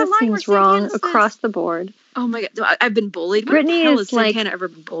Santana like, there's a line where seems wrong Santana says- across the board. Oh my God. I've been bullied. When Brittany the hell is has like- Santana ever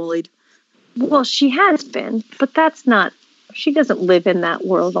been bullied? Well, she has been, but that's not. She doesn't live in that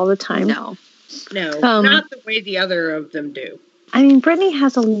world all the time. No. No, Um, not the way the other of them do. I mean, Brittany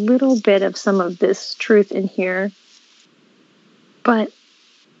has a little bit of some of this truth in here, but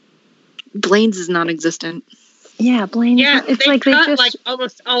Blaine's is non-existent. yeah, Blaine. Yeah, it's they like they cut just like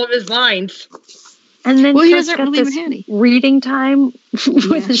almost all of his lines. and then Well, he Kurt's doesn't got really this even handy. reading time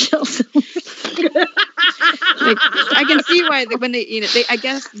with Shelton. Like, I can see why when they, I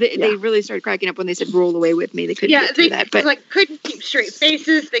guess they really started cracking up when they said "roll away with me." They couldn't Yeah, get through they that, but like couldn't keep straight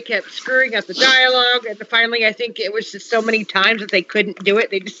faces. They kept screwing up the dialogue, and finally, I think it was just so many times that they couldn't do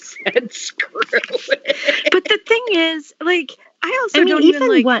it. They just said, "Screw it." but the thing is, like, I also I mean, don't even even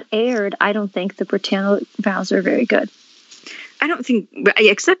like. what aired, I don't think the Britannia vows are very good. I don't think,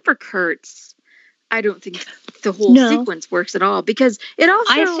 except for Kurt's, I don't think the whole No. sequence works at all because it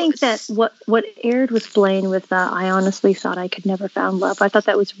also. I think that what aired with Blaine with I honestly thought I could never found love. I thought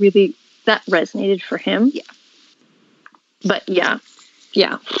that was really that resonated for him. Yeah. But yeah.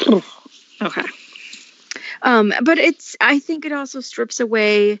 Okay. But I think it also strips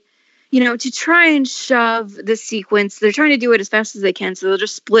away, to try and shove the sequence. They're trying to do it as fast as they can, so they'll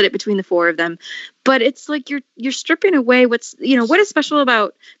just split it between the four of them. But it's like you're stripping away what is special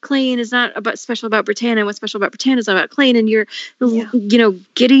about Klaine is not special about Britannia. What's special about Britannia is not about Klaine, and you're,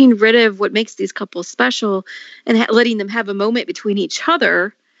 getting rid of what makes these couples special and letting them have a moment between each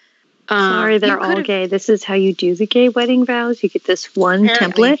other. Sorry, they're all gay. This is how you do the gay wedding vows. You get this one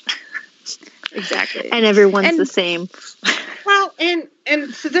Apparently. template, Exactly. and everyone's And- the same. Well,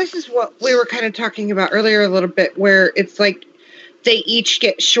 and so this is what we were kind of talking about earlier a little bit, where it's like they each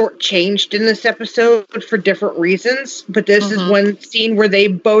get shortchanged in this episode for different reasons, but this is one scene where they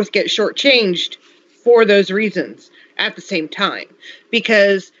both get shortchanged for those reasons at the same time,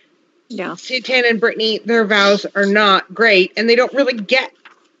 because Yeah. Santana and Brittany, their vows are not great, and they don't really get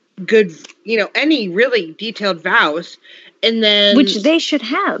good, any really detailed vows. And then Which they should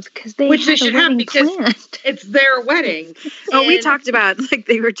have, because they Which they had should a have, wedding because- planned. it's their wedding. Oh, we And- talked about like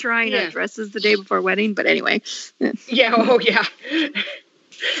they were trying Yeah. on dresses the day before wedding, but anyway. Yeah, oh yeah.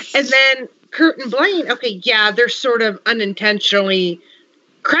 And then Kurt and Blaine, okay, yeah, they're sort of unintentionally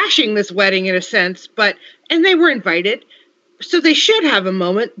crashing this wedding in a sense, and they were invited, so they should have a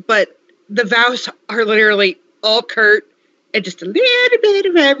moment, but the vows are literally all Kurt and just a little bit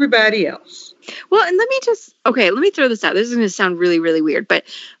of everybody else. Well, and let me throw this out. This is going to sound really, really weird, but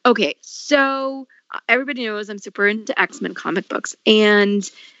okay. So everybody knows I'm super into X-Men comic books, and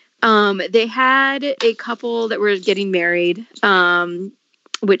they had a couple that were getting married,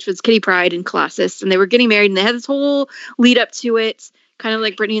 which was Kitty Pryde and Colossus, and they were getting married, and they had this whole lead up to it, kind of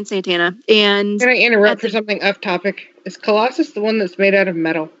like Brittany and Santana. And Can I interrupt for something off topic? Is Colossus the one that's made out of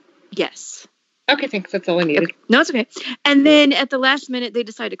metal? yes. Okay, thanks. That's all I needed. Okay. No, it's okay. And then at the last minute, they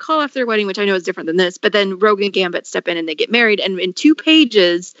decide to call off their wedding, which I know is different than this. But then Rogue and Gambit step in and they get married. And in 2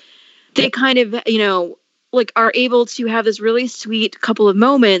 pages, they kind of, like are able to have this really sweet couple of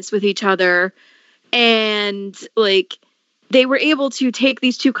moments with each other. And like they were able to take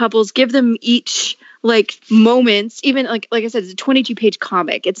these 2 couples, give them each like moments, even like I said, it's a 22-page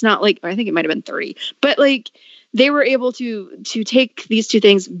comic. It's not like, I think it might have been 30, but like they were able to take these 2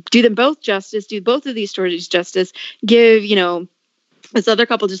 things, do them both justice, do both of these stories justice, give, this other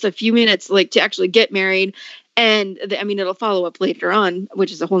couple just a few minutes, like to actually get married. And it'll follow up later on,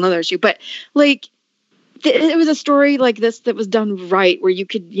 which is a whole nother issue. But like, it was a story like this that was done right, where you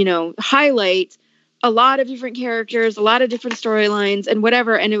could, highlight a lot of different characters, a lot of different storylines and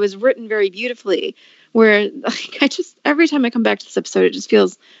whatever. And it was written very beautifully, where like, every time I come back to this episode, it just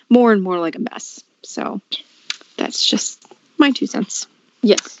feels more and more like a mess. So that's just my 2 cents.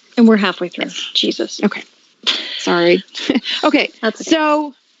 Yes. And we're halfway through. Jesus. Okay. Sorry. Okay. That's okay.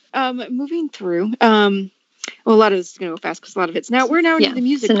 So, moving through, a lot of this is going to go fast because a lot of it's we're now into Yeah. the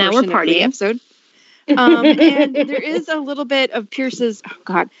music So now we're portion of the partying. episode. And there is a little bit of Pierce's,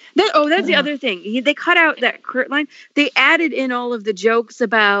 that's the other thing. They cut out that Kurt line. They added in all of the jokes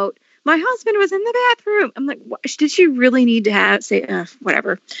about my husband was in the bathroom. I'm like, what? Did she really need to say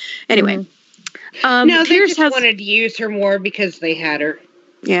whatever? Anyway. No, they Pierce just wanted to use her more because they had her.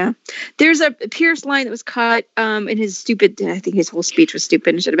 Yeah. There's a Pierce line that was cut in his stupid, I think his whole speech was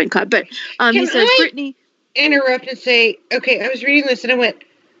stupid and should have been cut, but he Can says, I Brittany. Interrupt and say, okay, I was reading this and I went,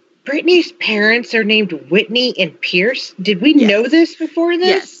 Brittany's parents are named Whitney and Pierce. Did we know this before this?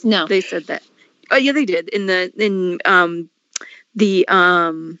 Yes. No. They said that. Oh, yeah, they did. In the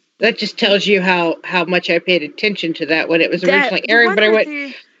That just tells you how much I paid attention to that when it was that- originally the airing. one But I with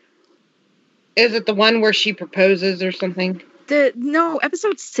went, is it the one where she proposes or something? no,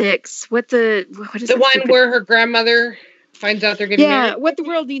 episode 6. What is The that one stupid- where her grandmother finds out they're getting Yeah, married. what the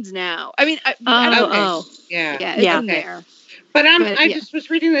world needs now. I mean, I don't know. Okay. Yeah. Yeah, it's Yeah. in there. But I yeah. just was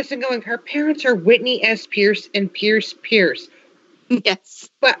reading this and going, her parents are Whitney S. Pierce and Pierce Pierce. Yes.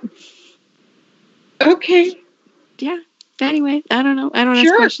 But okay. Yeah. Anyway, I don't know. I don't ask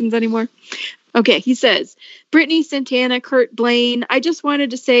Sure. questions anymore. Okay, he says, Brittany, Santana, Kurt, Blaine, I just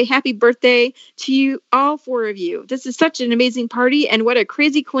wanted to say happy birthday to you, all four of you. This is such an amazing party, and what a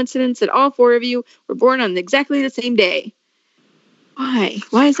crazy coincidence that all four of you were born on exactly the same day. Why?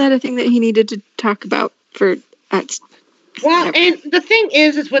 Why is that a thing that he needed to talk about for... Well, Whatever. and the thing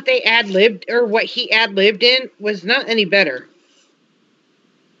is what they ad-libbed, or what he ad-libbed in, was not any better.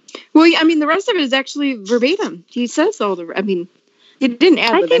 Well, yeah, I mean, the rest of it is actually verbatim. He says all the... I mean, he didn't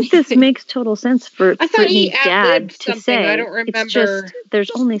add I think this makes total sense for I thought he Brittany's dad ad-libbed to something. say. I don't remember. It's just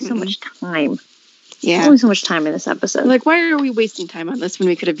there's only so Mhm. much time. Yeah. Only so much time in this episode. Like, why are we wasting time on this when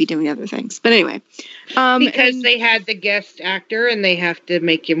we could have been doing other things? But anyway. Because and- they had the guest actor and they have to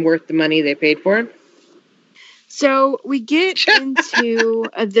make him worth the money they paid for him. So we get into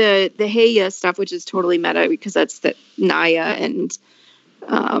the Heya stuff, which is totally meta because that's the Naya and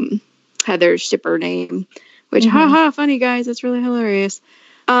Heather's shipper name, which Mhm. haha, funny guys, that's really hilarious.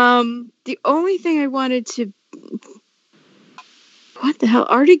 The only thing I wanted to, what the hell?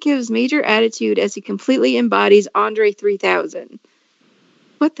 Artie gives major attitude as he completely embodies Andre 3000.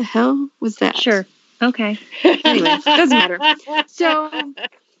 What the hell was that? Sure. Okay. Anyway, doesn't matter. So I'm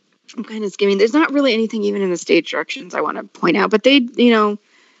kind of skimming. There's not really anything even in the stage directions I want to point out, but they,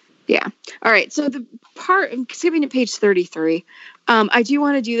 yeah. All right. So the part, I'm skipping to page 33. I do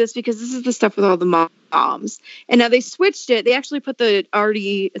want to do this because this is the stuff with all the moms. And now they switched it. They actually put the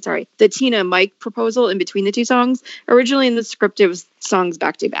Tina Mike proposal in between the two songs. Originally in the script, it was songs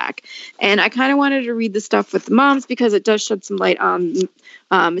back to back. And I kind of wanted to read the stuff with the moms because it does shed some light on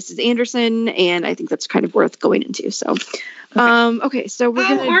Mrs. Anderson. And I think that's kind of worth going into. So, okay. So we're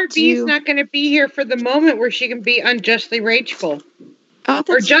going to RB's not going to be here for the moment where she can be unjustly rageful. Oh, Or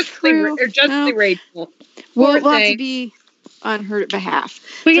that's justly true. No. rageful. We'll Poor have to thing. be on her behalf.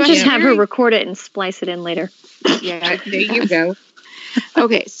 We can So just I'm have her very- record it and splice it in later. Yeah. There you go.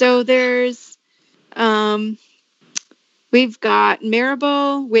 Okay, so there's we've got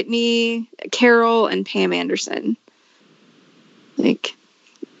Maribel, Whitney, Carol, and Pam Anderson. Like,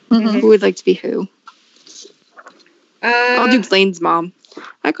 who would like to be who? I'll do Blaine's mom.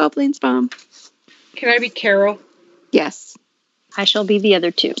 I call Blaine's mom. Can I be Carol? Yes. I shall be the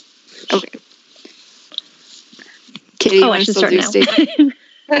other two. Okay. Kitty, you Oh, I wanna should still start do now. stage-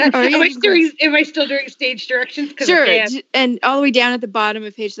 Am I still doing stage directions? 'Cause I Sure. can. And all the way down at the bottom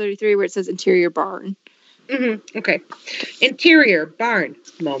of page 33 where it says interior barn. Okay. Interior barn.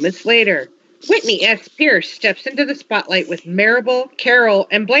 Moments later, Whitney S. Pierce steps into the spotlight with Maribel, Carol,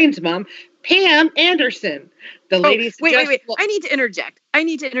 and Blaine's mom, Pam Anderson. The ladies. Wait. I need to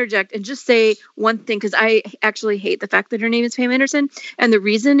interject and just say one thing because I actually hate the fact that her name is Pam Anderson. And the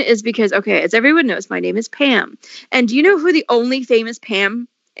reason is because, okay, as everyone knows, my name is Pam. And do you know who the only famous Pam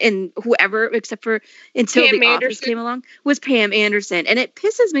and whoever, except for until Pam The Office Anderson? came along, was Pam Anderson. And it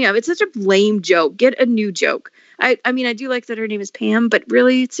pisses me off. It's such a lame joke. Get a new joke. I mean, I do like that her name is Pam, but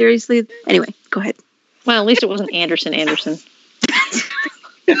really, seriously? Anyway, go ahead. Well, at least it wasn't Anderson.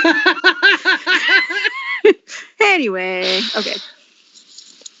 Anyway, okay.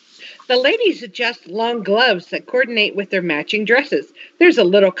 The ladies adjust long gloves that coordinate with their matching dresses. There's a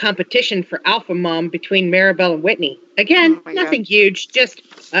little competition for alpha mom between Maribel and Whitney. Again, Oh my nothing huge, just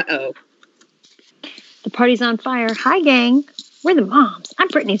uh-oh. The party's on fire. Hi, gang. We're the moms. I'm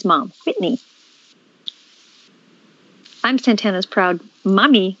Brittany's mom, Whitney. I'm Santana's proud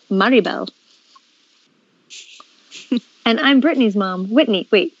mommy, Maribel. And I'm Brittany's mom, Whitney.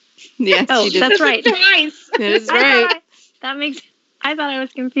 Wait. Yes, Oh, she did. that's right. Twice. That is I right. thought that makes. I thought I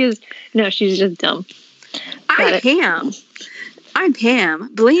was confused. No, she's just dumb. Got it. I'm Pam,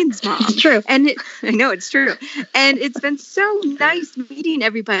 Blaine's mom. It's true. And I know it's true. And it's been so nice meeting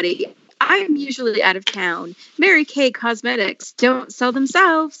everybody. I'm usually out of town. Mary Kay Cosmetics don't sell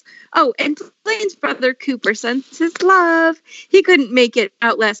themselves. Oh, and Blaine's brother Cooper sends his love. He couldn't make it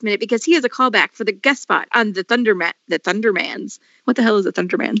out last minute because he has a callback for the guest spot on the Thundermans. What the hell is the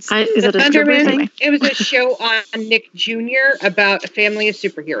Thundermans? Is it a stripper Thunderman, thing? it was a show on Nick Jr. about a family of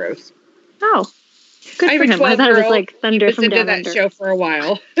superheroes. Oh, good I for have a him. I thought it was 12-year-old. like He Thunder was from into Down that Under. show for a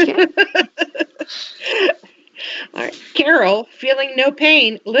while. Yeah. All right. Carol, feeling no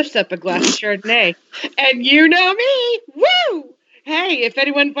pain, lifts up a glass of Chardonnay. And you know me! Woo! Hey, if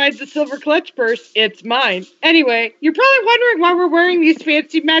anyone finds a silver clutch purse, it's mine. Anyway, you're probably wondering why we're wearing these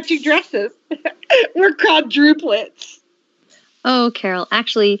fancy matching dresses. We're quadruplets. Oh, Carol,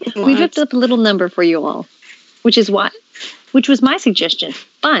 actually, we What? whipped up a little number for you all, which is what? which was my suggestion,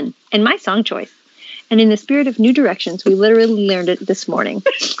 fun, and my song choice. And in the spirit of new directions, we literally learned it this morning.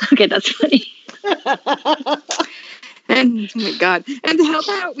 Okay, that's funny. And oh my God. And to help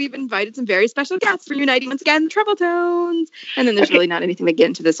out, we've invited some very special guests for uniting once again the Treble Tones. And then there's really not anything to get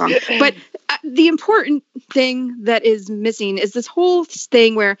into this song. But the important thing that is missing is this whole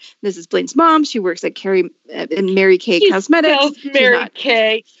thing where this is Blaine's mom. She works at Mary Kay Cosmetics. Spells Mary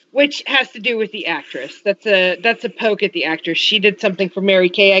Kay, which has to do with the actress. That's a poke at the actress. She did something for Mary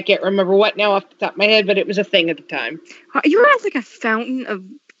Kay. I can't remember what now off the top of my head, but it was a thing at the time. You're at like a fountain of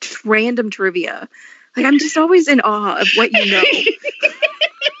random trivia. Like, I'm just always in awe of what you know.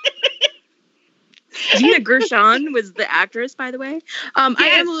 Gina Gershon was the actress, by the way. I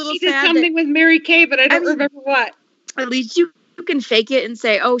am a little she did sad something with Mary Kay, but I don't remember what. At least you can fake it and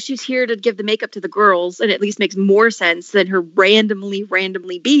say, oh, she's here to give the makeup to the girls, and it at least makes more sense than her randomly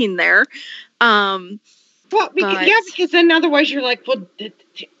being there. Because then otherwise you're like, well, did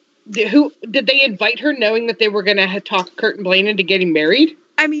they invite her knowing that they were going to talk Kurt and Blaine into getting married?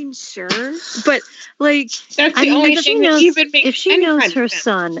 I mean, sure, but like that's the only thing that even makes if she knows her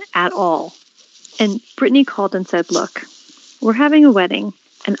son at all. And Brittany called and said, "Look, we're having a wedding,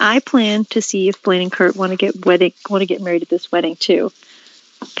 and I plan to see if Blaine and Kurt want to get married at this wedding too."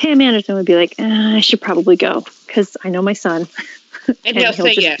 Pam Anderson would be like, "I should probably go because I know my son." And he'll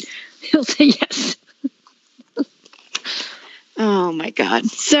say yes. He'll say yes. Oh my God!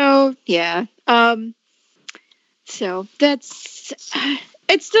 So yeah, so that's.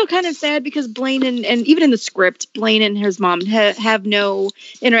 It's still kind of sad because Blaine and even in the script, Blaine and his mom have no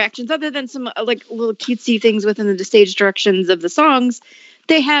interactions other than some like little cutesy things within the stage directions of the songs.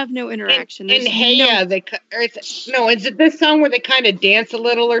 They have no interaction. In Heya, is it this song where they kind of dance a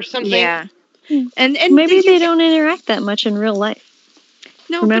little or something? Yeah, and maybe they don't interact that much in real life.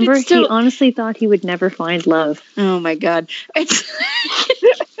 No, remember, but still, he honestly thought he would never find love. Oh my God! It's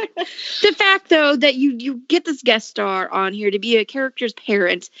the fact, though, that you get this guest star on here to be a character's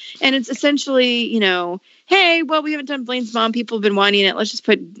parent, and it's essentially, hey, well, we haven't done Blaine's mom. People have been wanting it. Let's just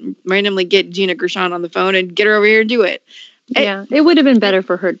randomly get Gina Gershon on the phone and get her over here and do it. Yeah, it would have been better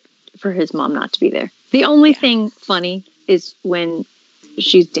for his mom not to be there. The only thing funny is when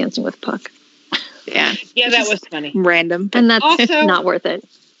she's dancing with Puck. Yeah, that was funny. Random. And that's also not worth it.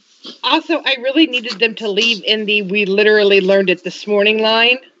 Also, I really needed them to leave in the "we literally learned it this morning"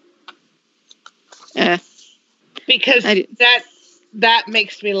 line. Because that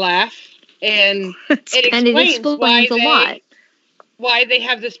makes me laugh. And it explains why they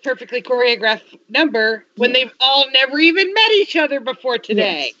have this perfectly choreographed number when they've all never even met each other before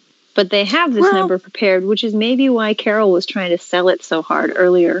today. Yes. But they have this number prepared, which is maybe why Carol was trying to sell it so hard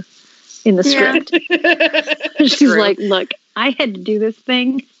earlier in the script. She's like, look, I had to do this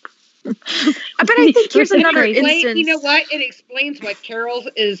thing. But I think here's another instance. You know what? It explains why Carol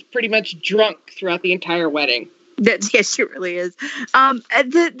is pretty much drunk throughout the entire wedding. Yes, she really is.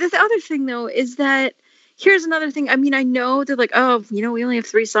 The other thing, though, is that here's another thing. I mean, I know they're like, oh, we only have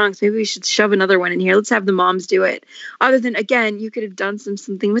 3 songs. Maybe we should shove another one in here. Let's have the moms do it. Other than, again, you could have done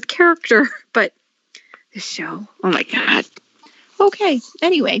something with character. But this show, oh my God. Okay.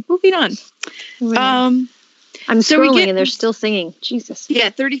 Anyway, moving on. I'm scrolling and they're still singing. Jesus. Yeah,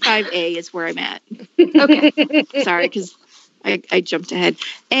 35A is where I'm at. Okay. Sorry, because I jumped ahead.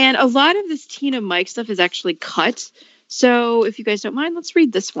 And a lot of this Tina Mike stuff is actually cut. So if you guys don't mind, let's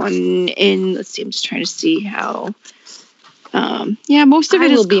read this one in. Let's see. I'm just trying to see how. Most of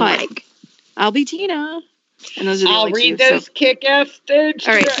it is cut. Mike. I'll be Tina. And those are I'll only read 2, those kick-ass stage.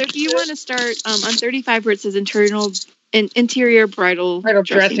 All right. So if you want to start on 35 where it says interior bridal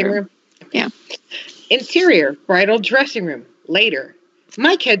dressing room. Yeah. Interior bridal dressing room. Later,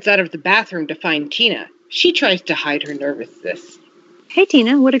 Mike heads out of the bathroom to find Tina. She tries to hide her nervousness. Hey,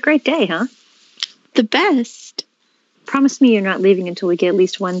 Tina, what a great day, huh? The best. Promise me you're not leaving until we get at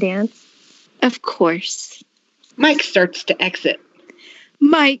least one dance. Of course. Mike starts to exit.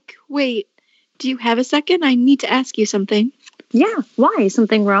 Mike, wait. Do you have a second? I need to ask you something. Yeah, why? Is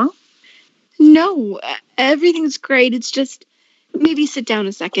something wrong? No, everything's great. It's just, maybe sit down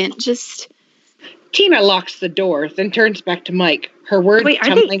a second. Tina locks the door, then turns back to Mike. Her words Wait,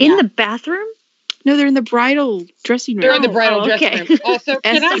 are they in the bathroom? No, they're in the bridal dressing room. They're in the bridal dressing room. Also,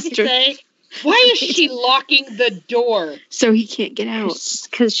 can I say, why is she locking the door? So he can't get out.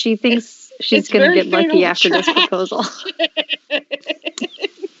 Because she thinks she's going to get lucky after this proposal.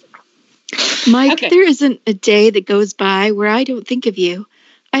 Mike, There isn't a day that goes by where I don't think of you.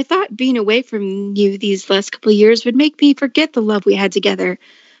 I thought being away from you these last couple of years would make me forget the love we had together,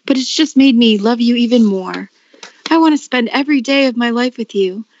 but it's just made me love you even more. I want to spend every day of my life with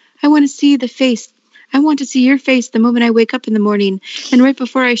you. I want to see the face I want to see your face the moment I wake up in the morning and right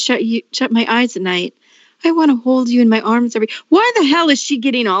before I shut my eyes at night. I want to hold you in my arms every. Why the hell is she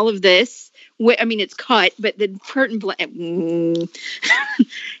getting all of this? I mean, it's cut, but the curtain.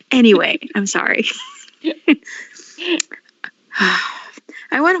 Anyway, I'm sorry.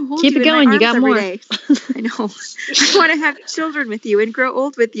 I want to hold Keep you it in going, my you arms got every more. day. I know. I want to have children with you and grow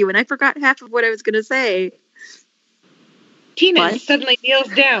old with you, and I forgot half of what I was going to say. Tina What? suddenly kneels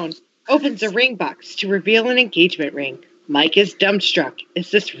down, opens a ring box to reveal an engagement ring. Mike is dumbstruck. Is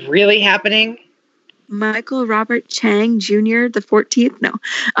this really happening? Michael Robert Chang Jr., the 14th? No.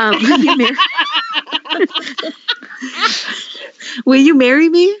 Will you marry? Will you marry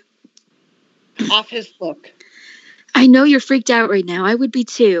me? Off his look. I know you're freaked out right now. I would be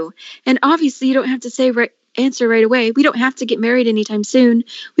too. And obviously, you don't have to answer right away. We don't have to get married anytime soon.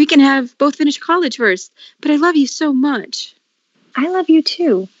 We can have both finish college first. But I love you so much. I love you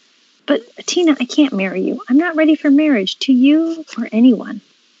too. But Tina, I can't marry you. I'm not ready for marriage to you or anyone.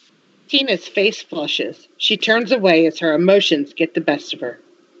 Tina's face flushes. She turns away as her emotions get the best of her.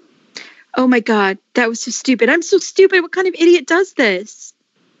 Oh my God, that was so stupid. I'm so stupid. What kind of idiot does this?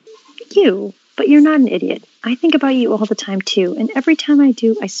 You, but you're not an idiot. I think about you all the time too, and every time I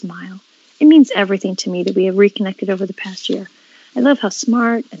do, I smile. It means everything to me that we have reconnected over the past year. I love how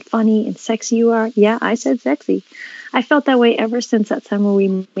smart and funny and sexy you are. Yeah, I said sexy. I felt that way ever since that summer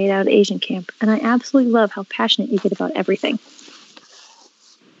we made out at Asian camp, and I absolutely love how passionate you get about everything.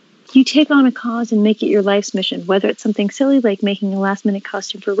 You take on a cause and make it your life's mission, whether it's something silly like making a last-minute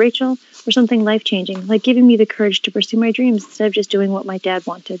costume for Rachel, or something life-changing like giving me the courage to pursue my dreams instead of just doing what my dad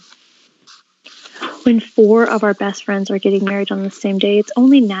wanted. When 4 of our best friends are getting married on the same day, it's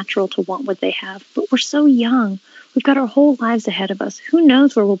only natural to want what they have, but we're so young. We've got our whole lives ahead of us. Who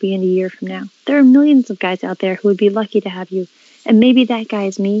knows where we'll be in a year from now? There are millions of guys out there who would be lucky to have you, and maybe that guy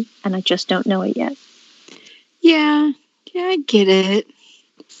is me, and I just don't know it yet. Yeah, I get it.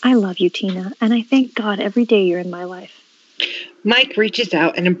 I love you, Tina, and I thank God every day you're in my life. Mike reaches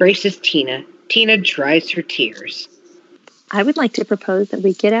out and embraces Tina. Tina dries her tears. I would like to propose that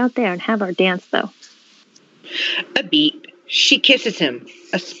we get out there and have our dance, though. A beat. She kisses him.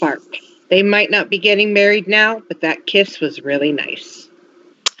 A spark. They might not be getting married now, but that kiss was really nice.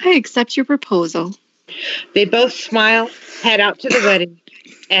 I accept your proposal. They both smile, head out to the wedding,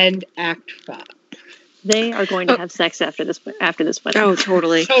 and act 5. They are going to have sex after this wedding. Oh,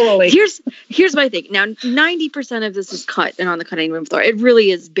 totally. Totally. Here's my thing. Now, 90% of this is cut and on the cutting room floor. It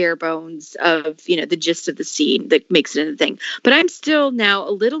really is bare bones of, the gist of the scene that makes it into the thing. But I'm still now a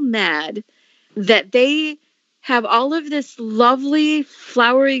little mad that they have all of this lovely,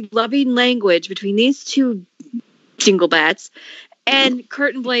 flowery, loving language between these two dinglebats, and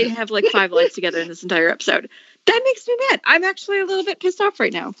Kurt and Blade have like 5 lines together in this entire episode. That makes me mad. I'm actually a little bit pissed off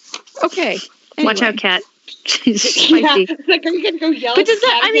right now. Okay. Anyway. Watch out, Kat. She's Yeah. spicy. Like, are you going to go yell But does at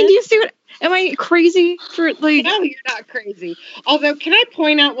that, Kat I mean, again? do you see what, am I crazy for like, No, you're not crazy. Although, can I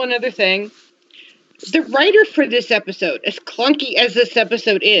point out one other thing? The writer for this episode, as clunky as this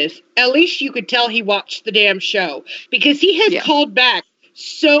episode is, at least you could tell he watched the damn show. Because he has called back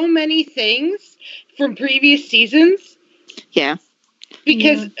so many things from previous seasons. yeah.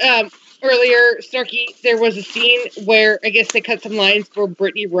 Because earlier, Snarky, there was a scene where I guess they cut some lines where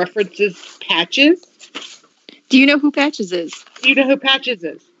Brittany references Patches. Do you know who Patches is? Do you know who Patches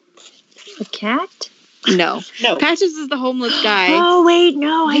is? The cat? No. No. Patches is the homeless guy. Oh, wait,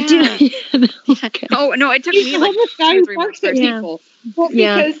 no, I do. Okay. Oh, no, it took He's me the like homeless guy 2 or who 3 barks minutes. at Yeah. people. Well,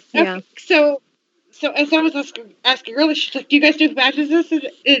 Yeah, because, yeah. okay, so as I was asking earlier, she's like, do you guys know who Patches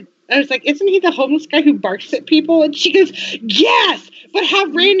is? I was like, isn't he the homeless guy who barks at people? And she goes, yes! But how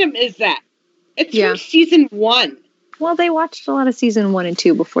random is that? It's from season 1. Well, they watched a lot of season 1 and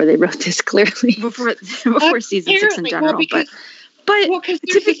 2 before they wrote this, clearly. Before season 6 in Apparently. general. Well, because But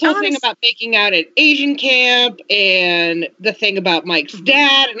there's this whole thing about making out at Asian camp and the thing about Mike's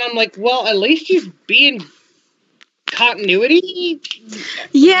dad. And I'm like, well, at least he's being continuity.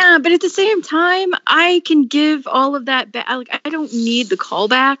 yeah, but at the same time, I can give all of that back. Like, I don't need the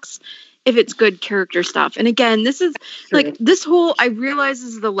callbacks if it's good character stuff. And again, this is like this whole, I realize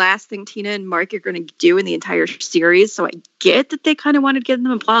this is the last thing Tina and Mark are going to do in the entire series. So I get that they kind of wanted to give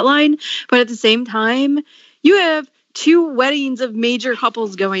them a plot line, but at the same time, you have 2 weddings of major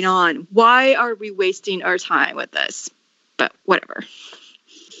couples going on. Why are we wasting our time with this? But whatever.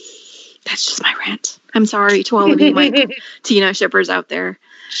 That's just my rant. I'm sorry to all of you, Mike, Tina shippers out there.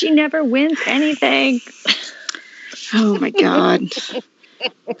 She never wins anything. Oh my God.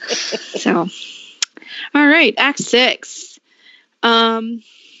 So, all right, Act 6. So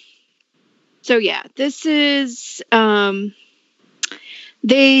yeah, this is,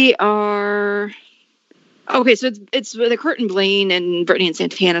 they are Okay, so it's the Kurt and Blaine and Brittany and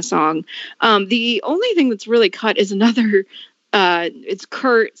Santana song. The only thing that's really cut is another. It's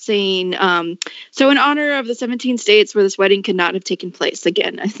Kurt saying, so in honor of the 17 states where this wedding could not have taken place.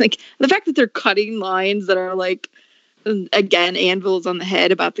 Again, I think the fact that they're cutting lines that are like, again, anvils on the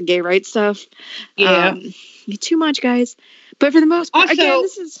head about the gay rights stuff. Yeah. Too much, guys. But for the most part, Also, again,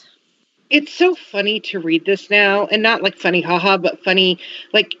 this is... It's so funny to read this now, and not like funny, haha, but funny,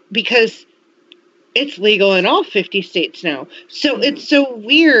 like, because it's legal in all 50 states now. So it's so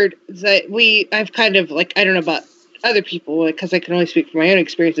weird that I've kind of, like, I don't know about other people, because I can only speak from my own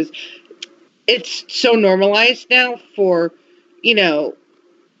experiences. It's so normalized now for,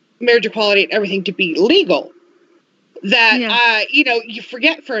 marriage equality and everything to be legal that, you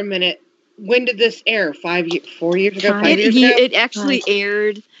forget for a minute, when did this air? 4 years ago? 5 years ago? It actually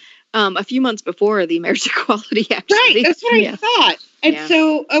aired a few months before the Marriage Equality, actually. Right, that's what I thought. And Yeah.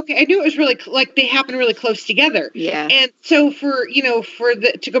 so, okay, I knew it was really, they happened really close together. Yeah. And so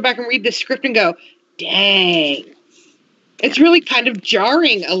to go back and read the script and go, dang. It's really kind of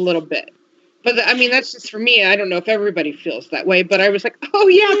jarring a little bit. But, that's just for me. I don't know if everybody feels that way. But I was like, oh,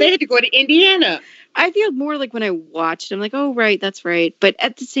 yeah, they had to go to Indiana. I feel more like when I watched it, I'm like, oh, right, that's right. But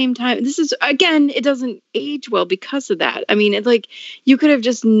at the same time, this is, again, it doesn't age well because of that. I mean, it's like you could have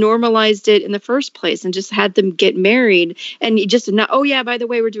just normalized it in the first place and just had them get married and you just not, oh, yeah, by the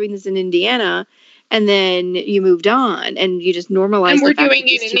way, we're doing this in Indiana. And then you moved on and you just normalized And we're the fact doing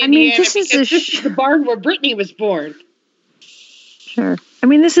that it these in two- Indiana this is because a this is the barn where Brittany was born. Sure. I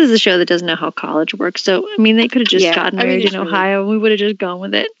mean, this is a show that doesn't know how college works. So, they could have just Yeah, gotten I mean, married it's in really- Ohio and we would have just gone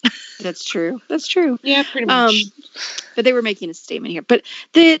with it. That's true. That's true. Yeah, pretty much. But they were making a statement here. But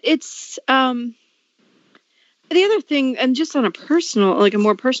it's the other thing, and just on a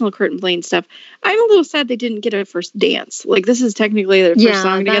more personal Kurt and Blaine stuff, I'm a little sad they didn't get a first dance. Like this is technically their first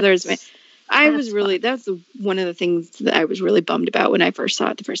song together. That's one of the things that I was really bummed about when I first saw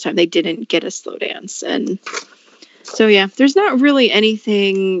it the first time. They didn't get a slow dance, and so yeah, there's not really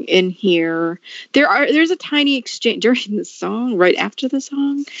anything in here. There's a tiny exchange during the song, right after the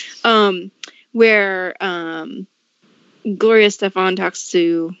song, where Gloria Estefan talks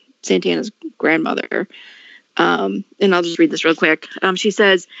to Santana's grandmother. And I'll just read this real quick. She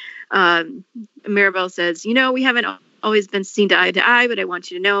says, Maribel says, we haven't always been seen eye to eye, but I want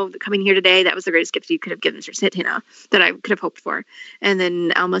you to know that coming here today, that was the greatest gift you could have given Mr. Santana that I could have hoped for. And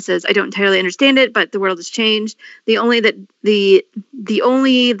then Alma says, I don't entirely understand it, but the world has changed. The only that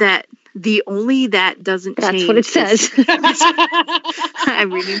doesn't change. That's what it says.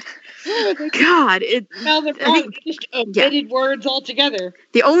 I'm reading. God, No, they're wrong. Just omitted words altogether.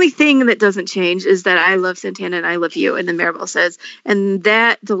 the only thing that doesn't change is that I love Santana and I love you. And then Maribel says, and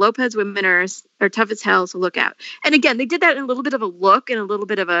that the Lopez women are tough as hell, so look out. And again, they did that in a little bit of a look and a little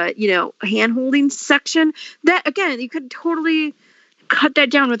bit of a, hand-holding section. That, again, you could totally cut that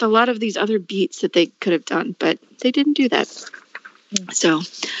down with a lot of these other beats that they could have done, but they didn't do that. So,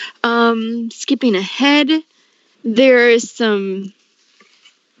 skipping ahead, there is some...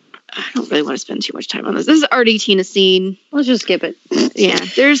 I don't really want to spend too much time on this. This is Artie Tina scene. Let's just skip it. Yeah,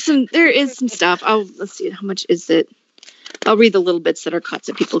 there is some stuff. Let's see, how much is it? I'll read the little bits that are cuts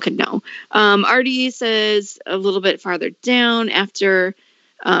that people can know. Artie says a little bit farther down after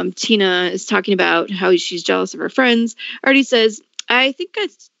Tina is talking about how she's jealous of her friends. Artie says, I think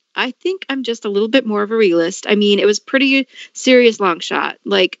I'm just a little bit more of a realist. I mean, it was pretty serious long shot.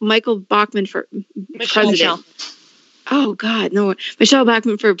 Like Michael Bachmann for president. Oh God, no! Michelle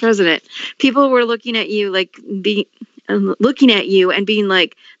Bachmann for president. People were looking at you and being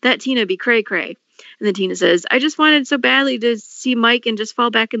like, "That Tina be cray cray." And then Tina says, "I just wanted so badly to see Mike and just fall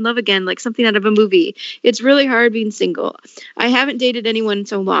back in love again, like something out of a movie. It's really hard being single. I haven't dated anyone in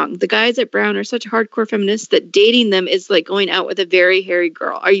so long. The guys at Brown are such hardcore feminists that dating them is like going out with a very hairy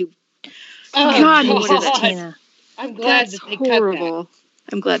girl. Are you? Oh, God, God. what is it? Tina. I'm glad That's that they horrible.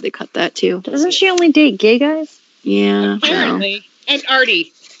 I'm glad they cut that too. Doesn't she only date gay guys? Yeah. cut that. Apparently. And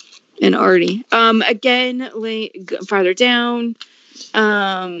Artie. And Artie. Again, farther down,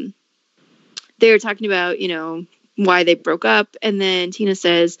 they're talking about, why they broke up. And then Tina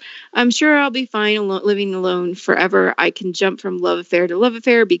says, I'm sure I'll be fine living alone forever. I can jump from love affair to love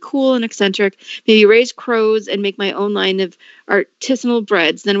affair, be cool and eccentric, maybe raise crows and make my own line of artisanal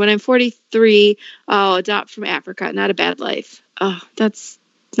breads. Then when I'm 43, I'll adopt from Africa. Not a bad life. Oh, that's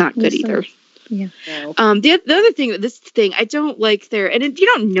not good either. Yeah. No. The other thing, this thing, I don't like you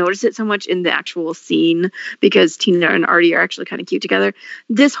don't notice it so much in the actual scene because Tina and Artie are actually kind of cute together.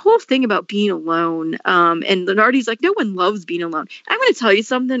 This whole thing about being alone, and Artie's like, no one loves being alone. I'm going to tell you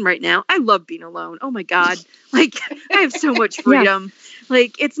something right now. I love being alone. Oh my God. Like, I have so much freedom.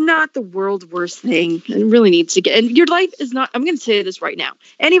 Like, it's not the world's worst thing. It really needs to get, and your life is not, I'm going to say this right now.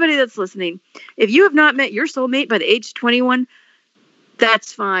 Anybody that's listening, if you have not met your soulmate by the age of 21,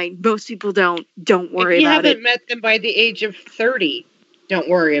 that's fine. Most people don't worry If you about it. haven't met them by the age of 30, don't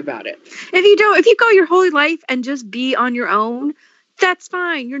worry about it. If you go your whole life and just be on your own, that's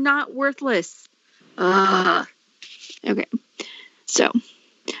fine. You're not worthless. Okay. So,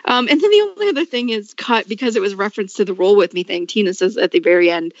 and then the only other thing is cut because it was referenced to the roll with me thing. Tina says at the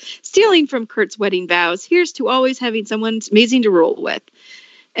very end, stealing from Kurt's wedding vows. Here's to always having someone amazing to roll with.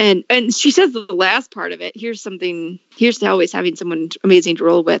 And she says the last part of it, here's to always having someone amazing to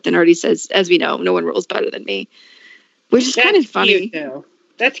roll with. And Artie says, as we know, no one rolls better than me. Which is kind of funny. Cute, though.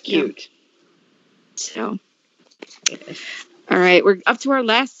 That's cute. Yeah. So, all right, we're up to our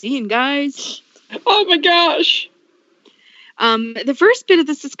last scene, guys. Oh my gosh. The first bit of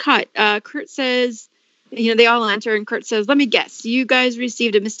this is cut. Kurt says, they all enter, and Kurt says, let me guess, you guys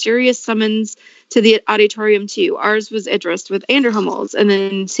received a mysterious summons to the auditorium too. Ours was addressed with Anderhummels. And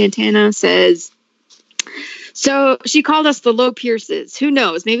then Santana says, so she called us the Low Pierces. Who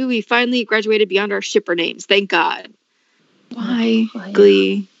knows? Maybe we finally graduated beyond our shipper names. Thank God. Why,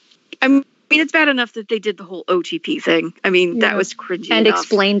 Glee? I mean, it's bad enough that they did the whole OTP thing. I mean, that was cringy And enough.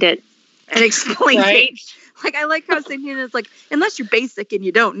 explained it. And explained Right? it. Like, I like how Santana's like, unless you're basic and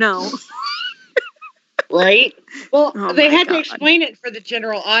you don't know. Right? Well, Oh they my had to God. explain it for the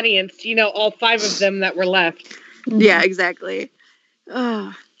general audience, all 5 of them that were left. Yeah, exactly.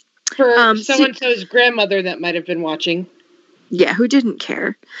 Oh, For so- so-and-so's grandmother that might have been watching. yeah, who didn't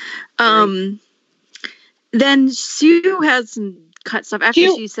care? Then Sue has some cut stuff after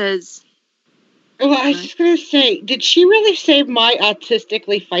Sue- she says, Well, I was just going to say, did she really save my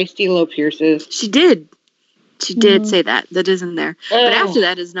autistically feisty Low Pierces? she did. She did say that. That is in there. But Oh. after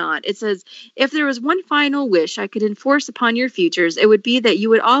that is not. It says, if there was one final wish I could enforce upon your futures, it would be that you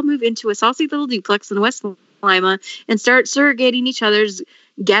would all move into a saucy little duplex in West Lima and start surrogating each other's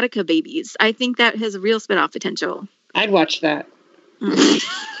Gattaca babies. I think that has a real spin-off potential. I'd watch that. Mm.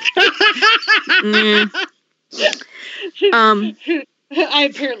 I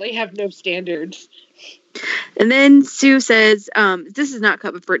apparently have no standards. And then Sue says, this is not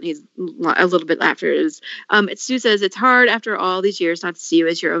cut, but Brittany's a little bit after is, Sue says, it's hard after all these years not to see you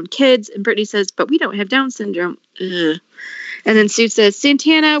as your own kids. And Brittany says, but we don't have Down syndrome. Ugh. And then Sue says,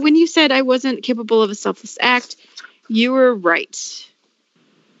 Santana, when you said I wasn't capable of a selfless act, you were right.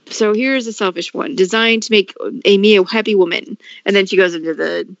 So here's a selfish one, designed to make Amy a happy woman. And then she goes into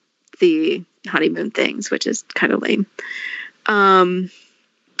the honeymoon things, which is kind of lame.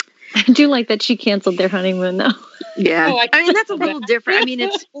 I do like that she canceled their honeymoon, though. Yeah, Oh, I mean that's a little different. I mean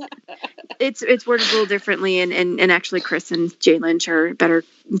it's worded a little differently, and actually Chris and Jay Lynch are better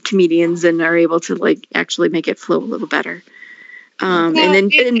comedians and are able to like actually make it flow a little better. And then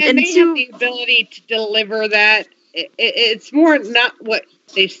and they Sue, have the ability to deliver that. It's more not what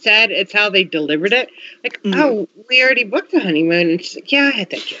they said; it's how they delivered it. Like, oh, we already booked the honeymoon, and she's like, "Yeah, I had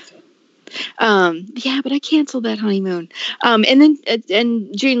that canceled." yeah, but I canceled that honeymoon. And then and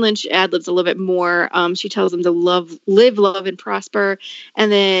Jane Lynch ad-libs a little bit more. She tells them to live, love, and prosper. And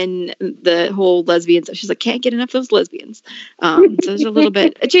then the whole lesbian stuff. She's like, can't get enough of those lesbians. So there's a little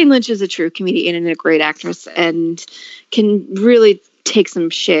bit. Jane Lynch is a true comedian and a great actress, and can really take some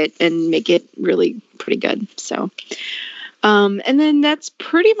shit and make it really pretty good. So, and then that's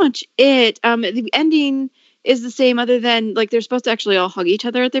pretty much it. The ending is the same, other than like they're supposed to actually all hug each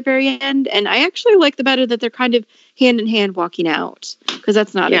other at the very end, and I actually like the better that they're kind of hand in hand walking out, because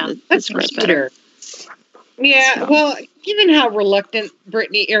that's not in the That's script. cuter. Yeah, So. well, given how reluctant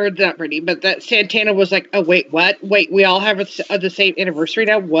Brittany, or not Brittany, but that Santana was like, oh, wait, what? Wait, we all have the same anniversary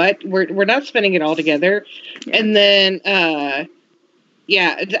now? What? We're not spending it all together. Yeah. And then,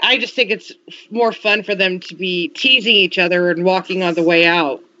 yeah, I just think it's more fun for them to be teasing each other and walking on the way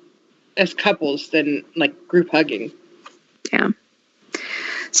out as couples than like group hugging. Yeah.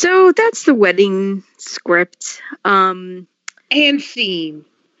 So that's the wedding script. And scene.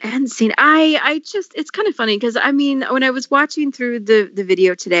 And scene. I just, it's kind of funny because I mean, when I was watching through the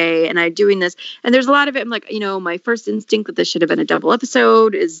video today and I'm doing this, and there's a lot of it, I'm like, my first instinct that this should have been a double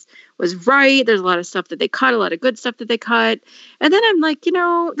episode was right. There's a lot of stuff that they cut, a lot of good stuff that they cut. And then I'm like,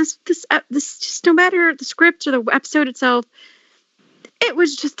 this just, no matter the script or the episode itself, it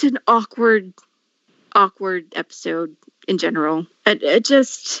was just an awkward episode in general. It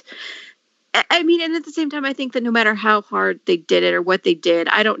just, I mean, and at the same time, I think that no matter how hard they did it or what they did,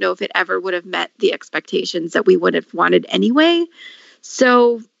 I don't know if it ever would have met the expectations that we would have wanted anyway.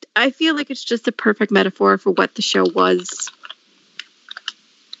 So I feel like it's just a perfect metaphor for what the show was.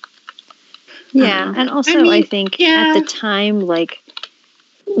 Yeah, and also I think at the time, like,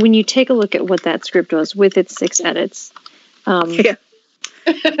 when you take a look at what that script was with its 6 edits, Yeah.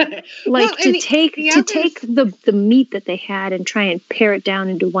 like Well, to and take the to others- take the meat that they had and try and pare it down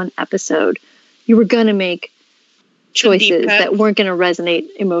into one episode, you were going to make choices cuts. that weren't going to resonate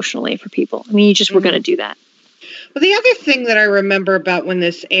emotionally for people. I mean, you just were going to do that. Well, the other thing that I remember about when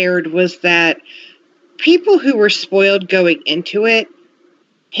this aired was that people who were spoiled going into it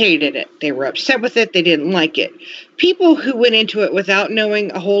hated it. They were upset with it. They didn't like it. People who went into it without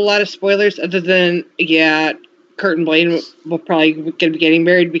knowing a whole lot of spoilers other than, yeah, Kurt and Blaine will probably going to be getting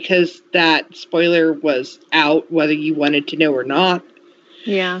married because that spoiler was out, whether you wanted to know or not.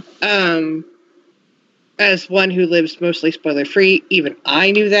 Yeah. As one who lives mostly spoiler free, even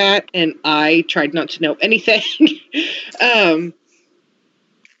I knew that, and I tried not to know anything.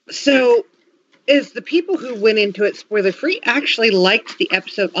 So is the people who went into it spoiler free actually liked the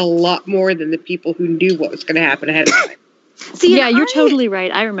episode a lot more than the people who knew what was going to happen ahead of time. See, Yeah, and you're I- totally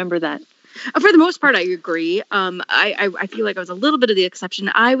right. I remember that. For the most part, I agree. I feel like I was a little bit of the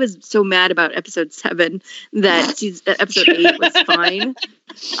exception. I was so mad about episode 7 that episode 8 was fine.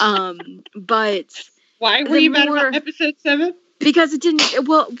 But Why were The you mad more- about episode 7? because it didn't,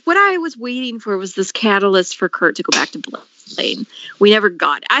 well, what I was waiting for was this catalyst for Kurt to go back to Blaine. We never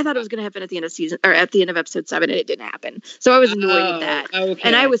got it. I thought it was going to happen at the end of season, or at the end of episode 7, and it didn't happen. So I was annoyed with that. Okay.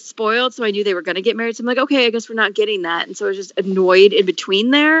 And I was spoiled, so I knew they were going to get married. So I'm like, okay, I guess we're not getting that. And so I was just annoyed in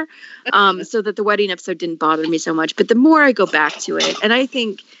between there, so that the wedding episode didn't bother me so much. But the more I go back to it, and I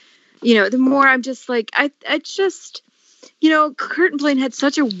think, the more I'm just like, I just, Kurt and Blaine had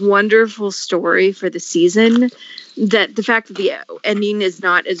such a wonderful story for the season that the fact that the ending is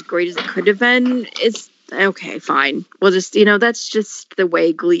not as great as it could have been is okay, fine. We'll just, that's just the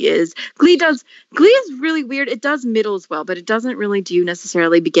way Glee is. Glee is really weird. It does middles well, but it doesn't really do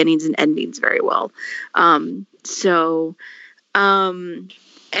necessarily beginnings and endings very well.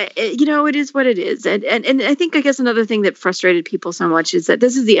 It is what it is. And I think, I guess another thing that frustrated people so much is that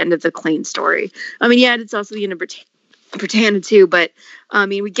this is the end of the Klaine story. I mean, yeah, it's also the end of Britannia too, but I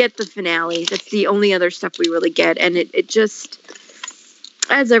mean, we get the finale. That's the only other stuff we really get. And it just,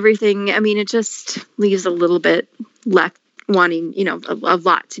 as everything, I mean, it just leaves a little bit left wanting, a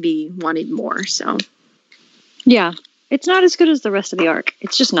lot to be wanted more. So, Yeah. It's not as good as the rest of the arc.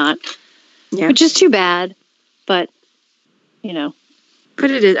 It's just not. yeah. Which is too bad. But, But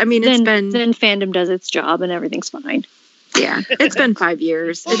it is. I mean, then it's been, fandom does its job and everything's fine. yeah, it's been 5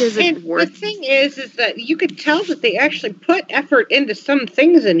 years. It isn't And worth the thing is that you could tell that they actually put effort into some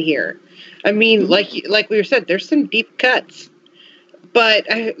things in here. I mean, like we said, there's some deep cuts, but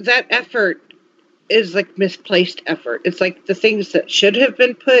that effort is like misplaced effort. It's like the things that should have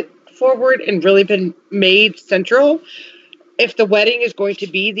been put forward and really been made central. If the wedding is going to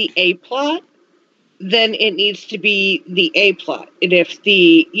be the A plot, then it needs to be the A plot. And if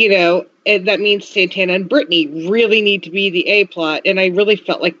and that means Santana and Brittany really need to be the A plot. And I really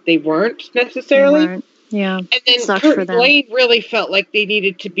felt like they weren't necessarily. Right. Yeah. And then Sucks Kurt for and them. Blaine really felt like they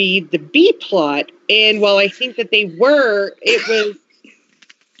needed to be the B plot. And while I think that they were, it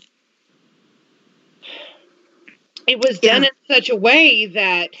was done in such a way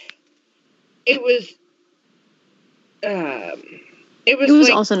that it was It was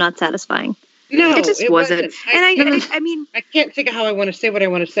like, also not satisfying. no, it just wasn't. And I mean, I can't think of how I want to say what I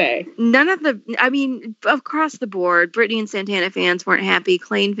want to say. across the board, Britney and Santana fans weren't happy.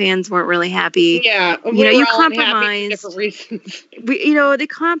 Klaine fans weren't really happy. Yeah, You were all all unhappy for compromised. different reasons. They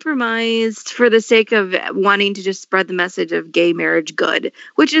compromised for the sake of wanting to just spread the message of gay marriage good,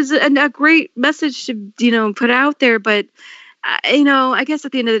 which is a great message to, put out there. But, I guess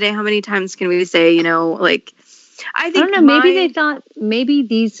at the end of the day, how many times can we say, I think I don't know. Maybe they thought, maybe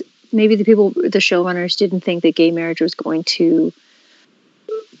the people, the showrunners didn't think that gay marriage was going to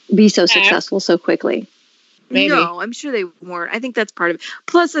be so successful so quickly. Maybe. No, I'm sure they weren't. I think that's part of it.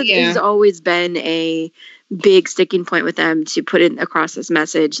 Plus, it Yeah. has always been a big sticking point with them to put it across this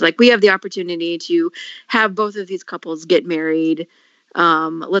message. Like, we have the opportunity to have both of these couples get married.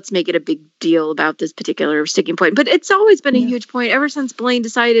 Let's make it a big deal about this particular sticking point. But it's always been a huge point ever since Blaine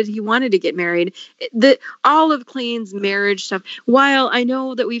decided he wanted to get married. All of Klaine's marriage stuff, while I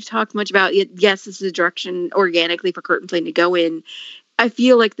know that we've talked much about it, yes, this is a direction organically for Kurt and Blaine to go in. I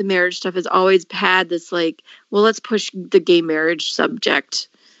feel like the marriage stuff has always had this, like, well, let's push the gay marriage subject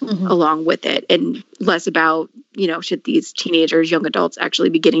along with it, and less about, should these teenagers, young adults actually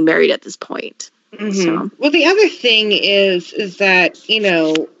be getting married at this point. Mhm. So. Well, the other thing is that,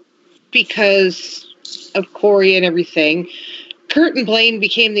 because of Corey and everything, Kurt and Blaine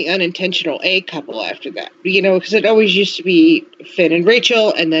became the unintentional A couple after that. You know, because it always used to be Finn and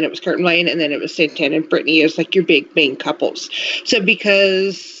Rachel, and then it was Kurt and Blaine, and then it was Santana and Brittany as like your big main couples. So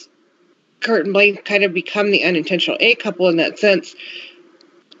because Kurt and Blaine kind of become the unintentional A couple in that sense,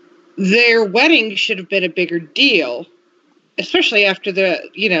 their wedding should have been a bigger deal, especially after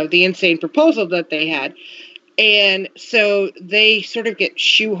the insane proposal that they had. And so they sort of get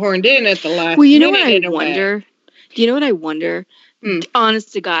shoehorned in at the last Well, you know minute what I in a way. wonder? Do you know what I wonder?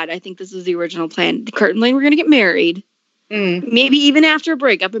 Honest to God, I think this was the original plan. Kurt and Blaine were going to get married. Maybe even after a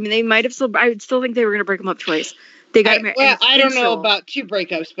breakup. I mean, they might have still. I would still think they were going to break them up twice. They got married. Well, I don't know about 2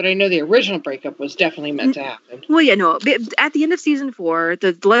 breakups, but I know the original breakup was definitely meant to happen. Well, yeah, no. At the end of season 4,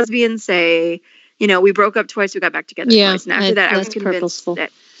 the lesbians say, we broke up twice, we got back together twice. And after that, I was convinced purposeful.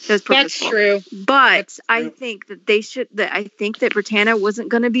 that was purposeful. That's true. But I think that I think that Britannia wasn't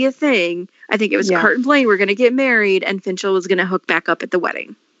going to be a thing. I think it was Kurt and Blaine were going to get married, and Finchel was going to hook back up at the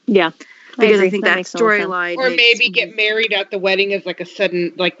wedding. Yeah. Because I think that makes total sense. storyline. Or maybe get married at the wedding as like a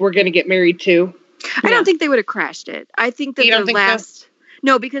sudden, like, we're going to get married too. I don't think they would have crashed it. I think that You don't think so?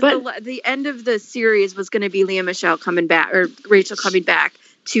 No, because the end of the series was going to be Leah Michelle coming back, or Rachel coming back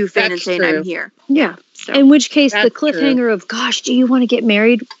to Finn and That's saying, true. I'm here. Yeah. So, In which case, the That's cliffhanger of, gosh, do you want to get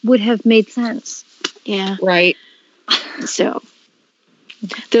married would have made sense. yeah. Right. So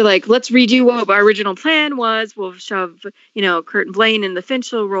they're like, let's redo what our original plan was. We'll shove, Kurt and Blaine in the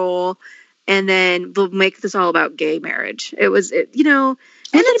Finchel role, and then we'll make this all about gay marriage. It was, and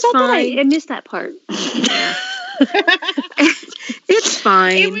it's about fine. that? I missed that part. It's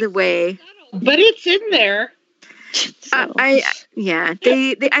fine the way. But it's in there. So. I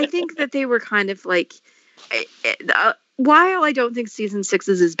think that they were kind of like, while I don't think season 6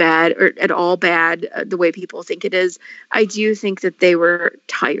 is as bad or at all bad the way people think it is, I do think that they were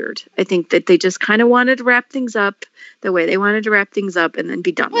tired. I think that they just kind of wanted to wrap things up the way they wanted to wrap things up and then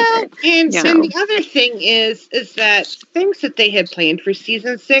be done with it. And Yeah. the other thing is that things that they had planned for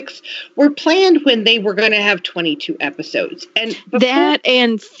season 6 were planned when they were going to have 22 episodes. And That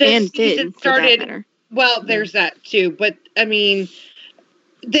and the Finn season for that started, matter. well, there's that too. But I mean,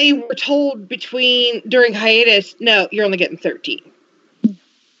 they were told during hiatus, no, you're only getting 13. Okay,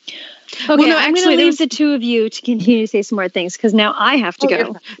 Well, no, I'm going actually, to there leave was- the two of you to continue to say some more things because now I have to Okay.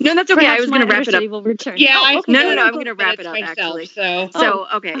 go. No, that's okay. I Perhaps was going to my wrap it up. understudy will return. Yeah, Oh, I okay. No, got I'm a going to couple wrap it up, minutes actually. So So,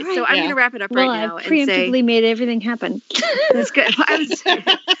 okay. all right. So I'm Yeah. going to wrap it up Well, right now I've and say, preemptively made everything happen. that's good. I was,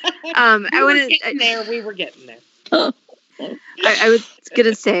 we were getting there. We were getting there. I was going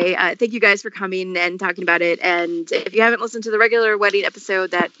to say, thank you guys for coming and talking about it. And if you haven't listened to the regular wedding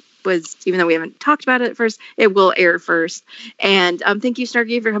episode, that was, even though we haven't talked about it first, it will air first. And thank you,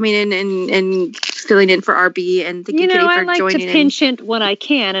 Snarky, for coming in and filling in for RB. And thank you, Kitty, I for like to joining in. pinch hint when I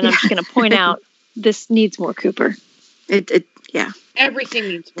can, and I'm just going to point out this needs more Cooper. Yeah, Everything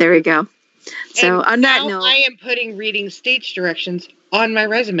needs. there we go. So And on that now note, I am putting reading stage directions on my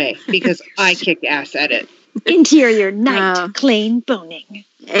resume because I kick ass at it. Interior night, Oh. clean boning.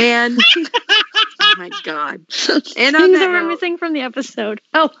 and oh my God. And on Things that that were note, missing from the episode.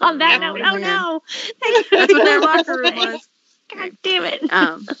 Oh, on that Yeah. note, oh no. that's what their locker room was. God damn it.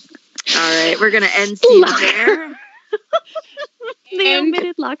 All right, we're going to end season Locker. there. The End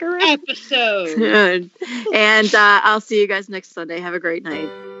omitted locker room. episode. Good. And I'll see you guys next Sunday. Have a great night.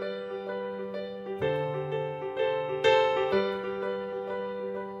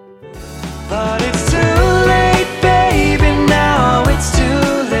 But it's too late, baby, now it's too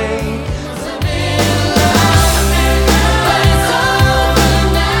late.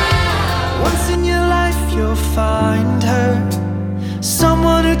 Once in your life you'll find her,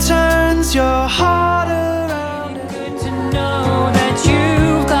 someone who turns your heart around. Good to know that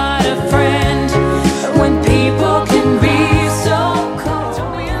you've got a friend when people can be so cold.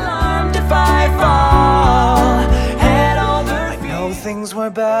 Don't be alarmed if I fall head over feet. I know things were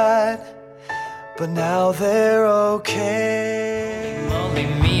bad, but now they're okay. Only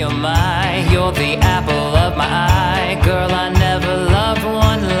me, oh my, you're the apple of my eye. Girl, I never loved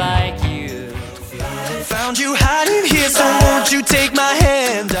one like you. Found you hiding here, so won't you take my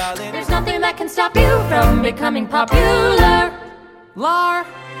hand, darling? There's nothing that can stop you from becoming popular. Lar.